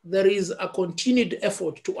there is a continued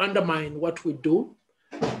effort to undermine what we do.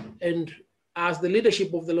 And as the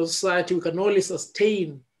leadership of the Law Society, we can only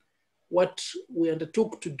sustain what we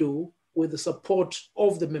undertook to do with the support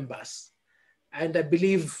of the members. And I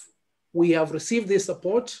believe we have received this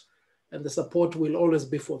support, and the support will always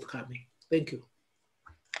be forthcoming. Thank you.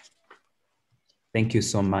 Thank you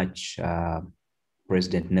so much,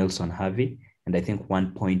 President Nelson Harvey. And I think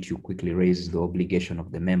one point you quickly raised is the obligation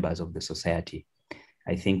of the members of the society.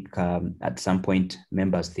 I think at some point,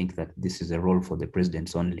 members think that this is a role for the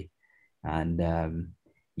presidents only. And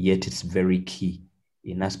yet it's very key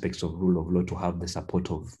in aspects of rule of law to have the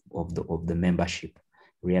support of the membership,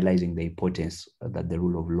 realizing the importance that the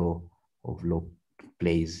rule of law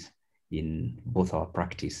plays in both our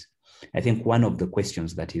practice. I think one of the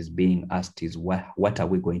questions that is being asked is what are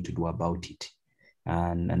we going to do about it?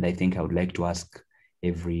 And I think I would like to ask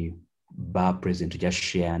every bar president to just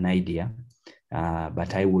share an idea.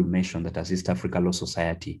 But I will mention that as East Africa Law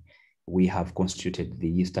Society, we have constituted the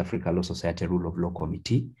East Africa Law Society Rule of Law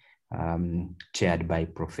Committee, chaired by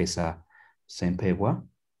Professor Sempebwa,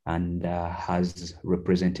 and has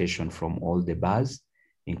representation from all the bars,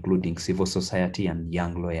 including civil society and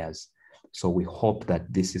young lawyers. So we hope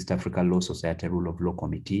that this East Africa Law Society Rule of Law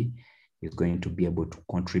Committee is going to be able to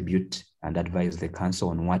contribute and advise the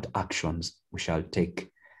council on what actions we shall take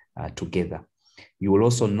together. You will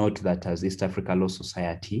also note that as East Africa Law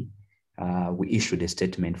Society, we issued a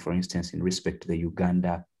statement, for instance, in respect to the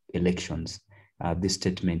Uganda elections. This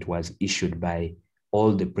statement was issued by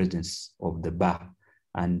all the presidents of the bar,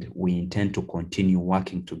 and we intend to continue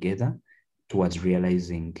working together towards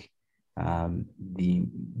realizing the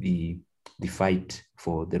fight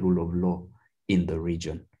for the rule of law in the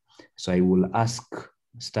region. So I will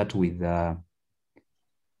start with, let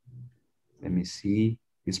me see,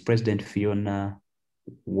 is President Fiona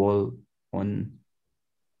Wall on?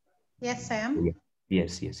 Yes, I am.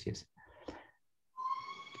 Yes.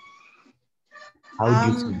 How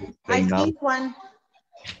do you see this I playing out? think one,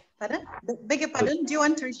 pardon? Beg your pardon, do you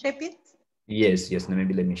want to reshape it? Yes, no,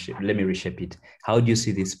 maybe let me reshape it. How do you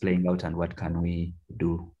see this playing out, and what can we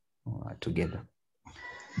do together?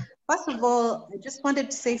 First of all, I just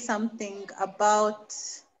wanted to say something about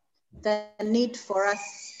the need for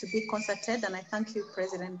us to be concerted, and I thank you,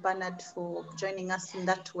 President Bernard, for joining us in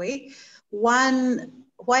that way. One,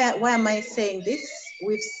 why am I saying this?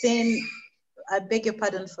 We've seen, I beg your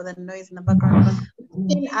pardon for the noise in the background,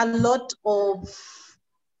 we've seen a lot of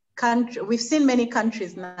we've seen many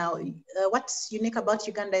countries now. What's unique about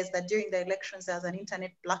Uganda is that during the elections, there's an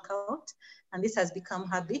internet blackout, and this has become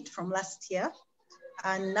habit from last year.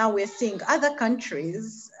 And now we're seeing other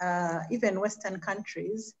countries, even Western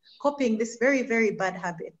countries, copying this very, very bad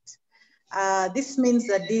habit. This means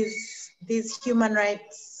that these human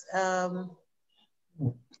rights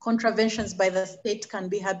contraventions by the state can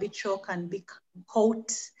be habitual, can be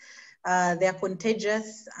caught, they're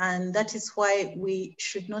contagious, and that is why we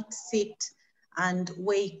should not sit and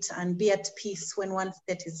wait and be at peace when one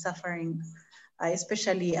state is suffering,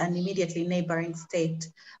 especially an immediately neighboring state.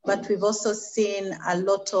 But we've also seen a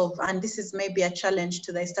lot of, and this is maybe a challenge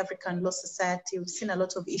to the East African Law Society, we've seen a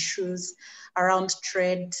lot of issues around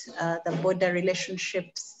trade, the border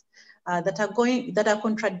relationships, that are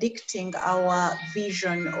contradicting our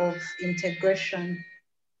vision of integration.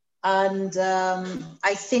 And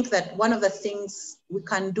I think that one of the things we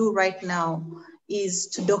can do right now is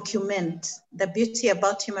to document. The beauty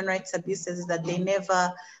about human rights abuses is that they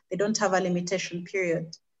don't have a limitation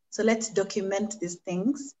period. So let's document these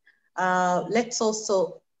things. Let's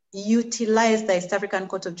also utilize the East African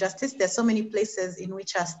Court of Justice. There's so many places in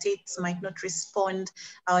which our states might not respond,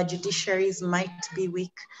 our judiciaries might be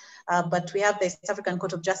weak. But we have the East African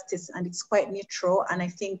Court of Justice, and it's quite neutral, and I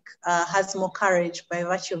think has more courage by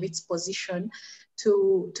virtue of its position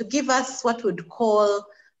to give us what we'd call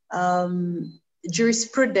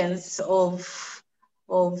jurisprudence of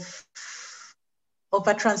a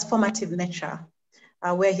transformative nature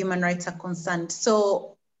where human rights are concerned.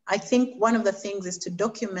 So I think one of the things is to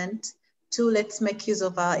document. 2, let's make use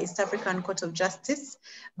of our East African Court of Justice.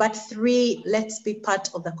 But 3, let's be part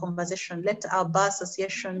of the conversation. Let our bar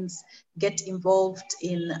associations get involved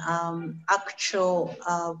in actual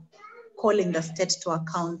calling the state to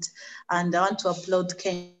account. And I want to applaud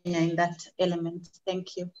Kenya in that element.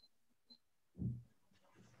 Thank you.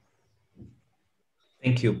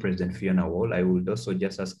 Thank you, President Fiona Wall. I would also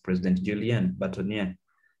just ask President Julian Batonier,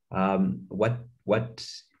 what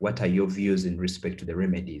are your views in respect to the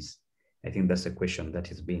remedies? I think that's a question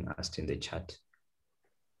that is being asked in the chat.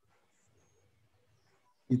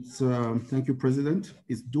 It's, thank you, President.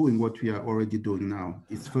 It's doing what we are already doing now.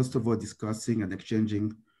 It's first of all discussing and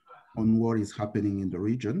exchanging on what is happening in the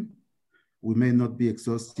region. We may not be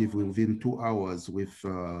exhaustive within 2 hours with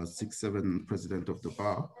 6, 7 president of the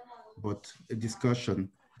bar, but a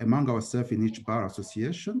discussion among ourselves in each bar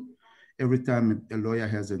association. Every time a lawyer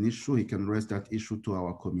has an issue, he can raise that issue to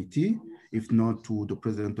our committee, if not to the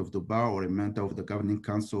president of the bar or a member of the governing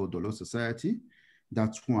council or the law society.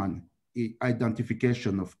 That's one,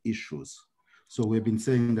 identification of issues. So we've been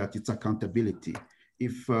saying that it's accountability.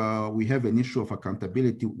 If we have an issue of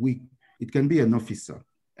accountability, it can be an officer.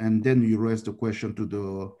 And then you raise the question to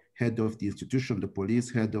the head of the institution, the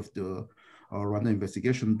police, head of the Rwanda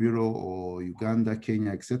Investigation Bureau or Uganda,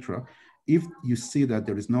 Kenya, etc. If you see that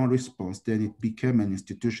there is no response, then it became an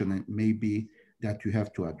institution and maybe that you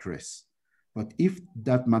have to address. But if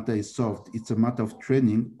that matter is solved, it's a matter of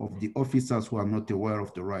training of the officers who are not aware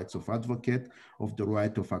of the rights of advocate, of the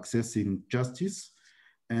right of accessing justice.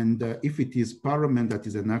 And if it is Parliament that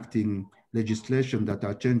is enacting legislation that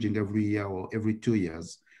are changing every year or every 2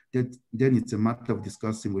 years, then it's a matter of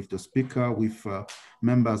discussing with the speaker, with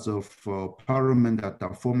members of Parliament that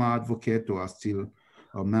are former advocate or are still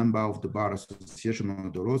a member of the Bar Association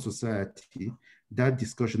or the Law Society. That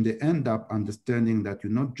discussion, they end up understanding that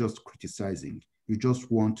you're not just criticizing, you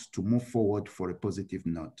just want to move forward for a positive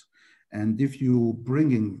note. And if you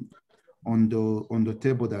bring in on the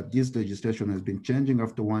table that this legislation has been changing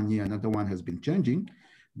after 1 year, another one has been changing,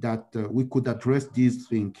 that we could address these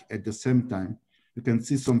things at the same time. You can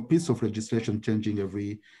see some piece of legislation changing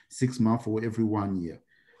every 6 months or every 1 year.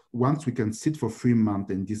 Once we can sit for 3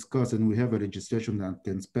 months and discuss, and we have a legislation that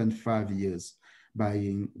can spend 5 years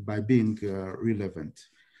by being relevant.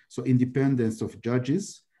 So independence of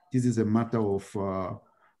judges, this is a matter of,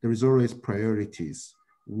 there is always priorities.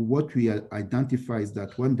 What we identify is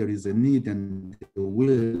that when there is a need and the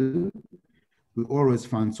will, we always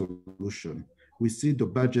find solution. We see the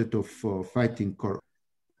budget of fighting corruption.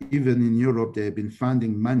 Even in Europe, they have been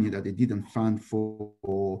funding money that they didn't fund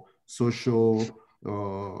for social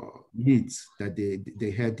needs that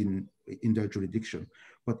they had in their jurisdiction.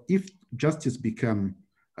 But if justice become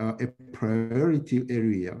a priority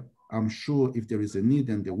area, I'm sure if there is a need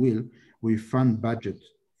and the will, we fund budget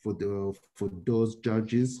for those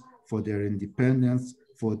judges, for their independence,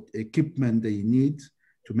 for equipment they need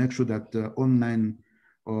to make sure that online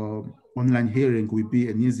hearing will be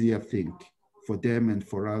an easier thing for them and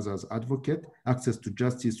for us as advocate. Access to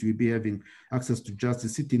justice, you'll be having access to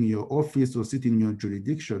justice, sitting in your office or sitting in your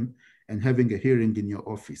jurisdiction and having a hearing in your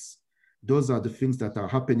office. Those are the things that are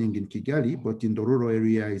happening in Kigali, but in the rural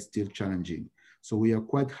area is still challenging. So we are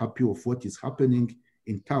quite happy of what is happening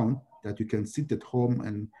in town, that you can sit at home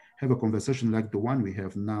and have a conversation like the one we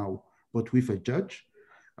have now, but with a judge.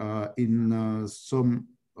 In some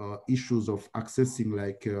issues of accessing,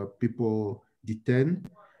 like people detained,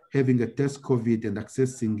 having a test COVID and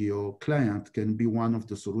accessing your client can be one of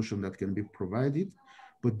the solutions that can be provided.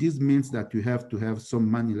 But this means that you have to have some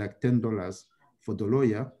money, like $10 for the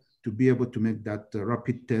lawyer, to be able to make that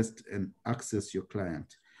rapid test and access your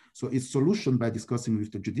client. So it's solution by discussing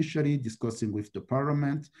with the judiciary, discussing with the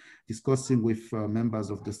parliament, discussing with members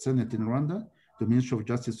of the Senate in Rwanda, the Ministry of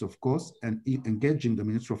Justice, of course, and engaging the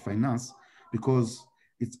Ministry of Finance, because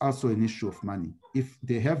it's also an issue of money. If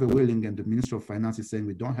they have a willing and the Ministry of Finance is saying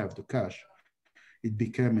we don't have the cash, it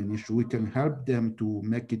became an issue. We can help them to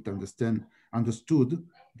make it understood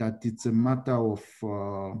that it's a matter of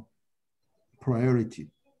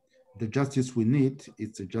priority. The justice we need,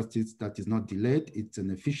 it's a justice that is not delayed. It's an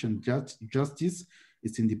efficient justice.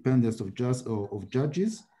 It's independence of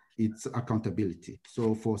judges. It's accountability.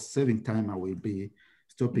 So for saving time, I will be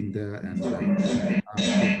stopping there. And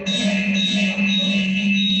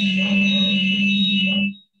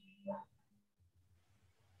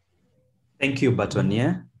Thank you,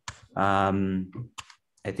 Batonier.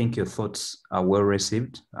 I think your thoughts are well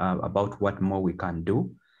received about what more we can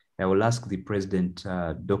do. I will ask the President,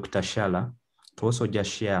 Dr. Shala, to also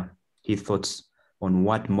just share his thoughts on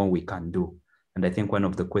what more we can do. And I think one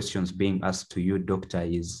of the questions being asked to you, Doctor,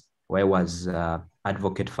 is why was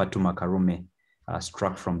Advocate Fatuma Karume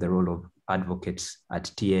struck from the role of advocates at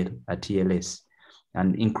TLS?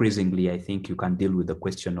 And increasingly, I think you can deal with the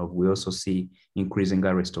question of, we also see increasing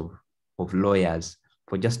arrest of lawyers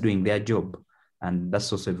for just doing their job. And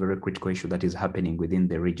that's also a very critical issue that is happening within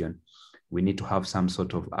the region. We need to have some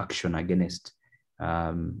sort of action against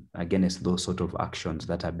those sort of actions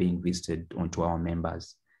that are being visited onto our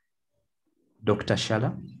members. Dr.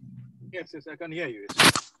 Shala? Yes, I can hear you.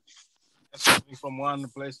 From one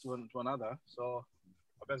place to another. So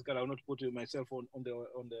basically, I will not put myself on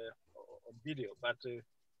video, but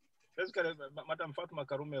basically, Madam Fatuma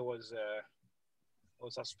Karume was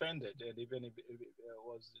suspended and even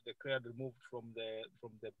was declared removed from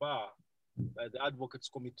the bar by the Advocates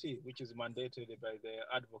Committee, which is mandated by the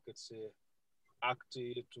Advocates Act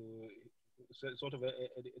to sort of a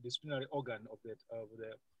disciplinary organ of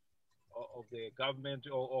the government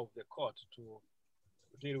or of the court to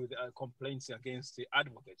deal with complaints against the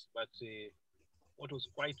advocates. But what was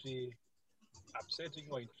quite upsetting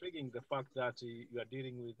or intriguing, the fact that you are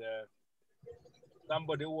dealing with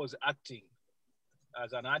somebody who was acting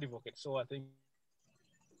as an advocate. So I think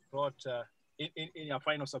wrote in your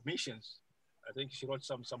final submissions, I think she wrote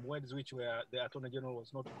some words which were the Attorney General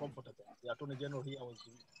was not comfortable. The Attorney General here was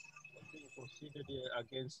being proceeded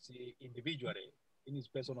against individually in his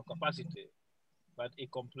personal capacity, but he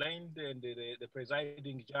complained, and the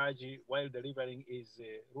presiding judge, while delivering his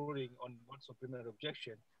ruling on what's of criminal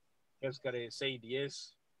objection, basically said,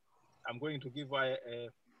 yes, I'm going to give her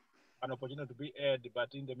an opportunity to be heard,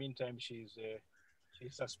 but in the meantime, she's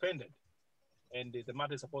suspended. And the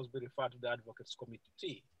matter is supposed to be referred to the Advocates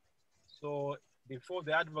Committee. So before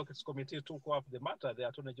the Advocates Committee took up the matter, the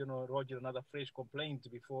Attorney General lodged another fresh complaint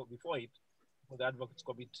before it for the Advocates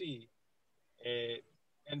Committee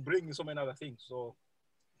and bringing so many other things. So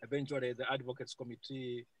eventually the Advocates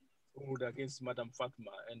Committee ruled against Madam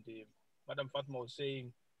Fatma, and Madam Fatma was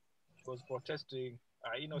saying she was protesting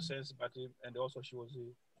her innocence, but and also she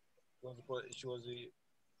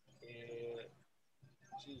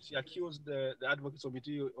accused the Advocates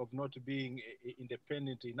Committee of not being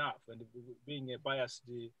independent enough and being a biased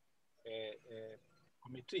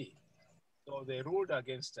committee. So they ruled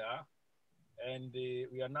against her, and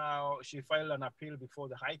she filed an appeal before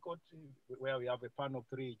the High Court, where we have a panel of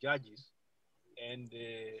 3 judges, and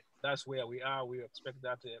that's where we are. We expect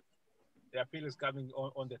that the appeal is coming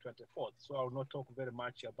on the 24th. So I will not talk very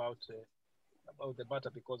much about the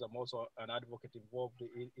matter because I'm also an advocate involved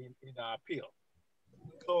in our appeal.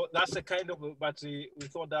 So that's a kind of, but we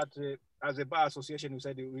thought that as a bar association, we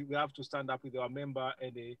said we have to stand up with our member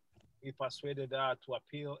and we persuaded her to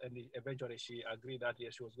appeal, and eventually she agreed that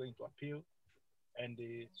yes, she was going to appeal. And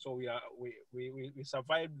so we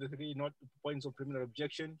survived the 3 points of preliminary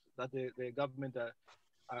objection that the government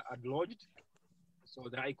had lodged. So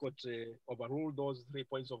the High Court overruled those 3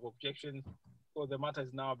 points of objection. So the matter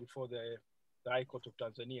is now before the High Court of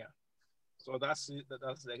Tanzania. So that's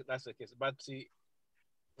the case. But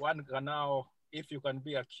one can now, if you can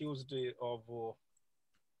be accused of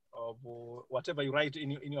whatever you write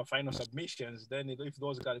in your final submissions, then if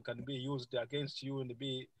those can be used against you and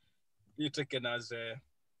be taken as a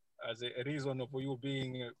reason of you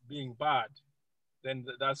being bad, then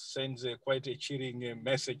that sends quite a chilling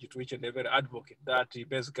message to each and every advocate that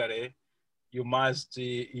basically you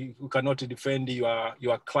cannot defend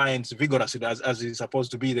your clients vigorously as is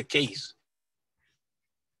supposed to be the case.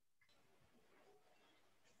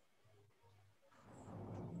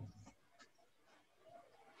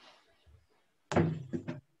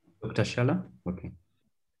 Dr. Shala? Okay.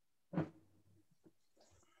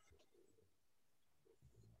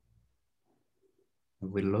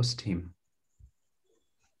 We lost him.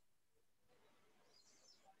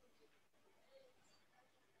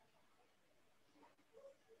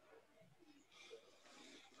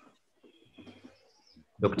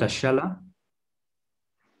 Dr. Shala?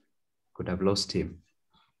 Could have lost him.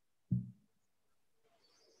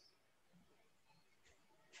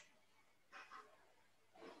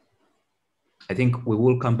 I think we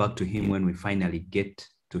will come back to him when we finally get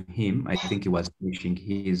to him. I think he was finishing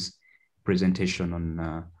his presentation on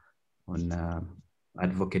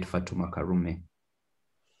Advocate Fatuma Karume.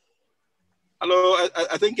 Hello,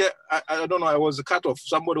 I think I don't know. I was cut off.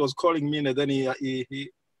 Somebody was calling me, and then he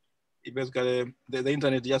basically the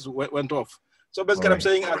internet just went off. So basically, right. I'm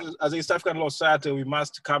saying as a East African Law Society, we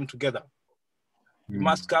must come together. We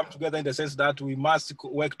must come together in the sense that we must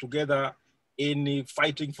work together in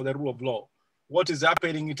fighting for the rule of law. What is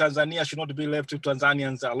happening in Tanzania should not be left to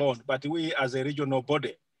Tanzanians alone, but we as a regional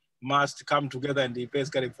body must come together and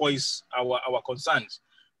basically voice our concerns.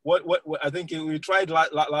 What I think we tried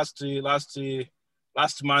last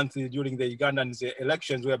month during the Ugandan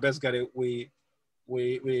elections, where basically the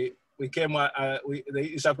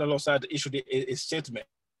East African Law Society issued a statement.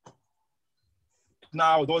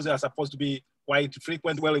 Now those are supposed to be quite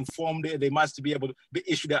frequent, well informed. They must be able to be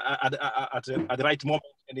issued at the right moment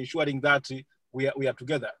and ensuring that we are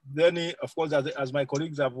together. Then, of course, as my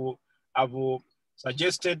colleagues have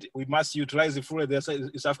suggested, we must utilize the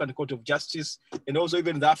East African Court of Justice and also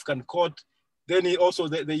even the African Court. Then also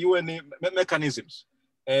the UN mechanisms,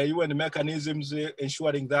 ensuring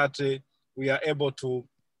that we are able to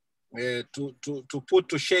put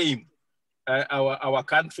to shame our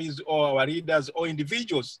countries or our leaders or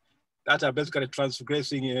individuals that are basically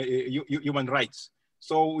transgressing human rights.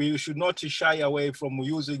 So we should not shy away from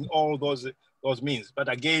using all those means. But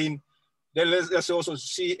again, then let's also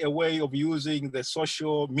see a way of using the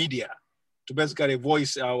social media to basically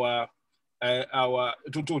voice to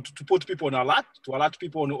put people on alert, to alert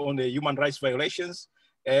people on the human rights violations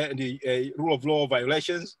and the rule of law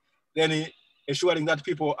violations. Then ensuring that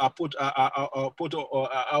people are put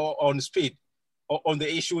on speed on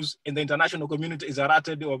the issues, and the international community is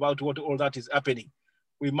alerted about what all that is happening.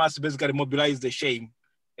 We must basically mobilize the shame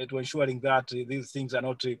to ensuring that these things are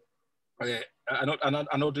not the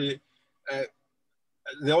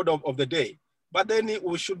order of the day. But then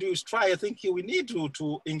we should try. I think we need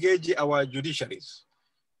to engage our judiciaries,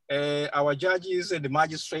 our judges and the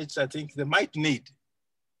magistrates. I think they might need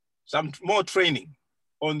some more training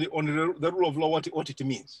on the rule of law, what it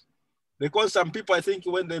means. Because some people, I think,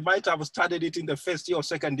 when they might have studied it in the first year or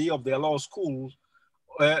second year of their law school,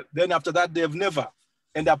 then after that, they've never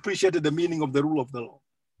appreciated the meaning of the rule of the law.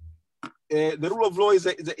 The rule of law is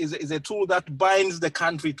a tool that binds the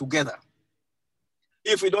country together.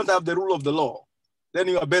 If we don't have the rule of the law, then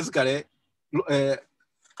you are basically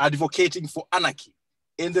advocating for anarchy.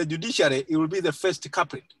 In the judiciary, it will be the first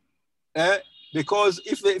culprit. Because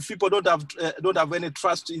if people don't have any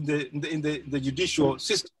trust in the judicial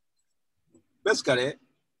system, basically,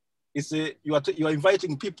 you are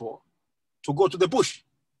inviting people to go to the bush.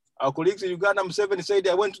 Our colleagues in Uganda, Museveni said,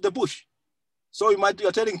 I went to the bush. So you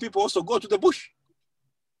are telling people also go to the bush.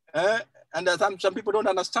 And some people don't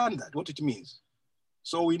understand that, what it means.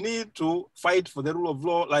 So we need to fight for the rule of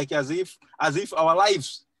law like as if our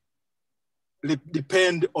lives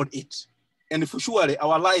depend on it. And for surely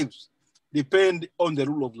our lives depend on the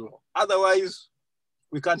rule of law. Otherwise,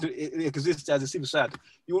 we can't exist as a civil society.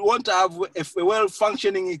 You want to have a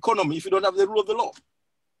well-functioning economy if you don't have the rule of the law.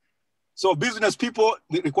 So business people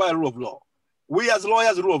require rule of law. We as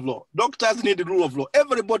lawyers, rule of law. Doctors need the rule of law.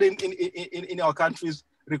 Everybody in our countries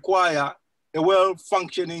require a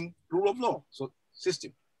well-functioning rule of law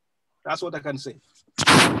system. That's what I can say.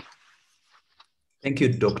 Thank you,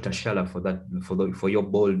 Dr. Shala, for that, for your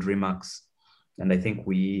bold remarks. And I think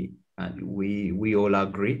we all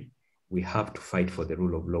agree we have to fight for the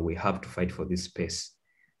rule of law. We have to fight for this space.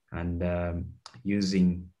 And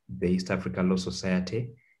using the East African Law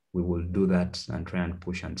Society, we will do that and try and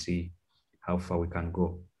push and see how far we can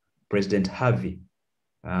go. President Harvey,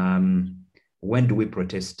 when do we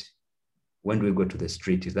protest? When do we go to the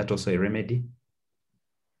street? Is that also a remedy?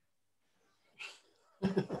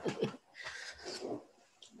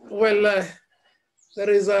 Well, there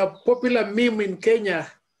is a popular meme in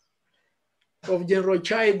Kenya of General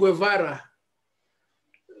Che Guevara,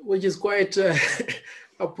 which is quite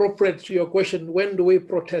appropriate to your question, when do we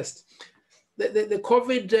protest? The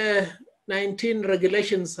COVID-19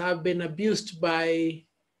 regulations have been abused by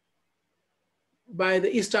the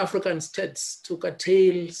East African states to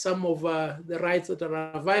curtail some of the rights that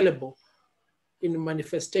are available in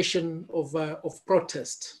manifestation of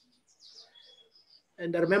protest.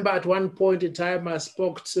 And I remember at one point in time, I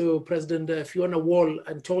spoke to President Fiona Wall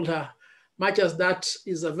and told her, much as that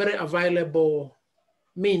is a very available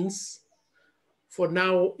means, for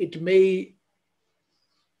now, it may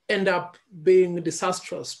end up being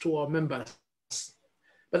disastrous to our members.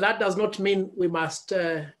 But that does not mean we must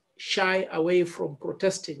shy away from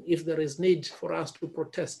protesting if there is need for us to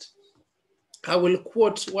protest. I will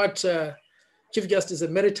quote what Chief Justice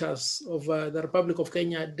Emeritus of the Republic of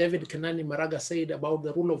Kenya, David Kenani Maraga, said about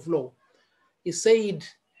the rule of law. He said,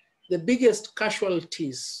 the biggest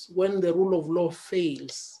casualties when the rule of law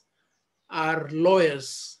fails are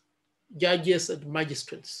lawyers, judges, and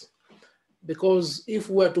magistrates. Because if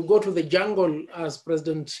we were to go to the jungle, as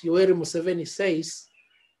President Yoweri Museveni says,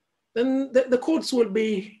 then the courts will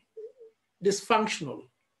be dysfunctional.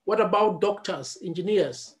 What about doctors,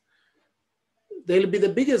 engineers? They'll be the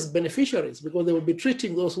biggest beneficiaries because they will be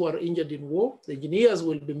treating those who are injured in war. The engineers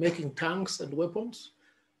will be making tanks and weapons.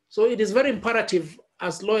 So it is very imperative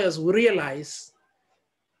as lawyers we realize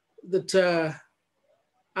that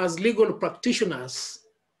as legal practitioners,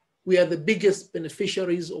 we are the biggest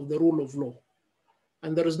beneficiaries of the rule of law.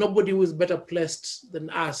 And there is nobody who is better placed than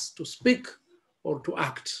us to speak or to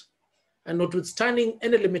act. And notwithstanding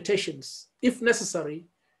any limitations, if necessary,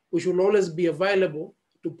 we should always be available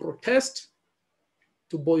to protest,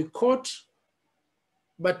 to boycott,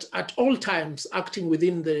 but at all times acting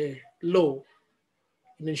within the law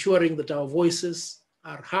in ensuring that our voices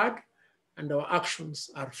are heard and our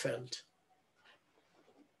actions are felt.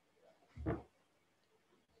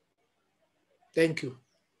 Thank you.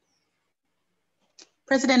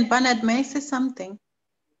 President Bernard, may I say something?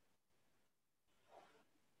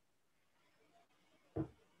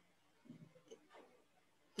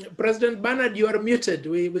 President Bernard, you are muted.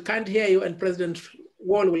 We can't hear you, and President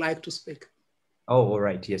Wall would like to speak. Oh, all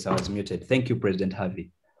right. Yes, I was muted. Thank you, President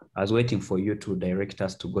Harvey. I was waiting for you to direct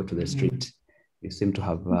us to go to the street. You seem to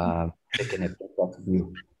have taken a better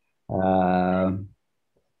view.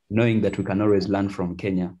 Knowing that we can always learn from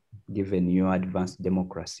Kenya, given your advanced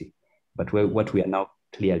democracy. But what we are now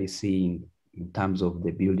clearly seeing in terms of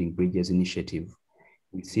the Building Bridges initiative,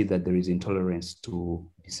 we see that there is intolerance to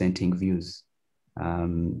dissenting views.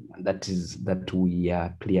 That we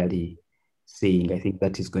are clearly seeing. I think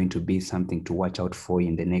that is going to be something to watch out for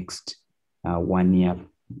in the next 1 year.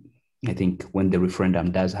 I think when the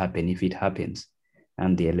referendum does happen, if it happens,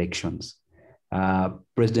 and the elections.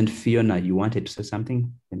 President Fiona, you wanted to say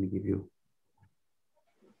something? Let me give you.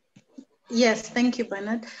 Yes, thank you,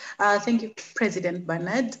 Bernard. Thank you, President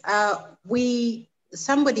Bernard.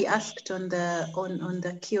 Somebody asked on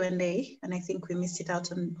the Q&A, and I think we missed it out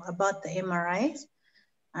about the MRI.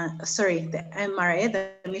 The MRA,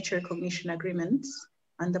 the Mutual Recognition Agreements,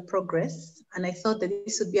 and the progress. And I thought that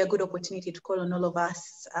this would be a good opportunity to call on all of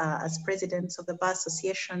us as presidents of the bar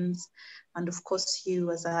associations, and of course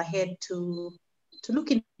you as our head to look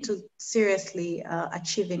into seriously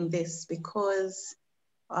achieving this, because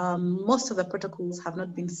most of the protocols have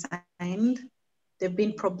not been signed. There have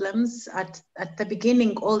been problems. At the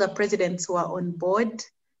beginning, all the presidents were on board.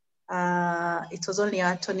 It was only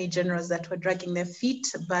our attorney generals that were dragging their feet,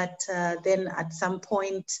 but then at some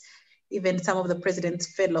point, even some of the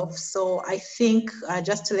presidents fell off. So I think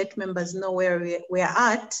just to let members know where we're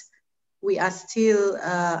at, we are still,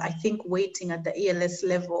 I think, waiting at the EALS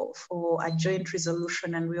level for a joint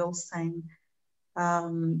resolution, and we all sign.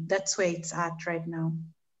 That's where it's at right now.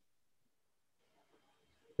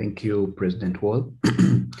 Thank you, President Wall.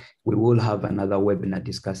 We will have another webinar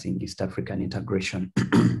discussing East African integration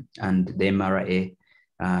and the MRA,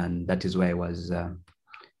 and that is why I was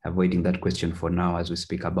avoiding that question for now as we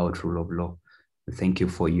speak about rule of law. Thank you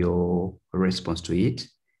for your response to it.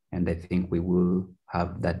 And I think we will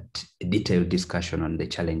have that detailed discussion on the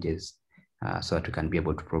challenges so that we can be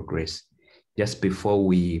able to progress. Just before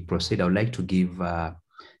we proceed, I would like to give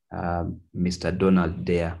Mr. Donald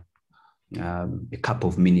there a couple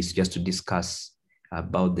of minutes just to discuss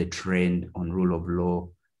about the trend on rule of law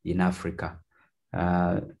in Africa.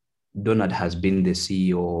 Donald has been the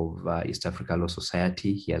CEO of East Africa Law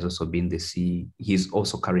Society. He has also been he's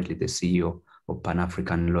also currently the CEO of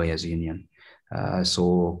Pan-African Lawyers Union.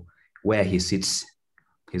 So where he sits,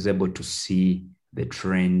 he's able to see the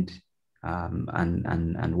trend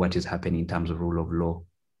and what is happening in terms of rule of law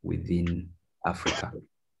within Africa.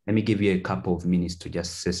 Let me give you a couple of minutes to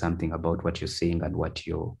just say something about what you're seeing and what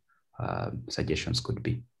your suggestions could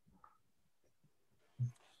be.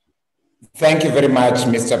 Thank you very much,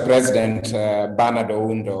 Mr. President Bernard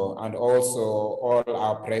Oundo, and also all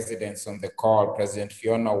our presidents on the call, President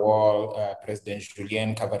Fiona Wall, President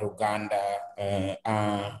Julien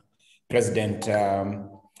Kavaruganda, President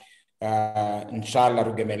Nshala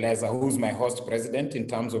Rugemeleza, who's my host president in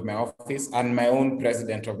terms of my office, and my own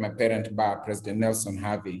president of my parent bar, President Nelson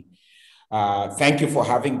Harvey. Thank you for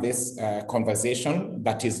having this conversation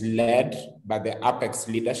that is led by the apex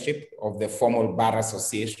leadership of the formal bar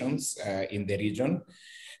associations in the region.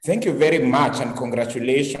 Thank you very much and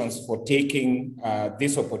congratulations for taking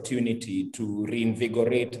this opportunity to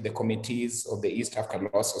reinvigorate the committees of the East African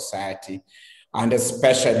Law Society, and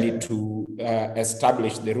especially to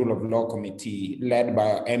establish the Rule of Law Committee led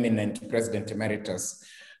by our eminent President Emeritus,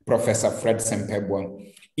 Professor Fred Sempebwa.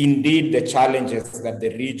 Indeed, the challenges that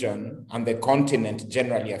the region and the continent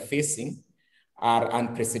generally are facing are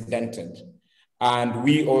unprecedented. And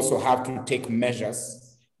we also have to take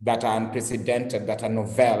measures that are unprecedented, that are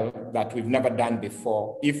novel, that we've never done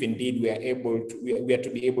before, if indeed we are to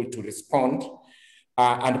be able to respond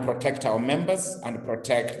and protect our members and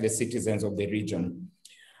protect the citizens of the region.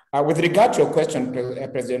 With regard to your question,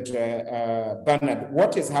 President Bernard,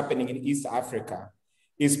 what is happening in East Africa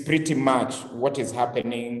is pretty much what is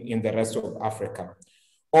happening in the rest of Africa.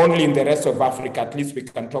 Only in the rest of Africa, at least we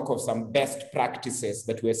can talk of some best practices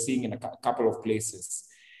that we're seeing in a couple of places.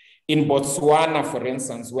 In Botswana, for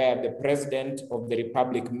instance, where the President of the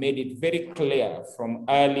Republic made it very clear from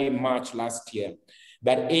early March last year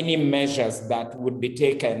that any measures that would be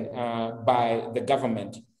taken by the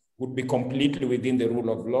government would be completely within the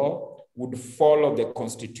rule of law, would follow the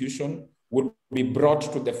constitution, would be brought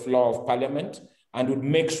to the floor of parliament, and would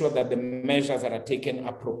make sure that the measures that are taken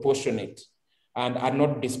are proportionate and are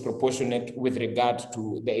not disproportionate with regard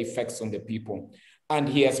to the effects on the people. And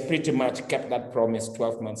he has pretty much kept that promise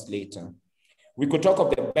 12 months later. We could talk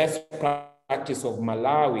of the best practice of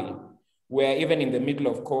Malawi, where even in the middle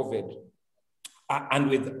of COVID, and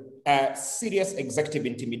with serious executive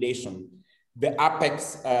intimidation, the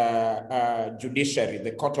apex judiciary,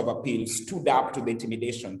 the Court of Appeal, stood up to the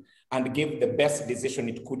intimidation and gave the best decision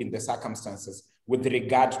it could in the circumstances with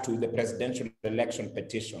regard to the presidential election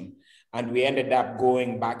petition. And we ended up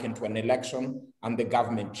going back into an election and the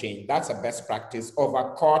government changed. That's a best practice of a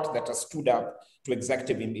court that has stood up to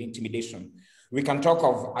executive intimidation. We can talk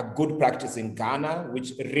of a good practice in Ghana,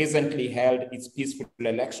 which recently held its peaceful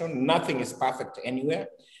election. Nothing is perfect anywhere,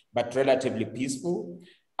 but relatively peaceful.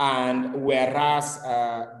 And whereas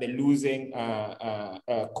the losing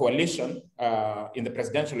coalition in the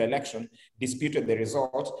presidential election disputed the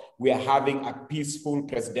result, we are having a peaceful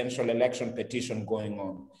presidential election petition going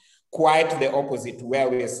on. Quite the opposite where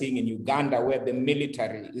we are seeing in Uganda, where the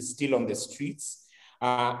military is still on the streets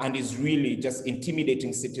and is really just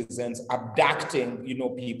intimidating citizens, abducting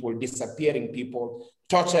people, disappearing people,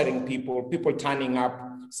 torturing people, people turning up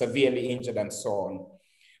severely injured and so on.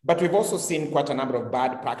 But we've also seen quite a number of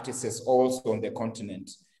bad practices also on the continent.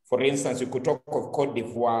 For instance, we could talk of Cote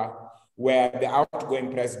d'Ivoire, where the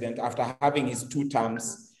outgoing president, after having his 2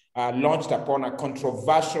 terms, launched upon a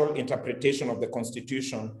controversial interpretation of the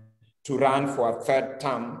constitution to run for a 3rd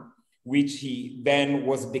term, which he then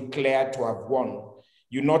was declared to have won.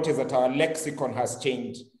 You notice that our lexicon has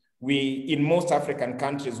changed. In most African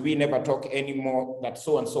countries, we never talk anymore that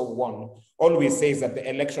so-and-so won. All we say is that the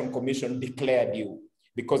Election Commission declared you,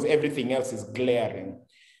 because everything else is glaring.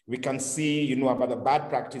 We can see, about the bad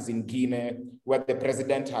practice in Guinea, where the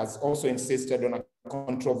president has also insisted on a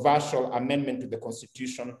controversial amendment to the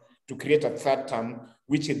constitution to create a 3rd term,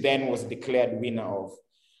 which he then was declared winner of.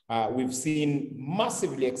 We've seen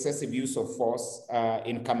massively excessive use of force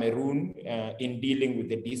in Cameroon in dealing with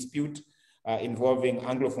the dispute involving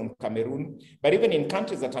Anglophone Cameroon, but even in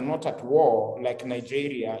countries that are not at war, like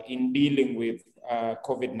Nigeria, in dealing with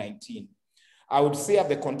COVID-19. I would say at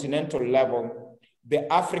the continental level,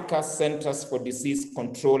 the Africa Centers for Disease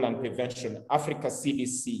Control and Prevention, Africa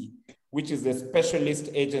CDC, which is the specialist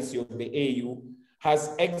agency of the AU,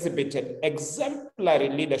 has exhibited exemplary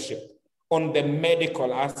leadership on the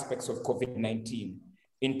medical aspects of COVID-19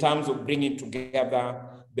 in terms of bringing together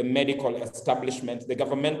the medical establishments, the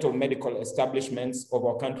governmental medical establishments of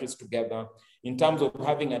our countries together, in terms of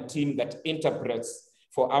having a team that interprets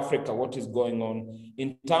for Africa what is going on,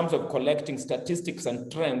 in terms of collecting statistics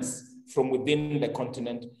and trends from within the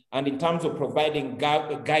continent, and in terms of providing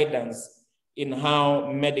guidance in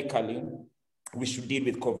how medically we should deal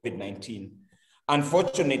with COVID-19.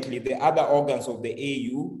 Unfortunately, the other organs of the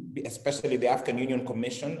AU, especially the African Union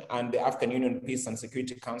Commission and the African Union Peace and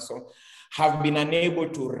Security Council, have been unable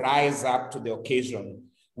to rise up to the occasion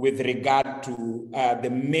with regard to the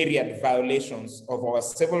myriad violations of our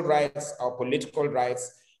civil rights, our political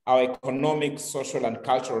rights, our economic, social, and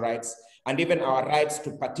cultural rights, and even our rights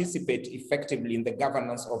to participate effectively in the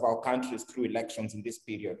governance of our countries through elections in this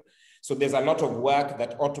period. So there's a lot of work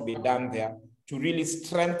that ought to be done there to really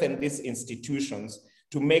strengthen these institutions,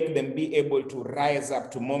 to make them be able to rise up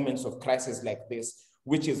to moments of crisis like this,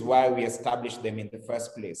 which is why we established them in the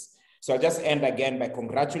first place. So I'll just end again by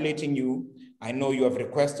congratulating you. I know you have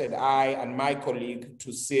requested I and my colleague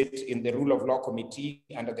to sit in the Rule of Law Committee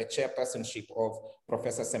under the chairpersonship of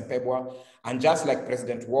Professor Sempebwa. And just like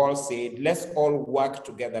President Wall said, let's all work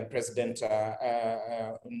together. And President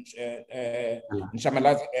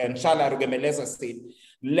Nshala Rugemeleza said,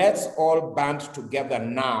 let's all band together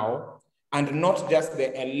now, and not just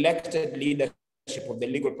the elected leadership of the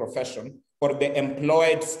legal profession or the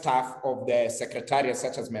employed staff of the secretariat,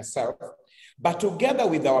 such as myself, but together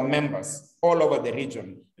with our members all over the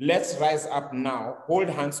region, let's rise up now, hold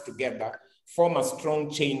hands together, form a strong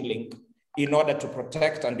chain link in order to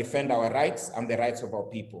protect and defend our rights and the rights of our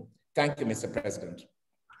people. Thank you, Mr. President.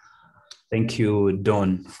 Thank you,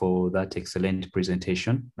 Don, for that excellent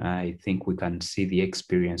presentation. I think we can see the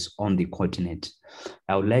experience on the continent.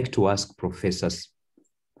 I would like to ask Professor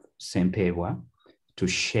Sempebwa to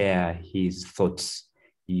share his thoughts.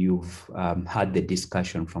 You've had the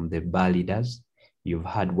discussion from the bar leaders. You've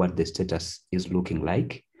heard what the status is looking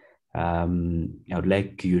like. I would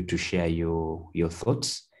like you to share your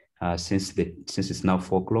thoughts since it's now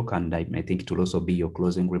 4 o'clock, and I think it will also be your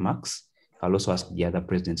closing remarks. I'll also ask the other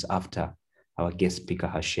presidents after our guest speaker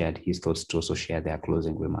has shared his thoughts to also share their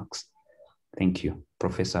closing remarks. Thank you.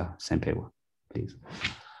 Professor Sempebwa, please.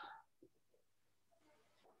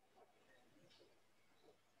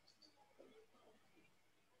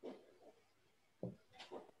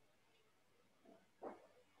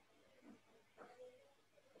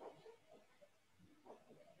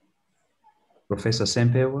 Professor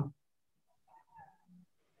Sempebwa.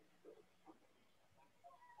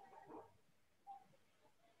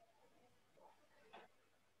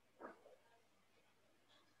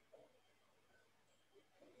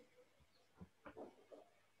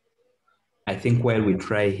 I think while we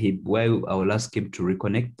try him, while I will ask him to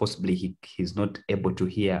reconnect, possibly he's not able to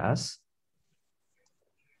hear us.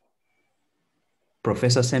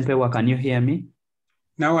 Professor Sempebwa, can you hear me?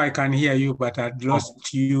 Now I can hear you, but I'd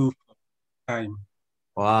lost you time.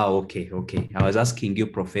 Wow, okay. I was asking you,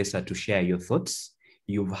 Professor, to share your thoughts.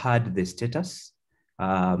 You've heard the status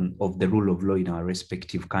of the rule of law in our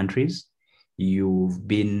respective countries. You've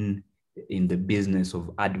been in the business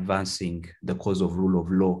of advancing the cause of rule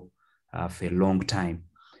of law for a long time.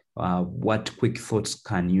 What quick thoughts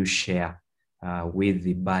can you share with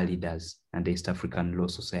the bar leaders and the East African Law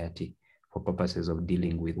Society for purposes of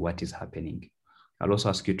dealing with what is happening? I'll also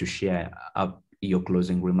ask you to share up your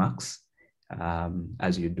closing remarks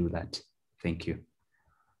as you do that. Thank you.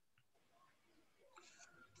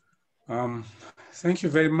 Thank you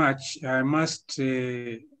very much. I must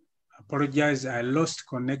apologize. I lost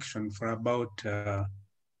connection for about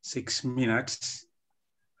 6 minutes,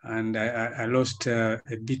 and I lost a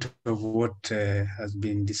bit of what has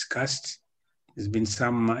been discussed. There's been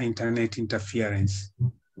some internet interference,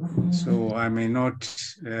 so I may not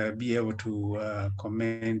be able to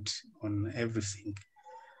comment on everything.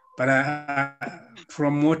 But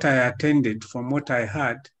from what I attended, from what I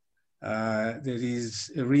heard, there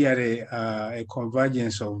is really a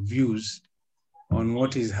convergence of views on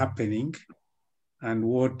what is happening and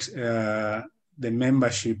what the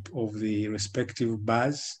membership of the respective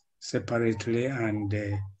bars separately and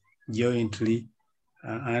jointly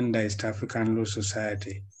under East African Law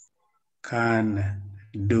Society can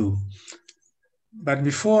do. But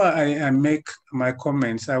before I make my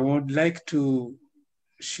comments, I would like to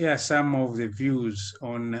share some of the views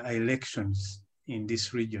on elections in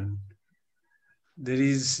this region. there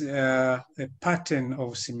is a pattern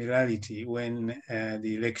of similarity when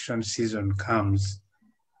the election season comes,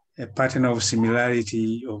 a pattern of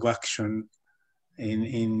similarity of action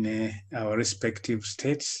in our respective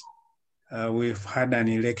states. We've had an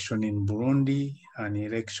election in Burundi, an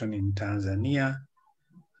election in Tanzania,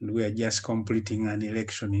 and we are just completing an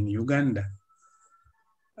election in Uganda.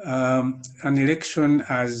 An election,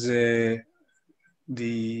 as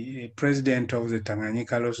the president of the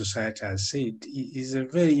Tanganyika Law Society has said, is a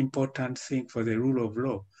very important thing for the rule of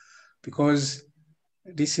law, because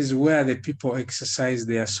this is where the people exercise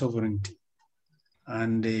their sovereignty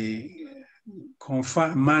and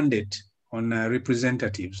confer mandate on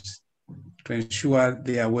representatives to ensure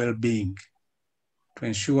their well-being, to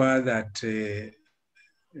ensure that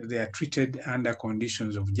they are treated under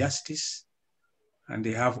conditions of justice and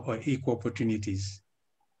they have equal opportunities.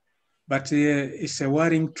 But it's a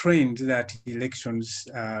worrying trend that elections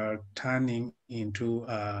are turning into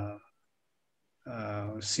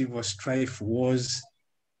civil strife wars.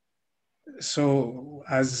 So,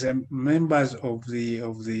 as members of the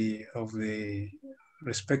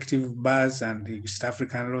respective bars and the East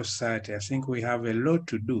African Law Society, I think we have a lot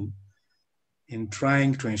to do in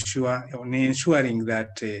trying to ensuring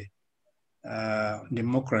that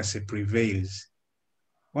democracy prevails.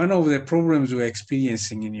 One of the problems we're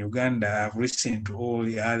experiencing in Uganda, I've listened to all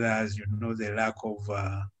the others, you know, the lack of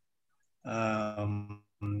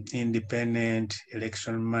independent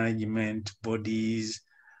election management bodies,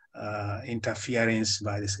 interference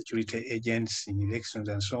by the security agents in elections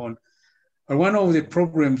and so on. But one of the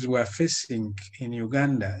problems we're facing in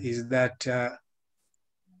Uganda is that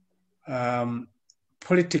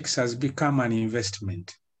politics has become an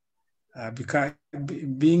investment. Because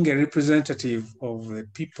being a representative of the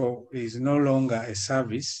people is no longer a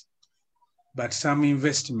service, but some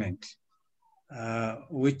investment, from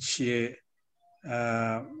which the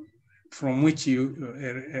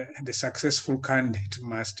successful candidate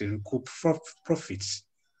must recoup profits.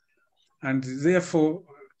 And therefore,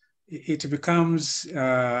 it becomes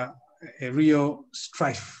a real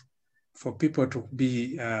strife for people to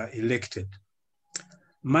be elected.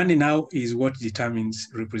 Money now is what determines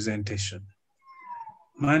representation.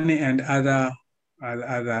 Money and other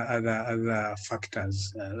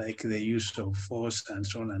factors like the use of force and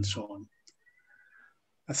so on and so on.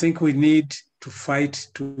 I think we need to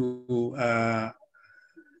fight to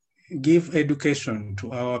give education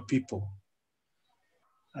to our people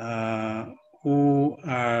who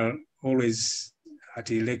are always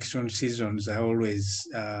at election seasons, are always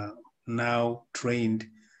now trained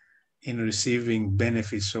in receiving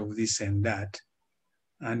benefits of this and that.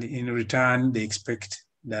 And in return, they expect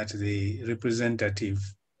that the representative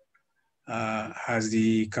has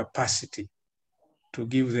the capacity to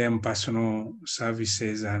give them personal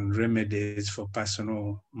services and remedies for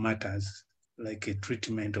personal matters, like a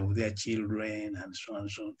treatment of their children and so on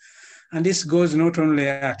and so on. And this goes not only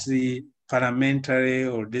at the parliamentary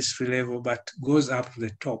or district level, but goes up to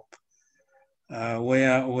the top,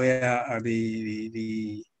 where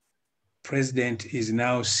the president is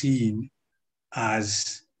now seen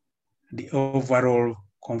as the overall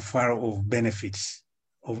conferrer of benefits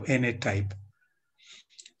of any type.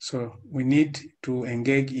 So we need to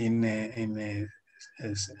engage in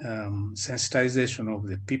sensitization of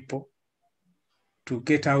the people to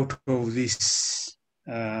get out of this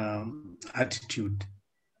attitude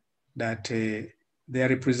that their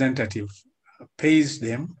representative pays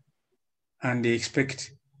them and they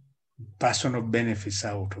expect personal benefits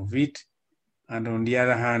out of it. And on the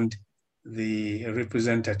other hand, the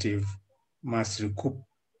representative must recoup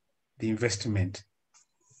the investment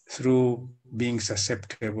through being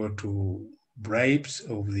susceptible to bribes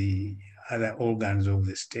of the other organs of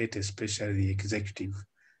the state, especially the executive,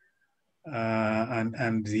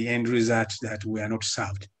 and the end result that we are not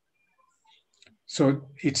served. So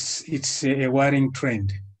it's a worrying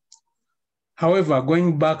trend. However,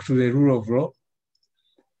 going back to the rule of law,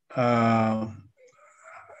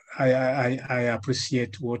 I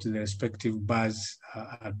appreciate what the respective bars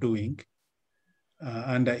are doing.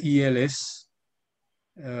 Under EALS,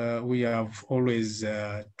 we have always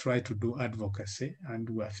tried to do advocacy,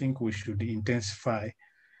 and I think we should intensify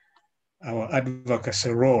our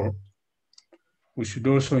advocacy role. We should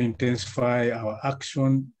also intensify our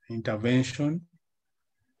action, intervention,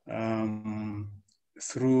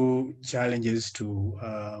 through challenges to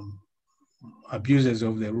abuses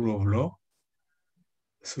of the rule of law,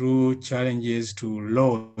 through challenges to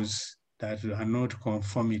laws that are not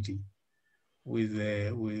conformity with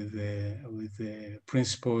the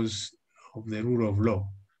principles of the rule of law.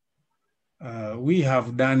 We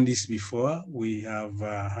have done this before. We have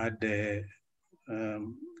had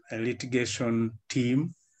a litigation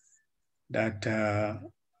team that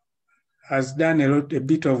has done a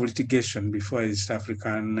bit of litigation before the East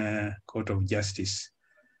African Court of Justice.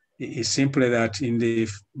 It's simply that in the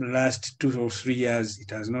last 2 or 3 years,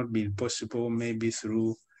 it has not been possible, maybe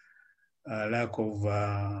through lack of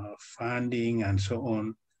funding and so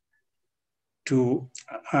on, to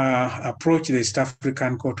approach the East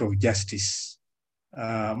African Court of Justice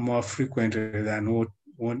more frequently than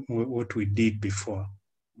what we did before.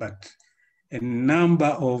 But a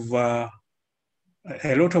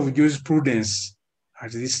lot of jurisprudence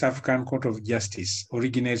at the East African Court of Justice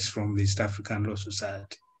originates from the East African Law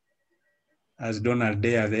Society, as Donald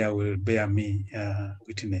Dare there will bear me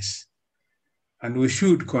witness. And we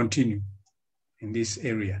should continue in this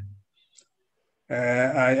area.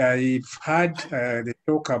 I've heard the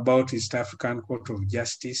talk about East African Court of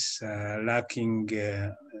Justice lacking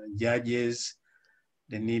judges,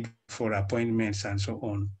 the need for appointments and so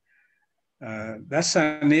on. That's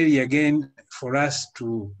an area, again, for us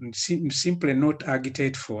to simply not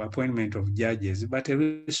agitate for appointment of judges, but a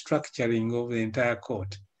restructuring of the entire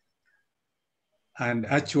court, and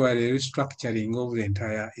actually restructuring of the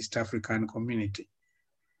entire East African community.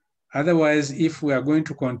 Otherwise, if we are going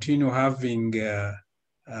to continue having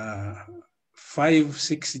 5,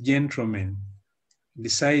 6 gentlemen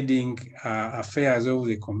deciding affairs of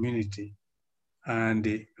the community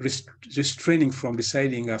and restraining from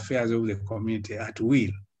deciding affairs of the community at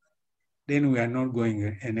will, then we are not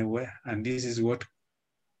going anywhere. And this is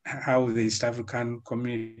how the East African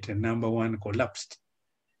community, #1, collapsed.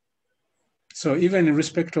 So even in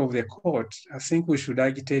respect of the court, I think we should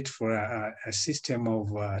agitate for a system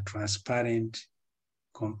of transparent,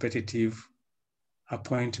 competitive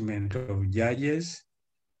appointment of judges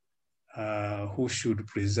who should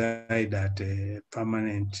preside at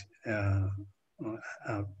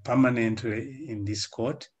permanently in this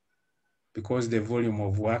court, because the volume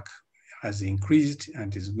of work has increased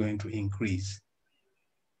and is going to increase.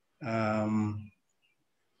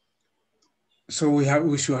 So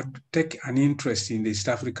we should take an interest in the East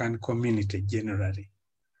African community generally.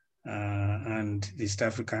 And the East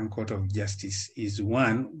African Court of Justice is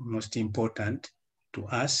one most important to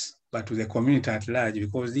us, but to the community at large,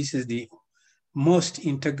 because this is the most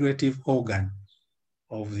integrative organ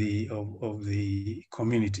of the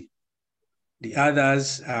community. The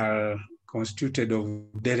others are constituted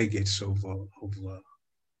of delegates of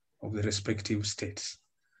the respective states.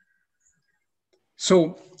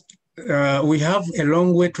 So we have a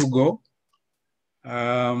long way to go.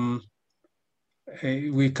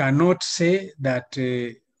 We cannot say that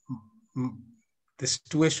the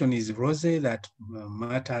situation is rosy, that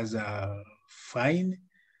matters are fine.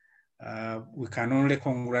 We can only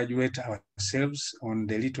congratulate ourselves on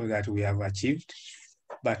the little that we have achieved,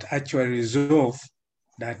 but actually resolve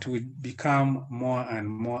that we become more and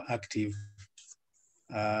more active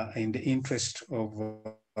in the interest of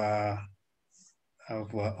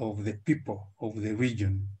the people of the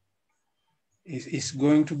region. It's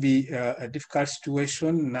going to be a difficult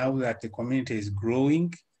situation now that the community is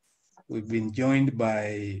growing. We've been joined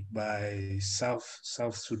by South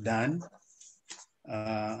Sudan.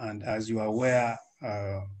 And as you are aware,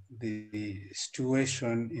 the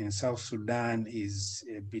situation in South Sudan is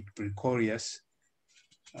a bit precarious.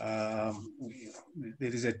 There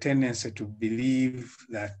is a tendency to believe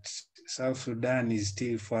that South Sudan is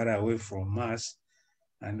still far away from us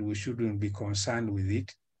and we shouldn't be concerned with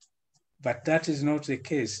it. But that is not the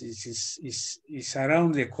case. It's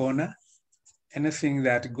around the corner. Anything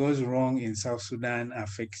that goes wrong in South Sudan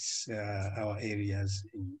affects our areas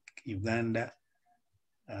in Uganda,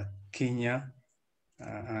 Kenya,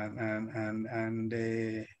 and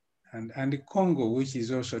the Congo, which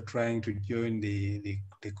is also trying to join the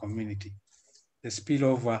community. The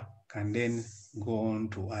spillover can then go on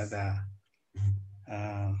to other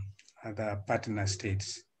partner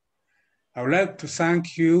states. I would like to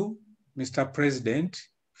thank you, Mr. President,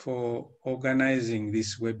 for organizing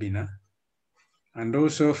this webinar, and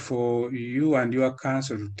also for you and your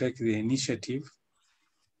council to take the initiative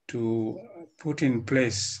to put in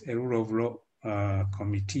place a rule of law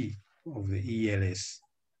committee of the EALS.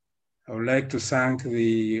 I would like to thank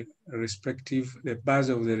the heads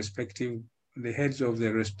of the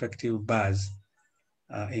respective bars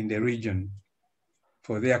in the region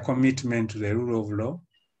for their commitment to the rule of law,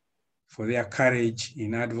 for their courage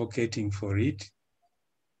in advocating for it,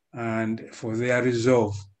 and for their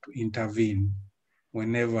resolve to intervene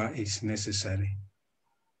whenever it's necessary.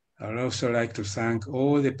 I would also like to thank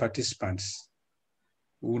all the participants.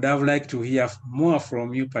 We would have liked to hear more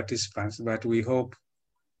from you participants, but we hope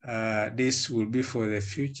this will be for the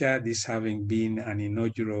future. This having been an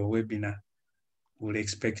inaugural webinar, we'll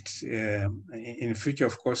expect in future,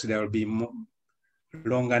 of course, there will be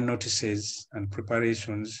longer notices and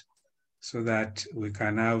preparations so that we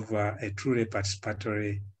can have a truly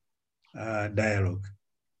participatory dialogue.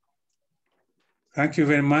 Thank you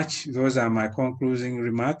very much. Those are my concluding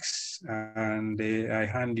remarks, and I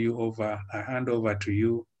hand over to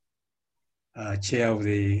you, Chair of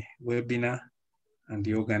the webinar, and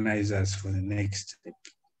the organizers for the next step.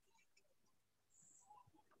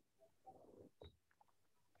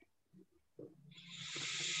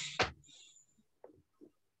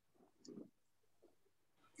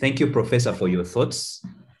 Thank you, Professor, for your thoughts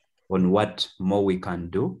on what more we can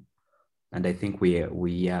do. And I think we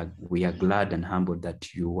are glad and humbled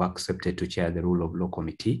that you accepted to chair the Rule of Law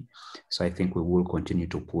Committee. So I think we will continue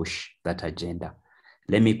to push that agenda.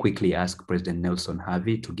 Let me quickly ask President Nelson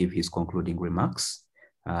Harvey to give his concluding remarks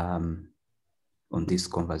on this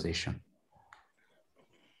conversation.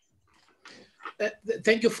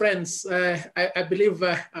 Thank you, friends. I believe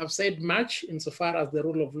I've said much insofar as the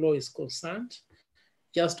rule of law is concerned.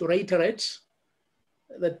 Just to reiterate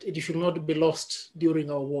that it should not be lost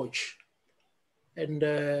during our watch. And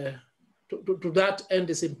to that end,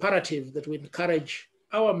 it's imperative that we encourage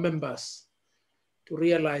our members to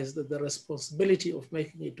realize that the responsibility of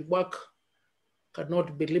making it work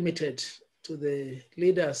cannot be limited to the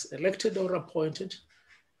leaders elected or appointed,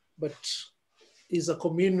 but is a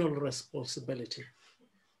communal responsibility.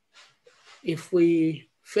 If we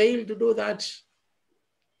fail to do that,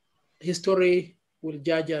 history will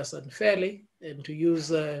judge us unfairly. And to use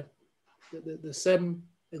the same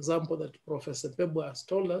example that Professor Pebu has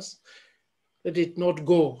told us, let it not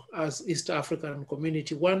go as East African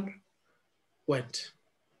Community 1 went.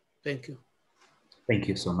 Thank you. Thank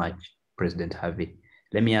you so much, President Harvey.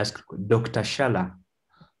 Let me ask Dr. Shala,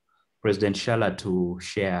 President Shala, to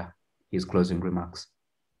share his closing remarks.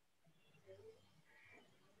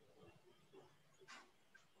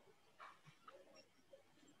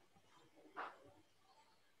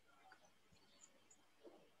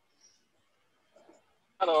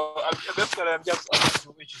 Hello, basically I'm just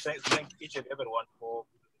wish to thank each and everyone for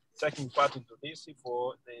taking part into this,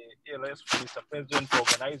 for the EALS, for Mr. President, for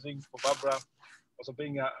organizing, for Barbara, also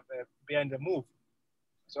being behind the move.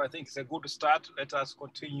 So I think it's a good start. Let us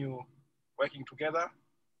continue working together.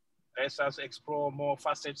 Let us explore more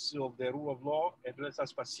facets of the rule of law and let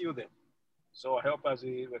us pursue them. So I hope, as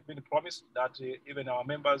we've been promised, that even our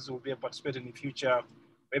members will be participating in future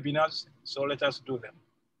webinars. So let us do them.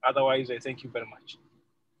 Otherwise, I thank you very much.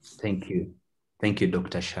 Thank you. Thank you,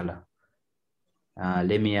 Dr. Shala.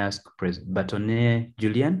 Let me ask President Batone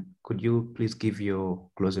Julian, could you please give your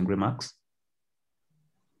closing remarks?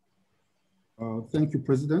 Thank you,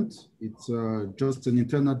 President. It's just an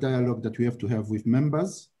internal dialogue that we have to have with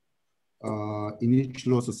members in each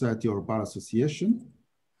law society or bar association.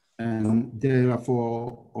 And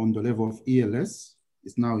therefore, on the level of ELS,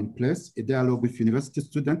 is now in place, a dialogue with university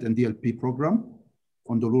student and DLP program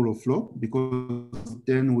on the rule of law, because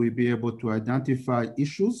then we'll be able to identify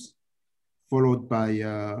issues followed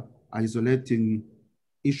by isolating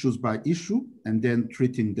issues by issue and then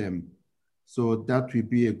treating them. So that will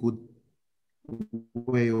be a good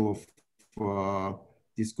way of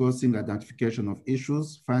discussing identification of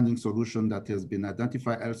issues, finding solution that has been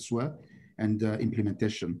identified elsewhere, and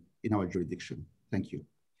implementation in our jurisdiction. Thank you.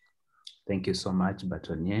 Thank you so much,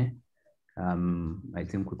 Batonier. I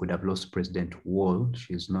think we could have lost President Wall.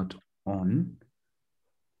 She's not on.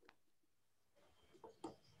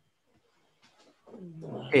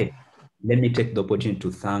 Okay, let me take the opportunity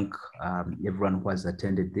to thank everyone who has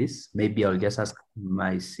attended this. Maybe I'll just ask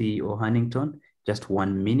my CEO, Hannington, just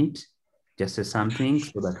 1 minute, just say something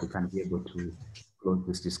so that we can be able to close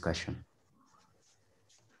this discussion.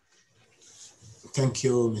 Thank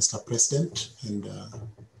you, Mr. President, and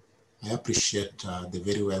I appreciate the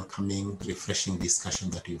very welcoming, refreshing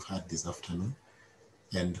discussion that you've had this afternoon,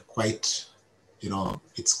 and quite, you know,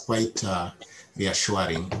 it's quite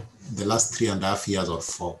reassuring. The last 3.5 years or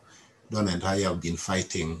 4, Don and I have been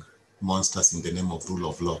fighting monsters in the name of rule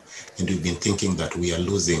of law, and we've been thinking that we are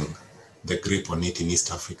losing the grip on it in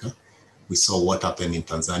East Africa. We saw what happened in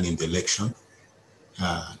Tanzania in the election.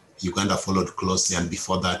 Uganda followed closely, and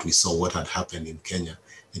before that, we saw what had happened in Kenya.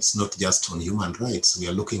 It's not just on human rights. We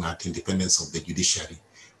are looking at independence of the judiciary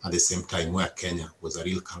at the same time, where Kenya was a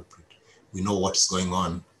real culprit. We know what's going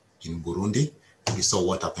on in Burundi. We saw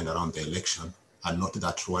what happened around the election, and not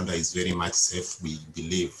that Rwanda is very much safe. We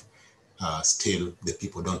believe still the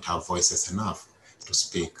people don't have voices enough to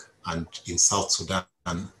speak. And in South Sudan,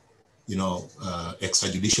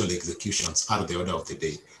 extrajudicial executions are the order of the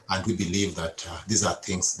day. And we believe that these are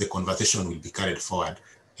things, the conversation will be carried forward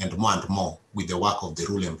and more with the work of the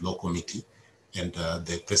Rule and Law Committee and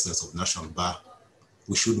the Presidents of National Bar.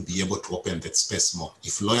 We should be able to open that space more.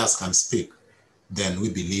 If lawyers can speak, then we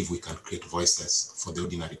believe we can create voices for the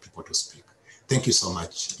ordinary people to speak. Thank you so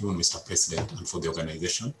much, even Mr. President, and for the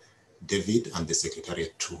organization, David, and the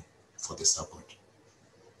Secretariat too, for the support.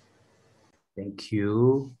 Thank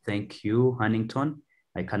you, Huntington.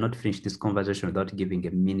 I cannot finish this conversation without giving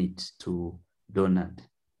a minute to Donald.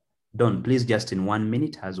 Don, please, just in 1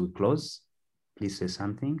 minute as we close, please say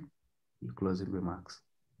something, your closing remarks.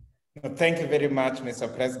 Thank you very much,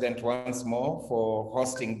 Mr. President, once more for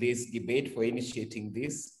hosting this debate, for initiating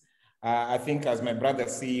this. I think as my brother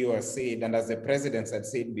CEO has said, and as the President had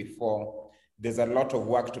said before, there's a lot of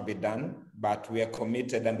work to be done, but we are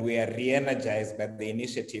committed and we are re-energized by the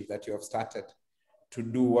initiative that you have started to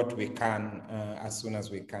do what we can as soon as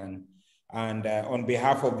we can. And on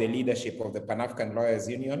behalf of the leadership of the Pan-African Lawyers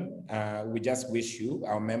Union, we just wish you,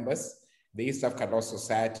 our members, the East African Law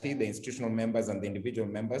Society, the institutional members and the individual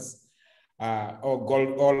members,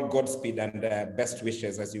 all Godspeed and best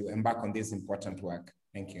wishes as you embark on this important work.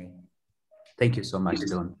 Thank you. Thank you so much,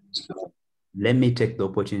 Don. Let me take the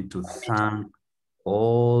opportunity to thank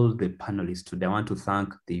all the panelists today. I want to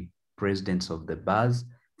thank the presidents of the bars.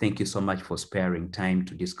 Thank you so much for sparing time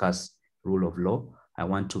to discuss rule of law. I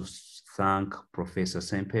want to thank Professor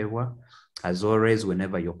Sempewa. As always,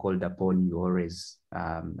 whenever you're called upon, you always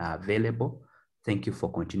are available. Thank you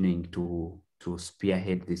for continuing to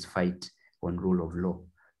spearhead this fight on rule of law.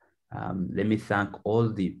 Let me thank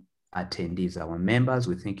all the attendees, our members.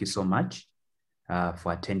 We thank you so much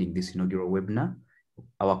for attending this inaugural webinar.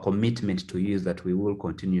 Our commitment to you is that we will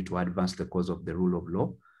continue to advance the cause of the rule of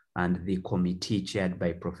law, and the committee chaired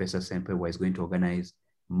by Professor Sempewa is going to organize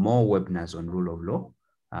more webinars on rule of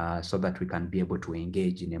law so that we can be able to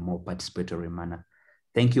engage in a more participatory manner.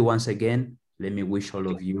 Thank you once again. Let me wish all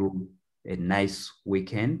of you a nice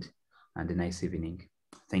weekend and a nice evening.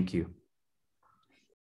 Thank you.